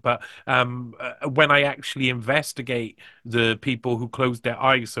only that, but when I actually investigate the people who closed their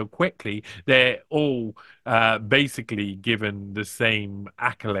eyes so quickly, they're all basically given the same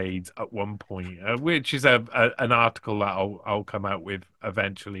accolades at one point, which is an article that I'll come out with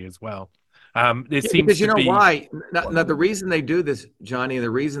eventually as well. There Yeah, seems because you to know be. why? Now, the reason they do this, Johnny, and the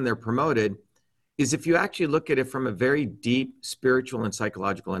reason they're promoted is, if you actually look at it from a very deep spiritual and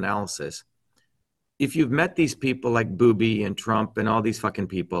psychological analysis, if you've met these people like Booby and Trump and all these fucking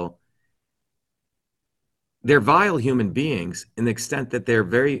people, they're vile human beings in the extent that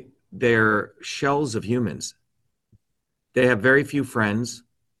they're shells of humans. They have very few friends.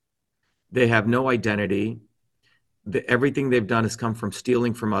 They have no identity. Everything they've done has come from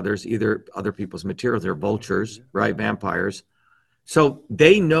stealing from others, either other people's materials. They're vultures, right? Vampires. So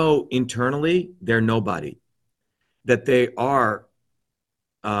they know internally they're nobody, that they are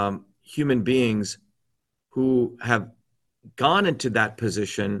human beings who have gone into that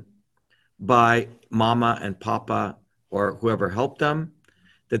position by mama and papa or whoever helped them,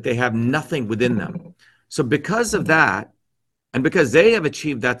 that they have nothing within them. So because of that, and because they have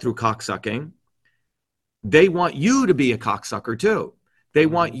achieved that through cocksucking, they want you to be a cocksucker too. They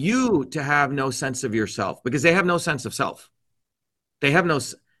want Mhm, you to have no sense of yourself, because they have no sense of self. They have no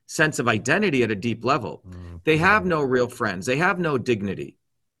sense of identity at a deep level. They have mhm, no real friends. They have no dignity,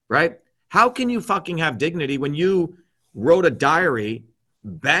 right? How can you fucking have dignity when you wrote a diary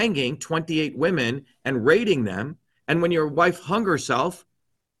banging 28 women and rating them? And when your wife hung herself,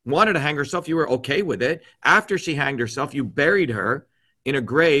 wanted to hang herself, you were okay with it. After she hanged herself, you buried her in a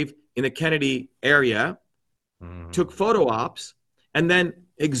grave in the Kennedy area, took mhm, photo ops, and then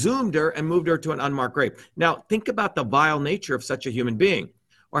exhumed her and moved her to an unmarked grave. Now, think about the vile nature of such a human being.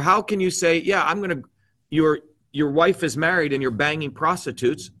 Or how can you say, yeah, your wife is married and you're banging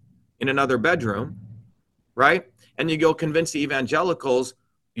prostitutes in another bedroom, right? And you go convince the evangelicals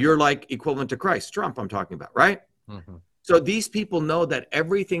you're like equivalent to Christ, Trump, I'm talking about, right? mhm, So these people know that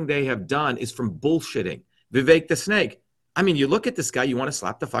everything they have done is from bullshitting. Vivek the Snake. I mean, you look at this guy, you want to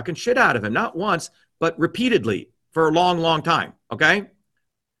slap the fucking shit out of him, not once, but repeatedly for a long, long time. Okay.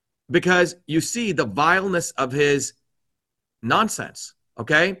 Because you see the vileness of his nonsense.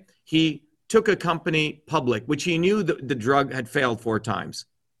 Okay. He took a company public, which he knew the drug had failed 4 times.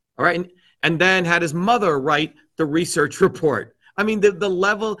 All right. And then had his mother write the research report. I mean, the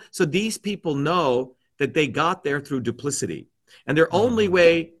level. So these people know that they got there through duplicity. And their only mhm,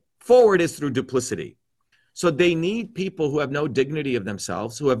 way forward is through duplicity. So they need people who have no dignity of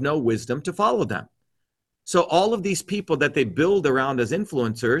themselves, who have no wisdom to follow them. So all of these people that they build around as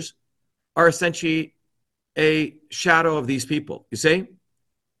influencers are essentially a shadow of these people. You see?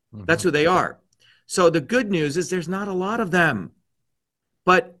 That's mhm. who they are. So the good news is there's not a lot of them.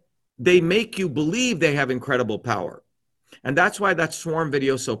 But they make you believe they have incredible power. And that's why that swarm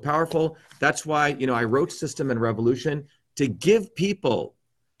video is so powerful. That's why, I wrote System and Revolution to give people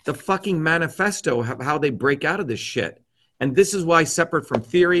the fucking manifesto of how they break out of this shit. And this is why, separate from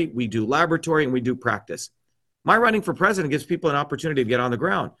theory, we do laboratory and we do practice. My running for president gives people an opportunity to get on the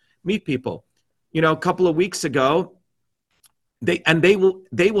ground, meet people. A couple of weeks ago, they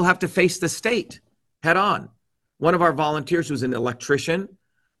will have to face the state head on. One of our volunteers, who's an electrician,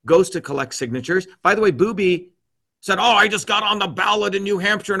 goes to collect signatures. By the way, Booby said, "Oh, I just got on the ballot in New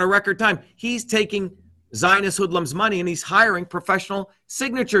Hampshire in a record time." He's taking Zionist hoodlums' money and he's hiring professional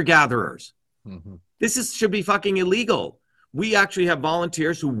signature gatherers. Mm-hmm. Should be fucking illegal. We actually have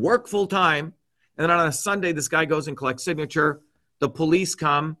volunteers who work full time, and then on a Sunday, this guy goes and collects signature. The police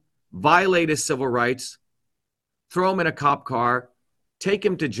come, violate his civil rights, throw him in a cop car, take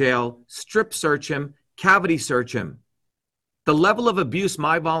him to jail, strip search him, cavity search him. The level of abuse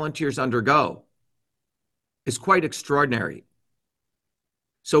my volunteers undergo is quite extraordinary.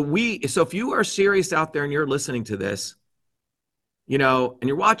 So if you are serious out there and you're listening to this, and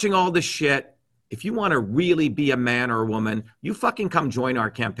you're watching all this shit, if you want to really be a man or a woman, you fucking come join our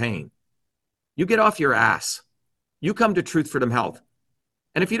campaign. You get off your ass. You come to Truth Freedom Health.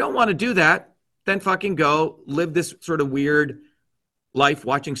 And if you don't want to do that, then fucking go live this sort of weird life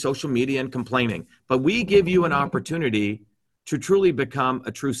watching social media and complaining. But we give you an opportunity to truly become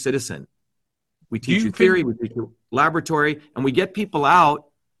a true citizen. We teach you theory, we teach you laboratory, and we get people out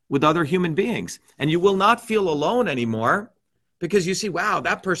with other human beings. And you will not feel alone anymore because you see, wow,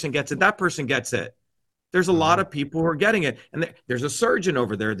 that person gets it, that person gets it. There's a lot of people who are getting it. And there's a surgeon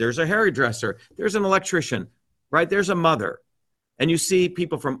over there, there's a hairdresser, there's an electrician, right? There's a mother. And you see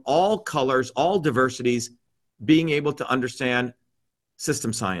people from all colors, all diversities, being able to understand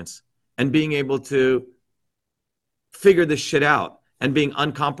system science and being able to figure this shit out and being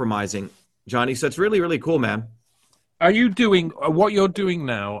uncompromising, Johnny. So it's really, really cool, man. Are you doing what you're doing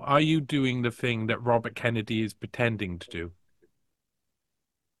now? Are you doing the thing that Robert Kennedy is pretending to do?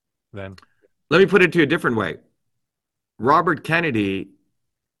 Then let me put it to you a different way. Robert Kennedy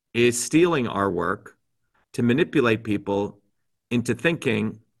is stealing our work to manipulate people into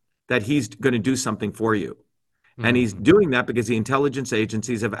thinking that he's going to do something for you. Mm-hmm. And he's doing that because the intelligence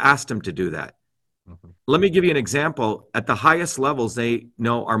agencies have asked him to do that. Mm-hmm. Let me give you an example. At the highest levels, they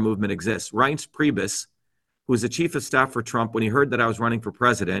know our movement exists. Reince Priebus, who was the chief of staff for Trump, when he heard that I was running for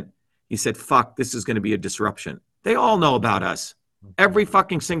president, he said, "Fuck, this is going to be a disruption." They all know about us. Mm-hmm. Every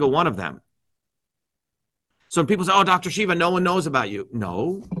fucking single one of them. So when people say, "Oh, Dr. Shiva, no one knows about you."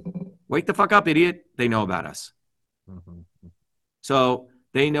 No. Wake the fuck up, idiot. They know about us. Mm-hmm. So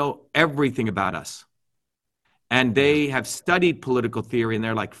they know everything about us. And they have studied political theory, and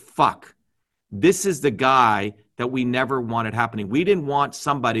they're like, fuck, this is the guy that we never wanted happening. We didn't want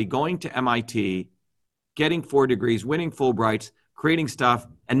somebody going to MIT, getting 4 degrees, winning Fulbrights, creating stuff,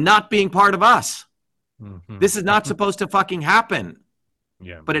 and not being part of us. Mm-hmm. This is not supposed to fucking happen.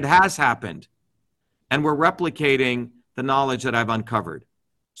 Yeah. But it has happened. And we're replicating the knowledge that I've uncovered.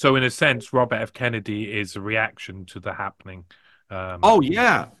 So in a sense, Robert F. Kennedy is a reaction to the happening. Oh,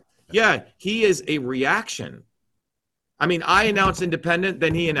 yeah. Yeah, he is a reaction. I mean, I announce independent,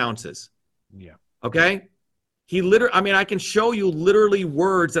 then he announces. Yeah. Okay? I can show you literally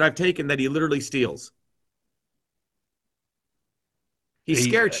words that I've taken that he literally steals. He's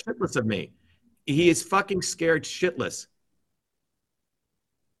scared shitless of me. He is fucking scared shitless.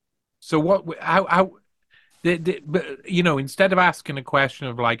 So how but instead of asking a question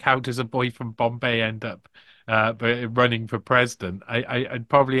of like, how does a boy from Bombay end up running for president, I'd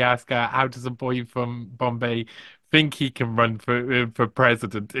probably ask, how does a boy from Bombay think he can run for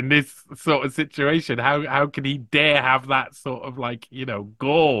president in this sort of situation? How can he dare have that sort of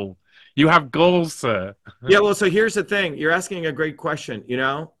goal? You have goals, sir. Yeah, well, so here's the thing. You're asking a great question,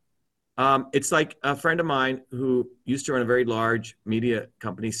 It's like a friend of mine who used to run a very large media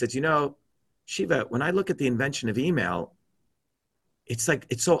company said, Shiva, when I look at the invention of email, it's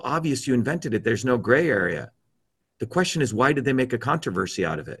so obvious you invented it. There's no gray area. The question is, why did they make a controversy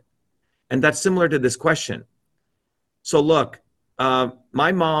out of it? And that's similar to this question. So look,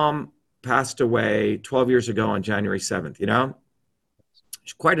 my mom passed away 12 years ago on January 7th,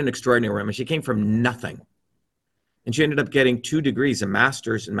 She's quite an extraordinary woman. She came from nothing. And she ended up getting 2 degrees, a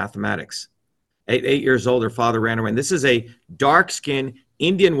master's in mathematics. At 8 years old, her father ran away. And this is a dark-skinned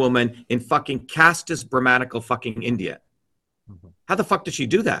Indian woman in fucking Castus Brahmanical fucking India. Mm-hmm. How the fuck did she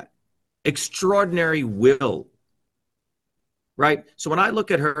do that? Extraordinary will. Right? So when I look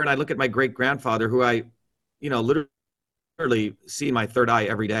at her and I look at my great-grandfather, who I, literally see in my third eye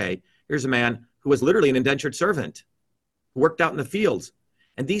every day, here's a man who was literally an indentured servant, who worked out in the fields.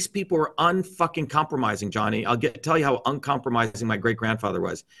 And these people were unfucking compromising, Johnny. Tell you how uncompromising my great grandfather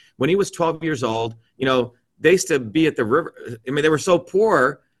was. When he was 12 years old, they used to be at the river. I mean, they were so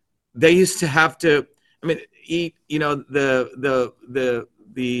poor, they used to have to, eat. The.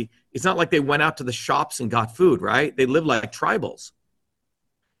 It's not like they went out to the shops and got food, right? They lived like tribals.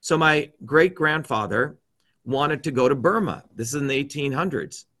 So my great grandfather wanted to go to Burma. This is in the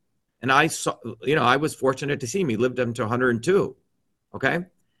 1800s, and I saw, I was fortunate to see him. He lived up to 102. Okay.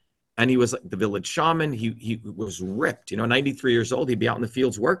 And he was like the village shaman. He was ripped, 93 years old. He'd be out in the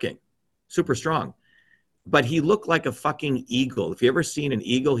fields working, super strong. But he looked like a fucking eagle. If you ever seen an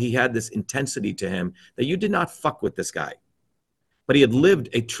eagle, he had this intensity to him that you did not fuck with this guy. But he had lived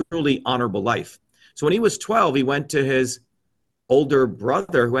a truly honorable life. So when he was 12, he went to his older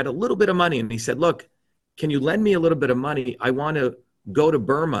brother who had a little bit of money. And he said, look, can you lend me a little bit of money? I want to go to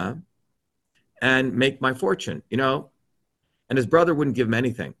Burma and make my fortune, And his brother wouldn't give him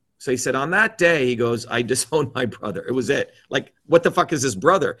anything. So he said, on that day, he goes, I disowned my brother. It was it. Like, what the fuck is his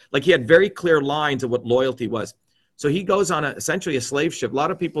brother? Like, he had very clear lines of what loyalty was. So he goes on essentially a slave ship. A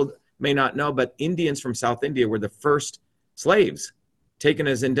lot of people may not know, but Indians from South India were the first slaves taken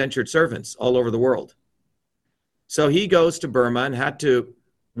as indentured servants all over the world. So he goes to Burma and had to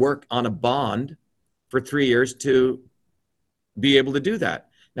work on a bond for 3 years to be able to do that.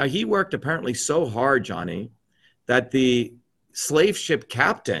 Now, he worked apparently so hard, Johnny, that the slave ship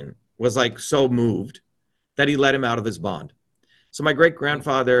captain was like so moved that he let him out of his bond. So my great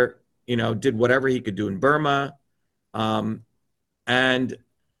grandfather, did whatever he could do in Burma. And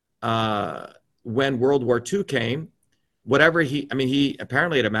when World War II came, he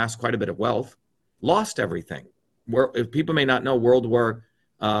apparently had amassed quite a bit of wealth, lost everything. If people may not know, Burma,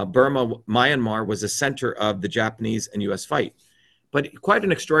 Myanmar was a center of the Japanese and US fight. But quite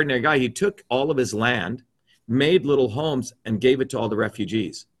an extraordinary guy. He took all of his land, made little homes, and gave it to all the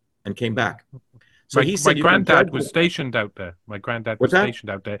refugees and came back. So he My said, granddad was stationed out there. My granddad was what's that? stationed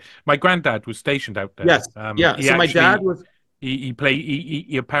out there. My granddad was stationed out there. Yes. Yeah. He So my dad actually was, he played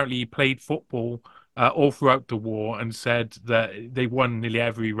he apparently he played football all throughout the war and said that they won nearly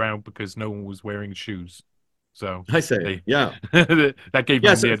every round because no one was wearing shoes. So I say, they yeah. that gave Yeah.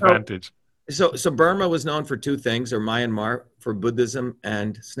 them So, the so, advantage. so Burma was known for two things, or Myanmar for Buddhism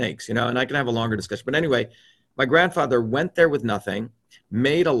and snakes, and I can have a longer discussion. But anyway, my grandfather went there with nothing,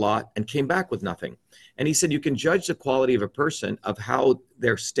 made a lot, and came back with nothing. And he said, you can judge the quality of a person of how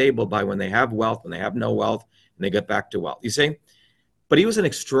they're stable by when they have wealth, when they have no wealth, and they get back to wealth. You see? But he was an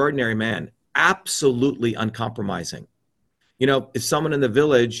extraordinary man, absolutely uncompromising. If someone in the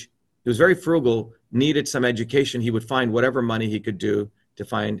village, he was very frugal, needed some education, he would find whatever money he could do to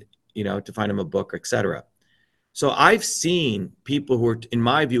find, to find him a book, etc. So I've seen people who are, in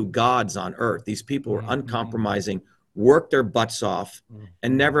my view, gods on earth. These people who are Mm-hmm. uncompromising, worked their butts off,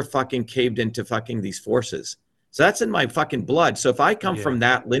 and Mm-hmm. never fucking caved into fucking these forces. So that's in my fucking blood. So if I come Yeah. from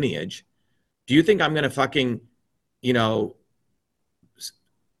that lineage, do you think I'm going to fucking, you know,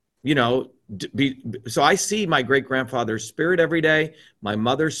 you know, so I see my great grandfather's spirit every day, my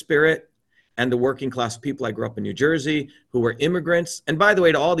mother's spirit, and the working class people. I grew up in New Jersey who were immigrants. And by the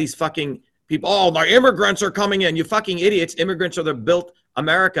way, to all these fucking people, oh, the immigrants are coming in. You fucking idiots. Immigrants are the built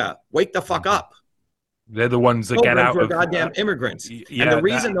America. Wake the fuck Mm-hmm. up. They're the ones that get Pilgrims out are of goddamn immigrants. And the yeah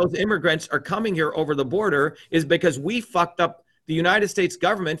reason that those immigrants are coming here over the border is because we fucked up, the United States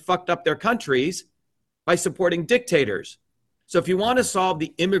government fucked up their countries by supporting dictators. So if you want to solve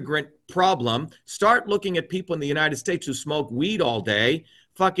the immigrant problem, start looking at people in the United States who smoke weed all day,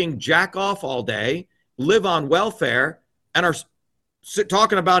 fucking jack off all day, live on welfare, and are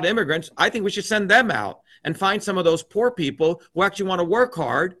talking about immigrants. I think we should send them out and find some of those poor people who actually want to work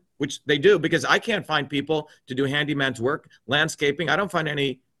hard, which they do, because I can't find people to do handyman's work, landscaping. I don't find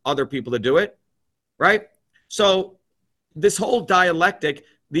any other people to do it, right? So this whole dialectic,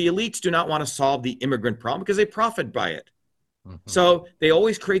 the elites do not want to solve the immigrant problem because they profit by it. Mhm. So they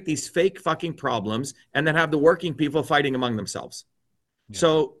always create these fake fucking problems and then have the working people fighting among themselves. Yeah.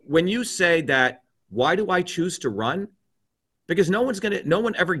 So when you say that, why do I choose to run? Because no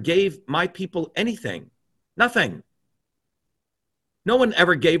one ever gave my people anything. Nothing. No one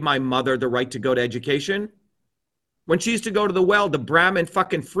ever gave my mother the right to go to education. When she used to go to the well, the Brahmin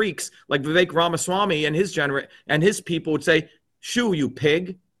fucking freaks like Vivek Ramaswamy and his people would say, "Shoo, you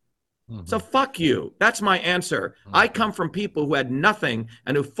pig." So Mhm. fuck you. That's my answer. I Mhm. come from people who had nothing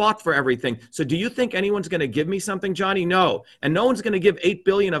and who fought for everything. So do you think anyone's going to give me something, Johnny? No. And no one's going to give 8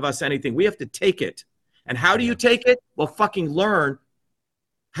 billion of us anything. We have to take it. And how do you Yeah. take it? Well, fucking learn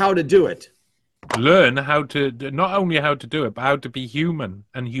how to do it. Learn how to not only how to do it, but how to be human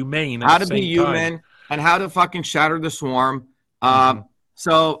and humane at How the to be same time. human and how to fucking shatter the swarm. Hmm.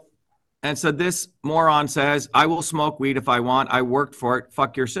 So, and so this moron says, I will smoke weed if I want. I worked for it.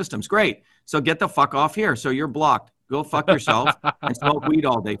 Fuck your systems. Great. So get the fuck off here. So you're blocked. Go fuck yourself and smoke weed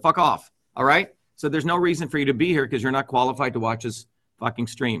all day. Fuck off. All right. So there's no reason for you to be here because you're not qualified to watch this fucking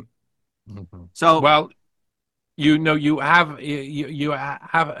stream. Mhm. So, Well, you know, you have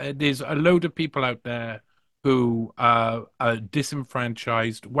there's a load of people out there who are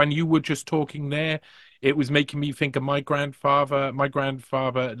disenfranchised. When you were just talking there, it was making me think of my grandfather. My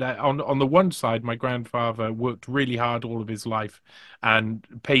grandfather, that on the one side, my grandfather worked really hard all of his life and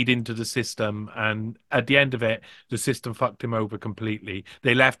paid into the system, and at the end of it, the system fucked him over completely.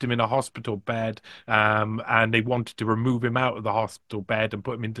 They left him in a hospital bed, and they wanted to remove him out of the hospital bed and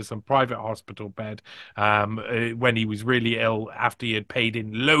put him into some private hospital bed when he was really ill after he had paid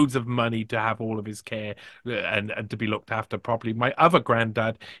in loads of money to have all of his care and to be looked after properly. My other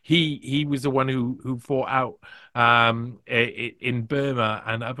granddad, he was the one who fought out in Burma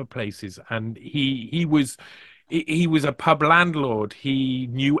and other places, and he was a pub landlord. He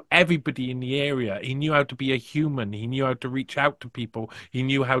knew everybody in the area. He knew how to be a human. He knew how to reach out to people. He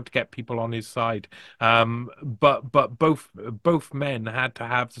knew how to get people on his side. But both men had to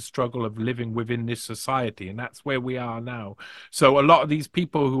have the struggle of living within this society, and that's where we are now. So a lot of these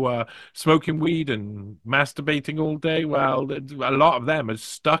people who are smoking weed and masturbating all day, well, a lot of them are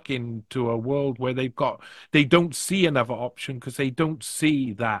stuck into a world where they don't see another option because they don't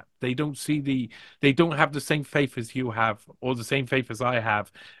see that. They don't have the same faith as you have or the same faith as I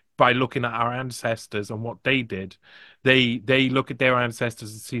have by looking at our ancestors and what they did. They look at their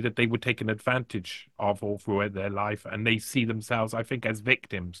ancestors and see that they were taken advantage of all throughout their life, and they see themselves, I think, as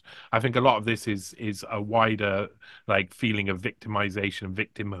victims. I think a lot of this is a wider like feeling of victimization,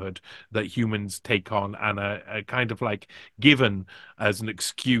 victimhood that humans take on, and a kind of like given as an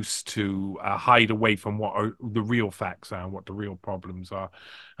excuse to hide away from what are the real facts are and what the real problems are.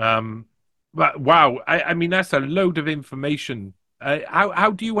 Um, but wow, I mean that's a load of information.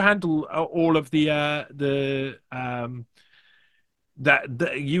 How do you handle all of the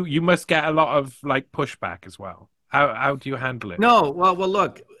that you must get a lot of like pushback as well. How do you handle it? no, well,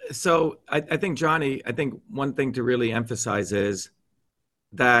 look. So I think, Johnny, I think one thing to really emphasize is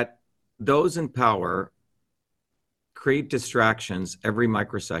that those in power create distractions every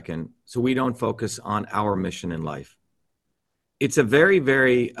microsecond so we don't focus on our mission in life. It's a very,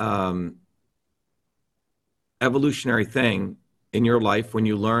 very evolutionary thing in your life when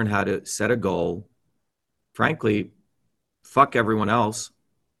you learn how to set a goal, frankly, fuck everyone else,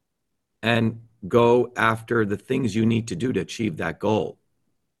 and go after the things you need to do to achieve that goal.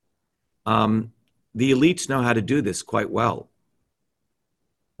 Um, the elites know how to do this quite well,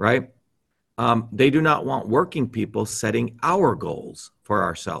 right? They do not want working people setting our goals for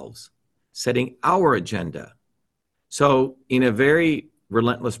ourselves, setting our agenda. So, in a very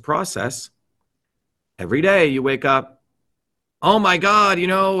relentless process, every day you wake up, oh my God,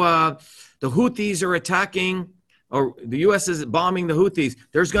 the Houthis are attacking, or the U.S. is bombing the Houthis.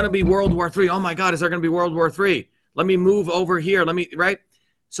 There's going to be World War III. Oh my God, is there going to be World War III? Let me move over here. Right?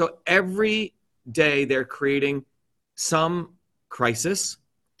 So every day they're creating some crisis.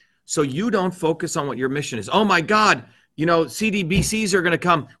 So you don't focus on what your mission is. Oh my God, CDBCs are going to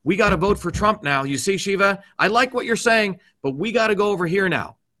come. We got to vote for Trump now. You see, Shiva, I like what you're saying, but we got to go over here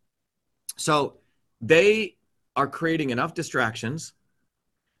now. So they are creating enough distractions.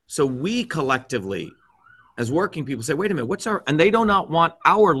 So we collectively, as working people, say, wait a minute, and they do not want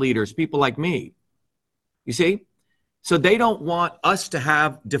our leaders, people like me. You see? So they don't want us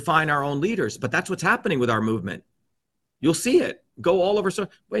to define our own leaders, but that's what's happening with our movement. You'll see it go all over. So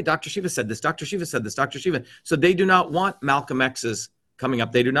wait, Dr. Shiva said this, Dr. Shiva said this, Dr. Shiva. So they do not want Malcolm X's coming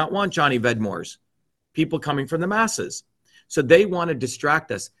up. They do not want Johnny Vedmore's, people coming from the masses. So they want to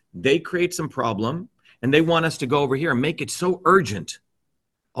distract us. They create some problem and they want us to go over here and make it so urgent.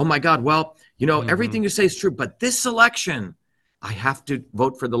 Oh my God, well, Hmm. everything you say is true, but this election, I have to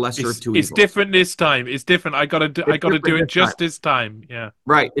vote for the lesser of two It's evils. different this time. It's different. I It's gotta do different it this time. just this time. Yeah.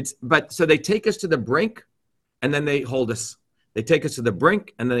 Right. But so they take us to the brink and then they hold us. They take us to the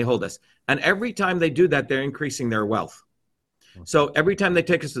brink and then they hold us. And every time they do that, they're increasing their wealth. So every time they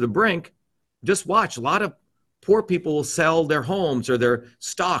take us to the brink, just watch. A lot of poor people will sell their homes or their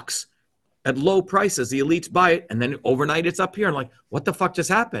stocks at low prices. The elites buy it, and then overnight it's up here. And like, what the fuck just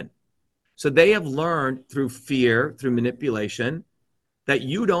happened? So they have learned through fear, through manipulation, that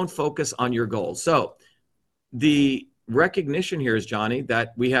you don't focus on your goals. So the recognition here is, Johnny,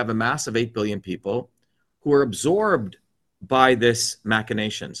 that we have a mass of 8 billion people who are absorbed by this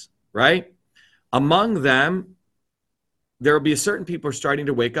machinations, right? Among them, there will be a certain people are starting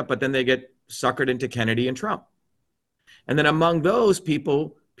to wake up, but then they get suckered into Kennedy and Trump. And then among those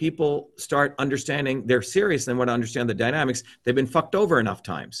people, people start understanding they're serious and want to understand the dynamics. They've been fucked over enough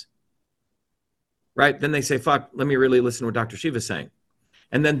times, right? Then they say, fuck, let me really listen to what Dr. Shiva is saying.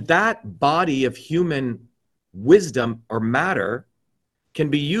 And then that body of human wisdom or matter can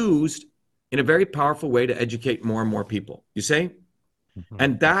be used in a very powerful way to educate more and more people, you see? Mhm.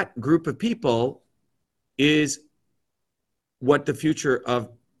 And that group of people is what the future of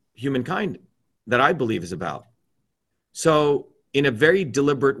humankind that I believe is about. So, in a very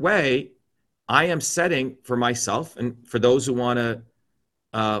deliberate way, I am setting for myself and for those who want to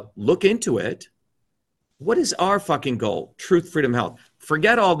look into it, what is our fucking goal? Truth, freedom, health.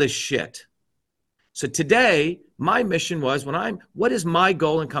 Forget all this shit. So today, my mission was what is my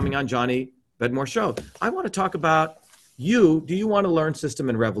goal in coming on Johnny Bedmore Show? I want to talk about you. Do you want to learn system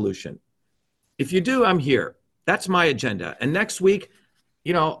and revolution? If you do, I'm here. That's my agenda. And next week,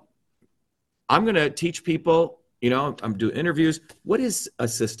 you know, I'm going to teach people, I'm doing interviews. What is a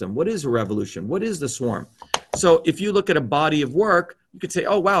system? What is a revolution? What is the swarm? So if you look at a body of work, you could say,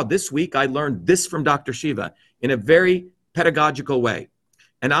 oh, wow, this week I learned this from Dr. Shiva in a very pedagogical way.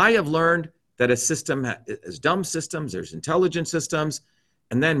 And I have learned that a system is dumb systems, there's intelligent systems.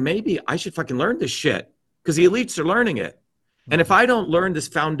 And then maybe I should fucking learn this shit because the elites are learning it. And if Mhm. I don't learn this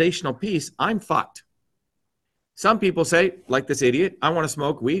foundational piece, I'm fucked. Some people say, like this idiot, I want to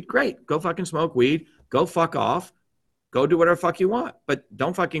smoke weed. Great. Go fucking smoke weed. Go fuck off. Go do whatever fuck you want. But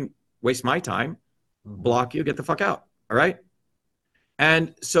don't fucking waste my time, Mhm. block you, get the fuck out. All right.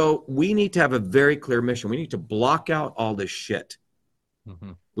 And so we need to have a very clear mission. We need to block out all this shit.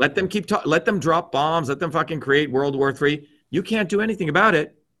 Mhm. Let them let them drop bombs. Let them fucking create World War III. You can't do anything about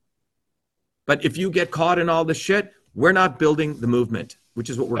it. But if you get caught in all this shit, we're not building the movement, which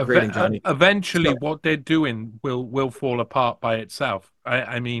is what we're creating, Johnny. Eventually, So, what they're doing will fall apart by itself. I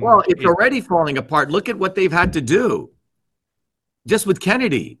well, mean, it's already falling apart. Look at what they've had to do just with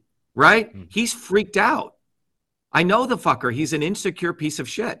Kennedy, right? Mm. He's freaked out. I know the fucker. He's an insecure piece of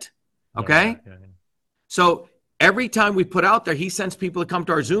shit. Oh yeah, Okay. yeah, yeah. So every time we put out there, he sends people to come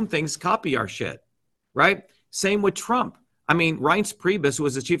to our Zoom things, copy our shit, right? Same with Trump. I mean, Reince Priebus, who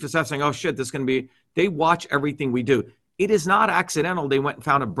was the chief of staff, saying, oh shit, this is going to be, they watch everything we do. It is not accidental. They went and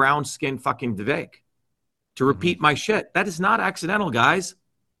found a brown skinned fucking Vivek to Hmm. repeat my shit. That is not accidental, guys.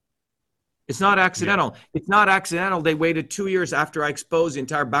 It's not Yeah. accidental. It's not accidental. They waited 2 years after I exposed the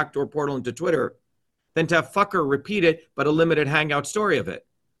entire backdoor portal into Twitter, then to have fucker repeat it, but a limited hangout story of it.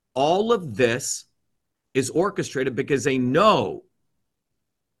 All of this is orchestrated because they know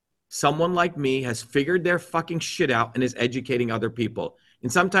someone like me has figured their fucking shit out and is educating other people.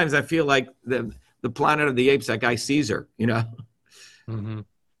 And sometimes I feel like the Planet of the Apes, that guy Caesar, Hmm.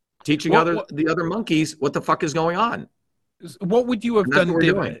 teaching What what the other monkeys what the fuck is going on. what would you have And that's what done we're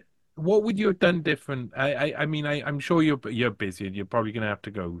doing. what would you have done different? I mean, I'm sure you're busy and you're probably going to have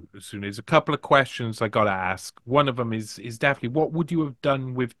to go soon. There's a couple of questions I got to ask. One of them is definitely what would you have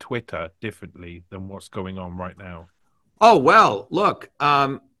done with Twitter differently than what's going on right now? Oh, well, look,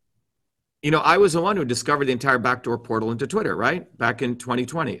 I was the one who discovered the entire backdoor portal into Twitter, right? Back in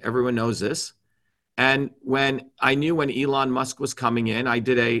 2020. Everyone knows this. And when I knew when Elon Musk was coming in, I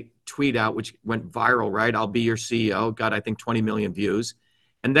did a tweet out, which went viral, right? I'll be your CEO. Got, I think, 20 million views.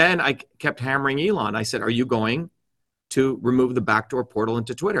 And then I kept hammering Elon. I said, are you going to remove the backdoor portal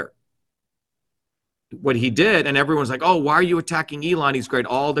into Twitter? What he did, and everyone's like, oh, why are you attacking Elon? He's great.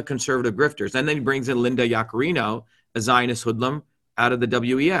 All the conservative grifters. And then he brings in Linda Yaccarino, a Zionist hoodlum out of the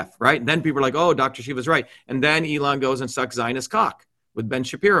WEF, right? And then people are like, oh, Dr. Shiva's right. And then Elon goes and sucks Zionist cock with Ben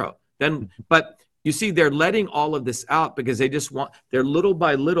Shapiro. But you see, they're letting all of this out because they're little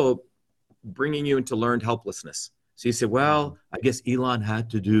by little bringing you into learned helplessness. So you say, Mhm. well, I guess Elon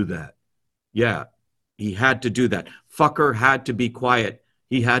had to do that. Yeah, he had to do that. Fucker had to be quiet.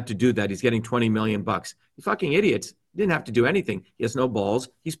 He had to do that. He's getting 20 million bucks. You fucking idiots. He didn't have to do anything. He has no balls.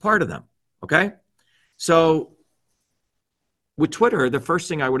 He's part of them. Okay. So with Twitter, the first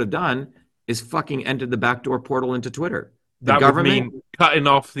thing I would have done is fucking entered the backdoor portal into Twitter. The That would government, mean cutting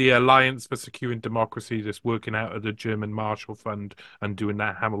off the Alliance for Securing Democracy that's working out of the German Marshall Fund and doing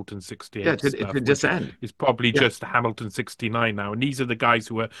that Hamilton yeah, 68 it stuff, should just which end. is probably Yeah. just Hamilton 69 now. And these are the guys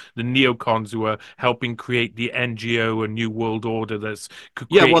who are the neocons who are helping create the NGO, a new world order that's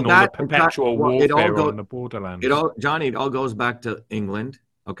Yeah. Well, creating all the perpetual it all warfare goes, on the borderlands. Johnny, it all goes back to England.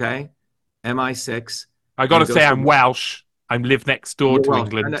 Okay. MI6. I got And to it goes say, to, I'm Welsh. I live next door you're to Welsh.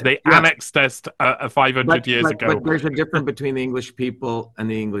 England. And, They yeah. annexed us 500 years But ago. there's a difference between the English people and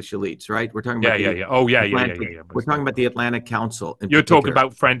the English elites, right? We're talking Yeah, about yeah, the yeah. Oh, yeah, yeah, yeah, yeah, Atlantic. yeah. We're Most talking about the definitely. Atlantic Council in You're talking particular.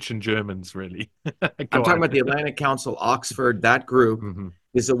 about French and Germans, really. I'm Go talking on. about the Atlantic Council, Oxford. That group Hmm.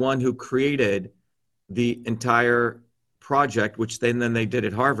 is the one who created the entire. project, which then they did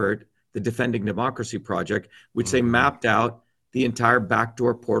at Harvard, the Defending Democracy Project, which they Hmm. mapped out the entire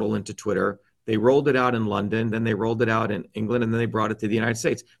backdoor portal into Twitter. They rolled it out in London, then they rolled it out in England, and then they brought it to the United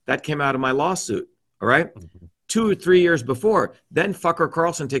States. That came out of my lawsuit. All right. Hmm. 2 or 3 years before. Then Fucker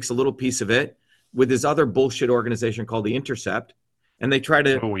Carlson takes a little piece of it with his other bullshit organization called The Intercept, and they try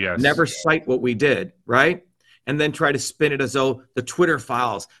to Oh, yes. never cite what we did, right? And then try to spin it as though the Twitter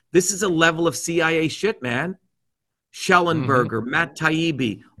files. This is a level of CIA shit, man. Hmm. Schellenberger, Matt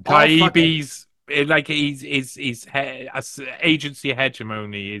Taibbi, all fucking Taibbi's like his agency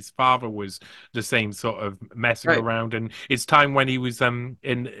hegemony. His father was the same sort of messing right. around, and it's time when he was in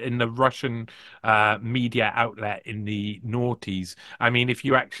the Russian media outlet in the noughties. I mean, if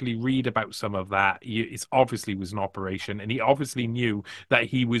you actually read about some of that, it's obviously was an operation, and he obviously knew that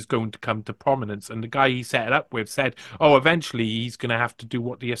he was going to come to prominence. And the guy he set it up with said, "Oh, eventually he's going to have to do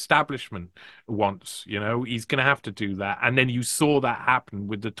what the establishment wants. He's going to have to do that." And then you saw that happen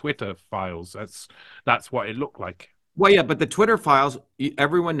with the Twitter files. That's what it looked like. Well, yeah, but the Twitter files,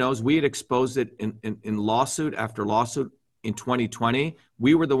 everyone knows we had exposed it in lawsuit after lawsuit in 2020.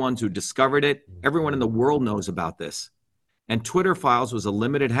 We were the ones who discovered it. Everyone in the world knows about this. And Twitter Files was a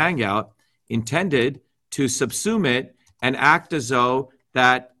limited hangout intended to subsume it and act as though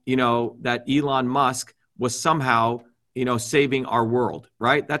that Elon Musk was somehow saving our world,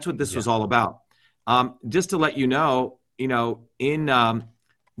 right? That's what this Yeah. was all about. Just to let in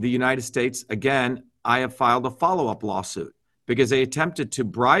the United States, again, I have filed a follow-up lawsuit because they attempted to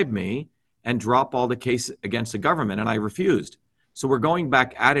bribe me and drop all the case against the government, and I refused. So we're going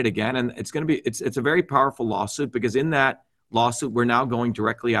back at it again, and it's a very powerful lawsuit because in that lawsuit, we're now going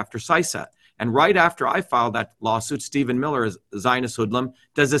directly after CISA. And right after I filed that lawsuit, Stephen Miller, as Zionist hoodlum,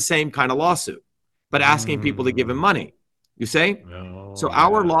 does the same kind of lawsuit, but asking people to give him Mm. money. You see? Oh, So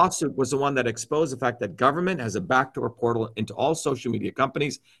our yeah. lawsuit was the one that exposed the fact that government has a backdoor portal into all social media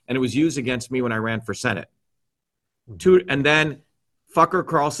companies, and it was used against me when I ran for Senate. Hmm. And then Fucker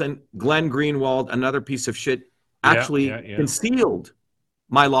Carlson, Glenn Greenwald, another piece of shit, Yeah, actually yeah, yeah. concealed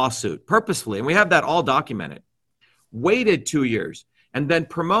my lawsuit purposefully. And we have that all documented. Waited 2 years, and then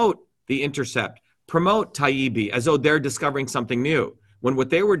promote The Intercept, promote Taibbi as though they're discovering something new, when what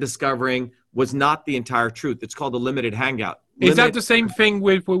they were discovering was not the entire truth. It's called a limited hangout. Is that the Limit. same thing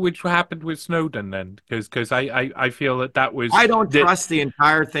with which happened with Snowden then? Because I feel that was I don't the trust the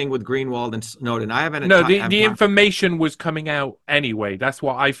entire thing with Greenwald and Snowden. I haven't. no, the information was coming out anyway. That's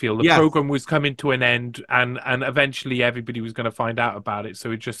what I feel. The Yes, program was coming to an end, and eventually everybody was going to find out about it.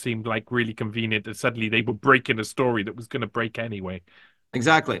 So it just seemed like really convenient that suddenly they were breaking a story that was going to break anyway.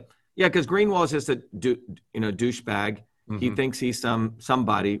 exactly. Yeah, because Greenwald is just a douchebag. He Hmm. thinks he's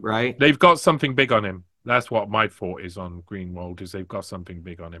somebody, right? They've got something big on him. That's what my thought is on Greenwald, is they've got something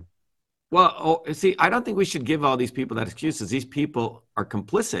big on him. Well, see, I don't think we should give all these people that excuses. These people are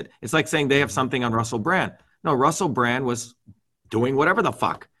complicit. It's like saying they have Hmm. something on Russell Brand. No, Russell Brand was doing whatever the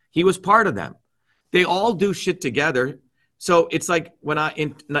fuck. He was part of them. They all do shit together. So it's like when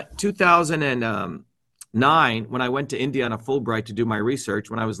in 2009, when I went to India on a Fulbright to do my research,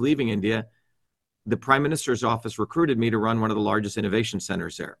 when I was leaving India, the Prime Minister's office recruited me to run one of the largest innovation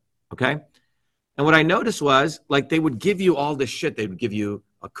centers there. Okay. And what I noticed was like they would give you all this shit. They would give you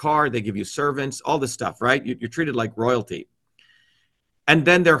a car, they give you servants, all this stuff, right? You're treated like royalty. And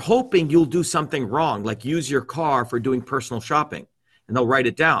then they're hoping you'll do something wrong, like use your car for doing personal shopping, and they'll write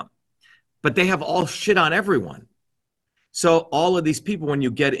it down. But they have all shit on everyone. So all of these people, when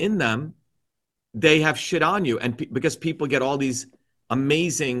you get in them, they have shit on you. And because people get all these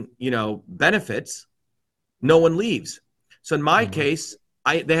amazing, benefits, no one leaves. So in my Hmm. case,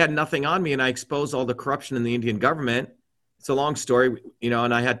 they had nothing on me, and I exposed all the corruption in the Indian government. It's a long story,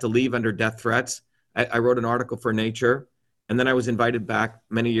 and I had to leave under death threats. I wrote an article for Nature, and then I was invited back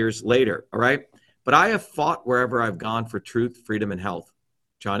many years later. All right, but I have fought wherever I've gone for truth, freedom, and health,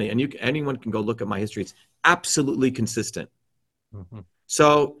 Johnny. And anyone can go look at my history. It's absolutely consistent. Hmm.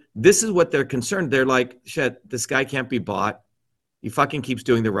 So this is what they're concerned. They're like, shit, this guy can't be bought. He fucking keeps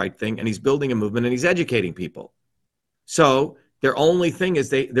doing the right thing, and he's building a movement, and he's educating people. So their only thing is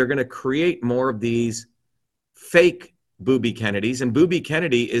they're going to create more of these fake Booby Kennedys, and Booby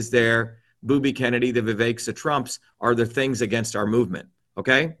Kennedy is their Booby Kennedy, the Viveks, the Trumps are the things against our movement.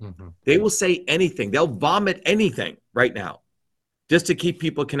 Okay, Hmm. they will say anything. They'll vomit anything right now just to keep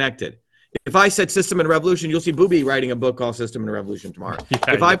people connected. If I said System and Revolution, you'll see Booby writing a book called System and Revolution tomorrow.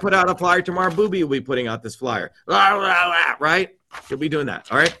 Yeah, If I yeah. put out a flyer tomorrow, Booby will be putting out this flyer. Right? He'll be doing that.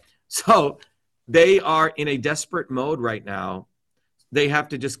 All right. So they are in a desperate mode right now. They have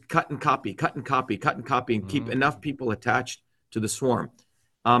to just cut and copy, cut and copy, cut and copy, and keep Hmm. enough people attached to the swarm.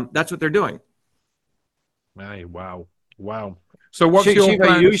 That's what they're doing. Hey, wow. Wow. So what's your Shiva,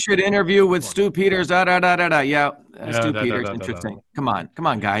 you plans? should interview with Go on. Stu Peters. Da, da, da, da, da. Yeah, Yeah, Stu da, da, Peters. da, da, da. Interesting. Come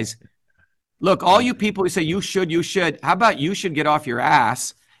on, guys. Look, all Y- you people who say you should. How about you should get off your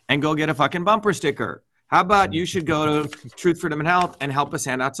ass and go get a fucking bumper sticker? How about you should go to Truth, Freedom, and Health and help us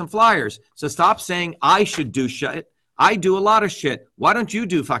hand out some flyers? So stop saying I should do shit. I do a lot of shit. Why don't you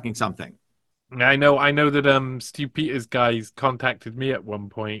do fucking something? I know that Stu Peters guys contacted me at one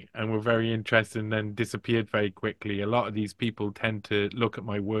point and were very interested and then disappeared very quickly. A lot of these people tend to look at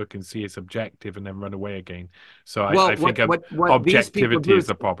my work and see it's objective and then run away again. So I Well, think what these people objectivity do is is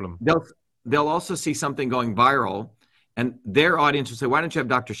the problem. they'll also see something going viral, and their audience will say, "Why don't you have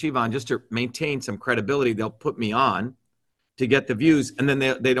Dr. Shiva on just to maintain some credibility?" They'll put me on to get the views, and then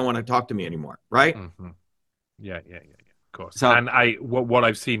they don't want to talk to me anymore, right? Hmm. Yeah. Of course. So, And what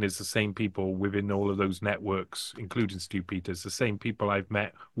I've seen is the same people within all of those networks, including Stu Peters, the same people I've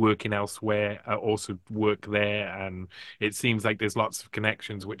met working elsewhere also work there, and it seems like there's lots of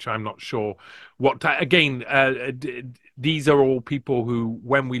connections, which I'm not sure again, these are all people who,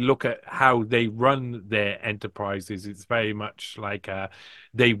 when we look at how they run their enterprises, it's very much like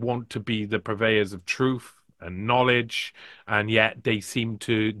they want to be the purveyors of truth and knowledge, and yet they seem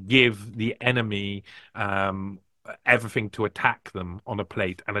to give the enemy everything to attack them on a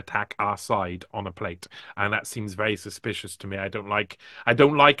plate and attack our side on a plate, and that seems very suspicious to me. I don't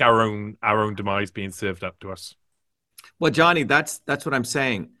like our own demise being served up to us. well, Johnny, that's what I'm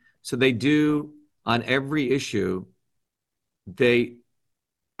saying. So they do on every issue. They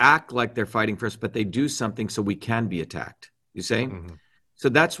act like they're fighting for us, but they do something so we can be attacked. You say? Hmm. So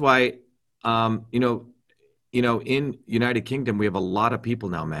that's why, um, you know, in United Kingdom, we have a lot of people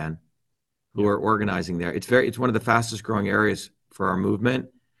now, man, who Yeah. are organizing there. It's one of the fastest growing areas for our movement.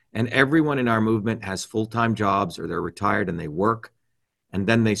 And everyone in our movement has full-time jobs or they're retired and they work and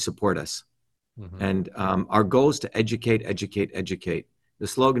then they support us. Hmm. And our goal is to educate, educate, educate. The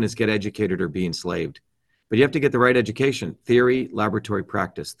slogan is get educated or be enslaved. But you have to get the right education, theory, laboratory,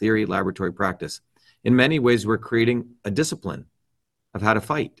 practice, theory, laboratory, practice. In many ways, we're creating a discipline of how to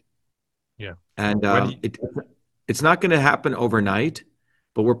fight. Yeah. And When you, it's not going to happen overnight,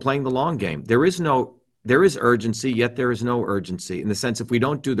 but we're playing the long game. There is urgency, yet there is no urgency in the sense if we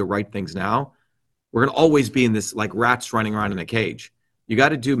don't do the right things now, we're going to always be in this like rats running around in a cage. You got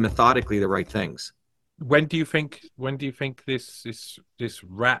to do methodically the right things. when do you think this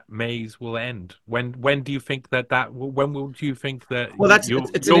rat maze will end? When do you think when will do you think that Well, it's an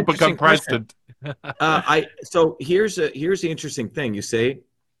you'll become interesting question. president? I so here's the interesting thing. You say,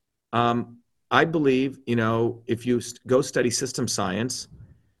 I believe if you go study system science,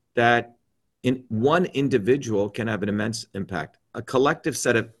 that in one individual can have an immense impact. A collective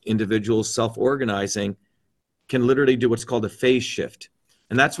set of individuals self-organizing can literally do what's called a phase shift.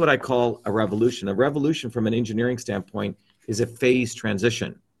 And that's what I call a revolution. A revolution from an engineering standpoint is a phase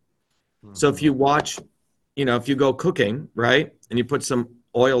transition. So if Hmm. you watch, if you go cooking, right, and you put some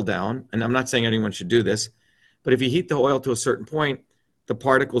oil down, and I'm not saying anyone should do this, but if you heat the oil to a certain point, the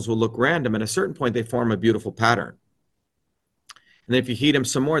particles will look random. At a certain point, they form a beautiful pattern. And then if you heat them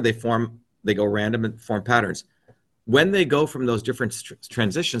some more, they go random and form patterns. When they go from those different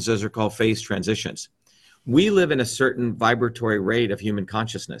transitions, those are called phase transitions. We live in a certain vibratory rate of human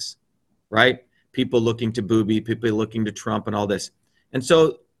consciousness, right? People looking to booby, people looking to Trump and all this. And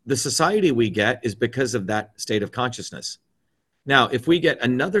so the society we get is because of that state of consciousness. Now, if we get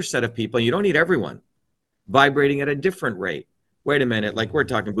another set of people, you don't need everyone vibrating at a different rate. Wait a minute, like we're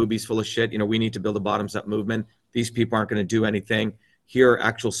talking boobies full of shit. We need to build a bottoms up movement. These people aren't going to do anything. Here are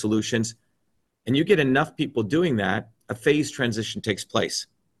actual solutions. And you get enough people doing that, a phase transition takes place.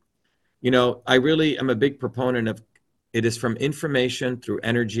 I really am a big proponent of it is from information through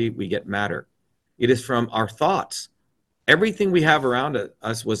energy we get matter. It is from our thoughts. Everything we have around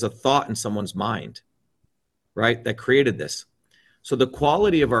us was a thought in someone's mind, right? That created this. So the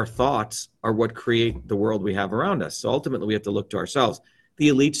quality of our thoughts are what create the world we have around us. So ultimately, we have to look to ourselves. The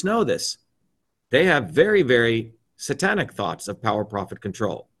elites know this. They have very, very satanic thoughts of power, profit,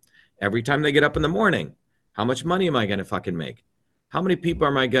 control. Every time they get up in the morning, how much money am I going to fucking make? How many people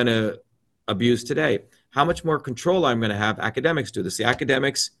am I going to abuse today? How much more control I'm going to have? Academics do this. The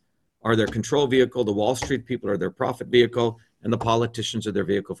academics are their control vehicle. The Wall Street people are their profit vehicle, and the politicians are their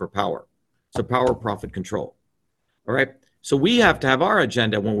vehicle for power. So power, profit, control. All right. So we have to have our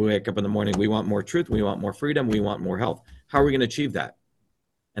agenda when we wake up in the morning. We want more truth. We want more freedom. We want more health. How are we going to achieve that?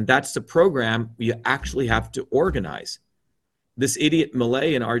 And that's the program we actually have to organize. This idiot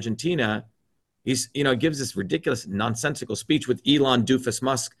Malay in Argentina, gives this ridiculous, nonsensical speech with Elon Doofus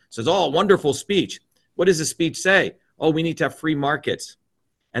Musk. Says, "Oh, wonderful speech." What does the speech say? Oh, we need to have free markets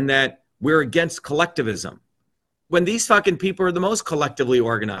and that we're against collectivism. when these fucking people are the most collectively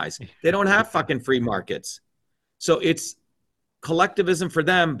organized. They don't have Yeah. fucking free markets. So it's collectivism for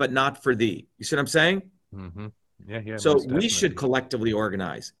them, but not for thee. You see what I'm saying? Hmm. Yeah, yeah, So most we should definitely. collectively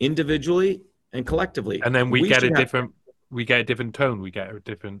organize individually and collectively. And then We should have, we get a different tone, we get a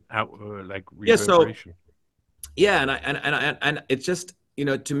different out like yeah. So reverberation. yeah, and it's just,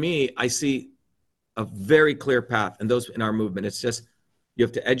 to me, I see a very clear path, and those in our movement. It's just you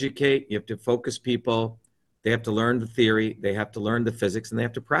have to educate, you have to focus people, they have to learn the theory, they have to learn the physics, and they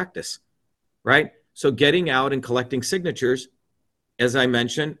have to practice, right? So getting out and collecting signatures, as I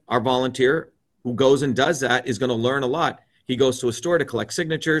mentioned, our volunteer who goes and does that is going to learn a lot. He goes to a store to collect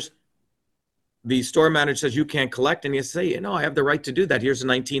signatures. The store manager says you can't collect, and you say, I have the right to do that. Here's a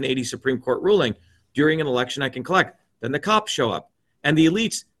 1980 Supreme Court ruling. During an election, I can collect. Then the cops show up, and the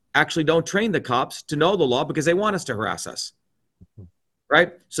elites actually don't train the cops to know the law because they want us to harass us,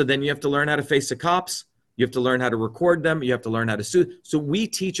 right? So then you have to learn how to face the cops. You have to learn how to record them. You have to learn how to sue. So we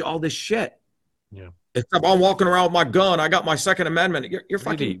teach all this shit. Yeah. Except I'm walking around with my gun. I got my Second Amendment. You're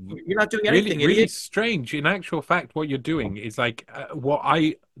fucking. Really, You're not doing really, anything, really idiot. strange. In actual fact, what you're doing is like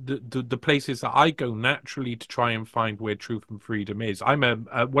the places that I go naturally to try and find where truth and freedom is. I'm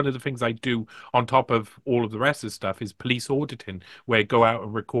one of the things I do on top of all of the rest of the stuff is police auditing, where I go out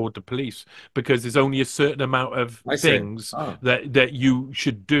and record the police because there's only a certain amount of I say, things oh, that you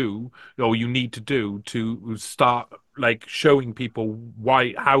should do or you need to do to start like showing people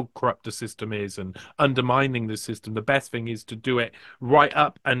why how corrupt the system is and undermining the system. The best thing is to do it right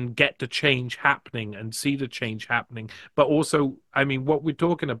up and get the change happening and see the change happening. But also, I mean, what we're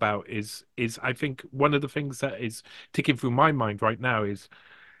talking about is I think one of the things that is ticking through my mind right now is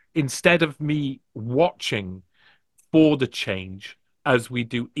instead of me watching for the change as we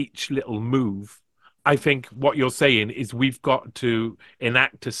do each little move. I think what you're saying is we've got to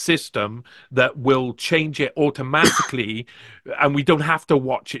enact a system that will change it automatically, and we don't have to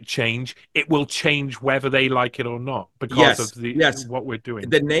watch it change. It will change whether they like it or not because of yes, the yes. what we're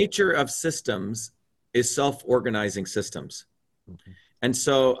doing. The nature of systems is self-organizing systems. Mhm. And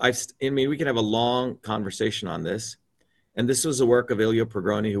so we can have a long conversation on this. And this was the work of Ilya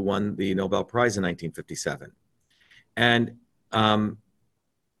Prigogine, who won the Nobel Prize in 1957. And um,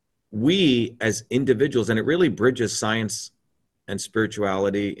 we as individuals, and it really bridges science and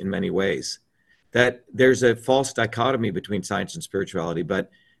spirituality in many ways, that there's a false dichotomy between science and spirituality. But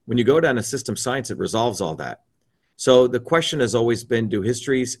when you go down to system science, it resolves all that. So the question has always been, do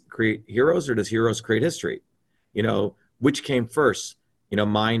histories create heroes or does heroes create history? Which came first,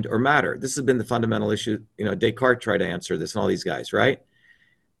 mind or matter? This has been the fundamental issue. Descartes tried to answer this and all these guys, right?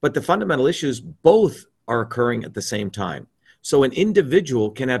 But the fundamental issues both are occurring at the same time. So an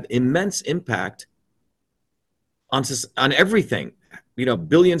individual can have immense impact on everything,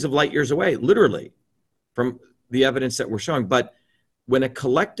 billions of light years away, literally, from the evidence that we're showing. But when a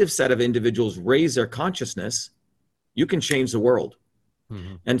collective set of individuals raise their consciousness, you can change the world.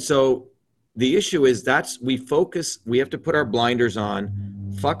 Mhm. And so the issue is we have to put our blinders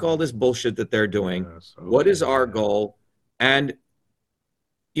on, fuck all this bullshit that they're doing. Yes, What is okay, our yeah. goal? And,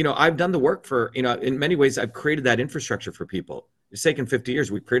 I've done the work for, in many ways, I've created that infrastructure for people. It's taken 50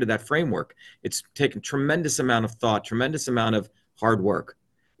 years. We've created that framework. It's taken tremendous amount of thought, tremendous amount of hard work.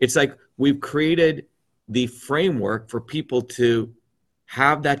 It's like we've created the framework for people to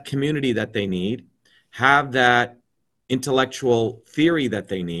have that community that they need, have that intellectual theory that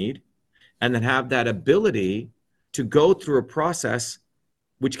they need, and then have that ability to go through a process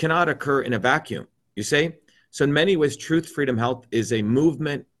which cannot occur in a vacuum. You see? So, in many ways, Truth, Freedom, Health is a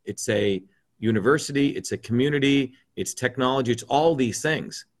movement, it's a university, it's a community, it's technology, it's all these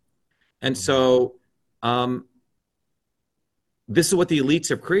things. And Mhm. so, um, this is what the elites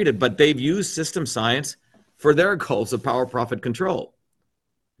have created, but they've used system science for their goals of power, profit, control.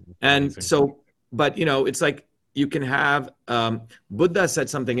 And Amazing. so, but it's like you can have Buddha said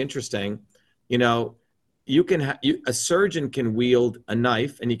something interesting. You know, a surgeon can wield a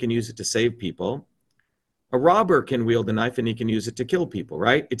knife and he can use it to save people. A robber can wield a knife and he can use it to kill people,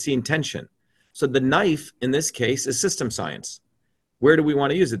 right? It's the intention. So the knife in this case is system science. Where do we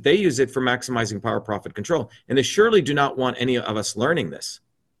want to use it? They use it for maximizing power, profit, control. And they surely do not want any of us learning this.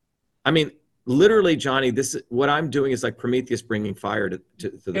 I mean, literally, Johnny, this is what I'm doing is like Prometheus bringing fire to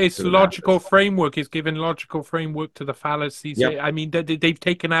It's the logical masses. framework. It's given logical framework to the fallacies. Yep. I mean, they've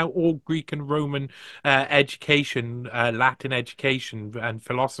taken out all Greek and Roman education, Latin education, and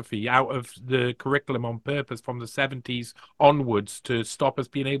philosophy out of the curriculum on purpose from the 70s onwards to stop us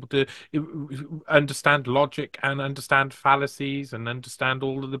being able to understand logic and understand fallacies and understand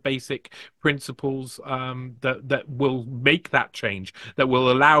all of the basic principles that will make that change, that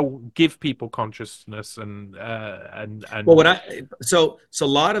will give people consciousness Well, and what I so a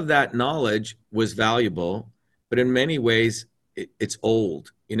lot of that knowledge was valuable, but in many ways it's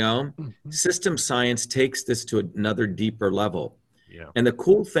old, you know? Mhm. System science takes this to another deeper level. Yeah, And the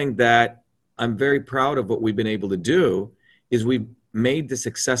cool thing that I'm very proud of what we've been able to do is we've made this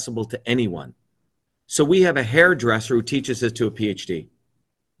accessible to anyone. So we have a hairdresser who teaches this to a PhD.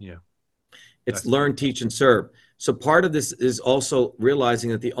 yeah, It's that's learn, teach, and serve. So part of this is also realizing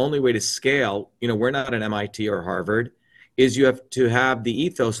that the only way to scale, you know, we're not an MIT or Harvard, is you have to have the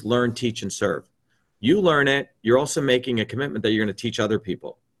ethos learn, teach, and serve. You learn it, you're also making a commitment that you're going to teach other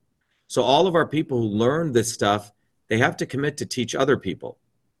people. So all of our people who learn this stuff, they have to commit to teach other people.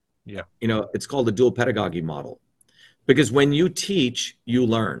 yeah. You know, it's called the dual pedagogy model. Because when you teach, you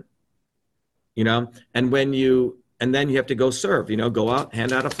learn, you know, and then you have to go serve, you know, go out,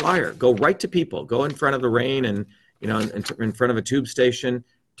 hand out a flyer, go right to people, go in front of the rain and, you know, in front of a tube station,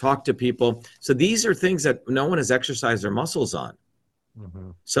 talk to people. So these are things that no one has exercised their muscles on.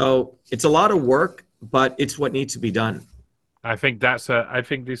 Hmm. So it's a lot of work, but it's what needs to be done. I think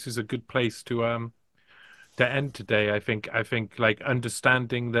this is a good place to end today. I think like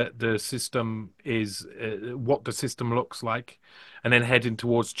understanding that the system is what the system looks like, and then heading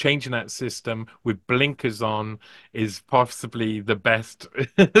towards changing that system with blinkers on is possibly the best,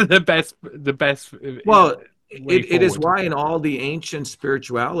 the best Well, way it is forward. why in all the ancient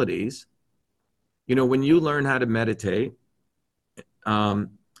spiritualities, you know, when you learn how to meditate,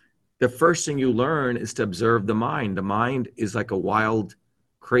 um, the first thing you learn is to observe the mind. The mind is like a wild,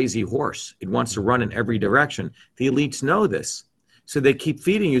 crazy horse. It wants to run in every direction. The elites know this. So they keep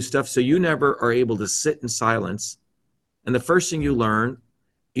feeding you stuff so you never are able to sit in silence. And the first thing you learn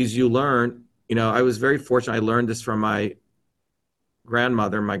is you learn, you know, I was very fortunate. I learned this from my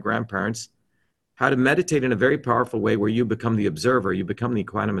grandmother, my grandparents, how to meditate in a very powerful way where you become the observer, you become the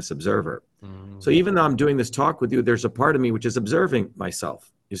equanimous observer. So Mm, even though I'm doing this talk with you, there's a part of me which is observing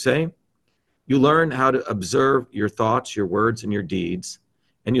myself. You say? You learn how to observe your thoughts, your words, and your deeds,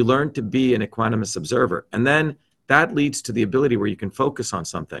 and you learn to be an equanimous observer. And then that leads to the ability where you can focus on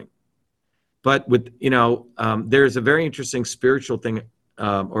something. But with, you know, there's a very interesting spiritual thing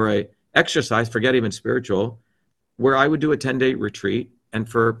or a exercise, forget even spiritual, where I would do a 10-day retreat. And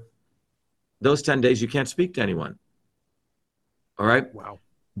for those 10 days, you can't speak to anyone. All right. wow.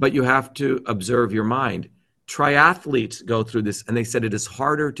 But you have to observe your mind. Triathletes go through this, and they said it is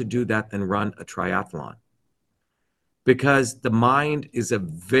harder to do that than run a triathlon because the mind is a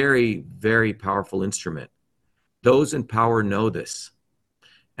very, very powerful instrument. Those in power know this.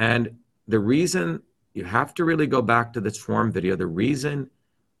 And the reason you have to really go back to the swarm video, the reason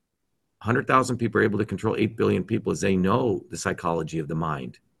 100,000 people are able to control 8 billion people is they know the psychology of the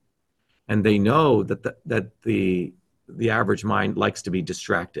mind. And they know that the average mind likes to be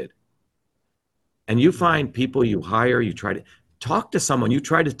distracted. And you Yeah. find people you hire, you try to talk to someone, you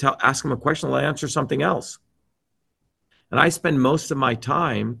try to ask them a question, they'll answer something else. And I spend most of my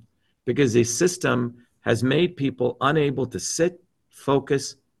time because the system has made people unable to sit,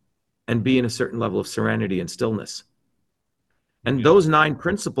 focus, and be in a certain level of serenity and stillness. And Yeah. those 9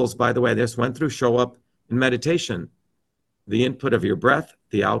 principles, by the way, I just went through, show up in meditation: the input of your breath,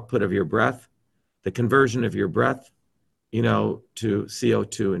 the output of your breath, the conversion of your breath, you know, to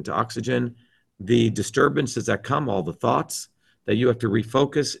CO2 and to oxygen, the disturbances that come, all the thoughts that you have to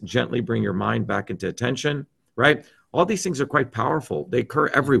refocus, gently bring your mind back into attention, right? All these things are quite powerful. They occur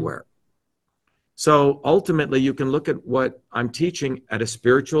Hmm. everywhere. So ultimately, you can look at what I'm teaching at a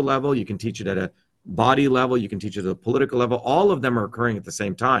spiritual level, you can teach it at a body level, you can teach it at a political level. All of them are occurring at the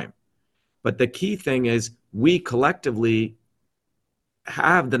same time. But the key thing is we collectively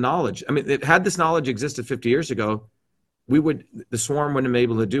have the knowledge. I mean, had this knowledge existed 50 years ago, the swarm wouldn't have been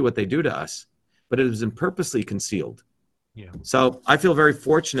able to do what they do to us, but it has been purposely concealed. Yeah. So I feel very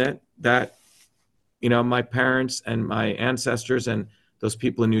fortunate that, you know, my parents and my ancestors and those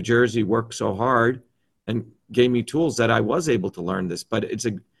people in New Jersey worked so hard and gave me tools that I was able to learn this. But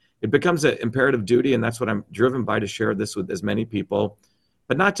it becomes an imperative duty, and that's what I'm driven by, to share this with as many people,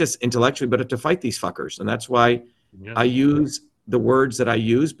 but not just intellectually, but to fight these fuckers. And that's why Yeah. I use the words that I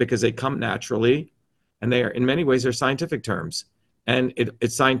use, because they come naturally, and they are, in many ways, they're scientific terms. And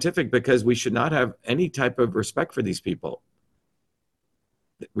it's scientific because we should not have any type of respect for these people.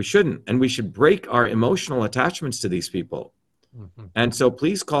 We shouldn't, and we should break our emotional attachments to these people. Hmm. And so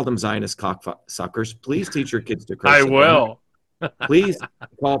please call them Zionist cocksuckers. Please teach your kids to I curse at them. will. Please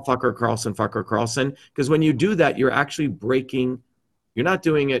call fucker Carlson, because when you do that, you're actually breaking, you're not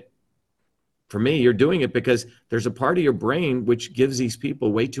doing it for me, you're doing it because there's a part of your brain which gives these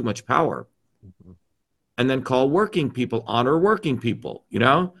people way too much power. Mhm. And then call working people, honor working people, you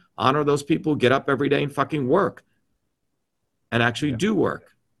know, honor those people who get up every day and fucking work and actually Yeah. do work.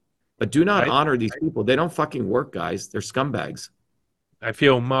 But do not I honor these people. They don't fucking work, guys. They're scumbags. I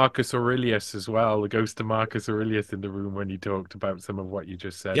feel Marcus Aurelius as well, the ghost of Marcus Aurelius in the room when you talked about some of what you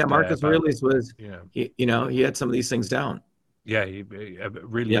just said Yeah, there Marcus about, Aurelius was, yeah, he had some of these things down. yeah,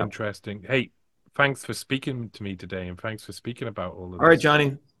 really Yeah. interesting. Hey, thanks for speaking to me today, and thanks for speaking about all of All right, this.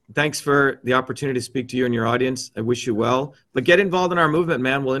 Johnny. Thanks for the opportunity to speak to you and your audience. I wish you well. But get involved in our movement,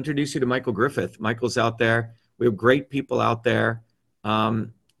 man. We'll introduce you to Michael Griffith. Michael's out there. We have great people out there.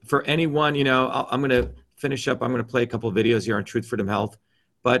 For anyone, I'm going to finish up. I'm going to play a couple of videos here on Truth, Freedom, Health.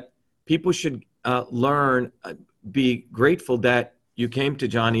 But people should learn, be grateful that you came to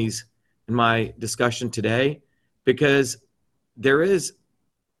Johnny's and my discussion today, because there is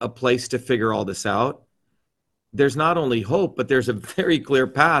a place to figure all this out. There's not only hope, but there's a very clear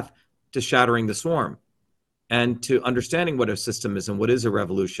path to shattering the swarm and to understanding what a system is and what is a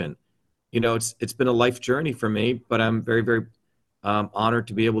revolution. It's been a life journey for me, but I'm very, very honored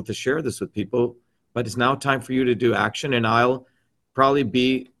to be able to share this with people. But it's now time for you to do action, and I'll probably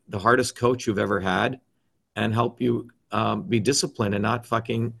be the hardest coach you've ever had and help you be disciplined and not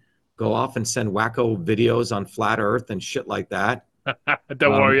fucking go off and send wacko videos on flat Earth and shit like that.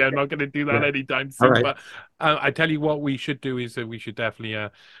 Don't worry, I'm not going to do that Yeah. anytime All soon. right. But I tell you what, we should do is we should definitely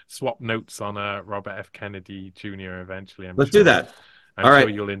swap notes on Robert F. Kennedy Jr. eventually. Let's do that. I'm All sure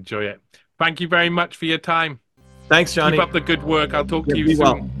right. you'll enjoy it. Thank you very much for your time. Thanks, Keep Johnny. up the good work. I'll talk Yeah, to you be soon.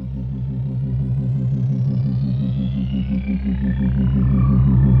 well.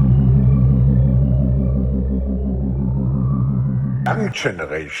 Young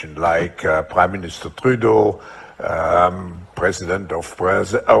generation, like Prime Minister Trudeau, President of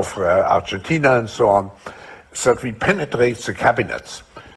Argentina, and so on, that we penetrate the cabinets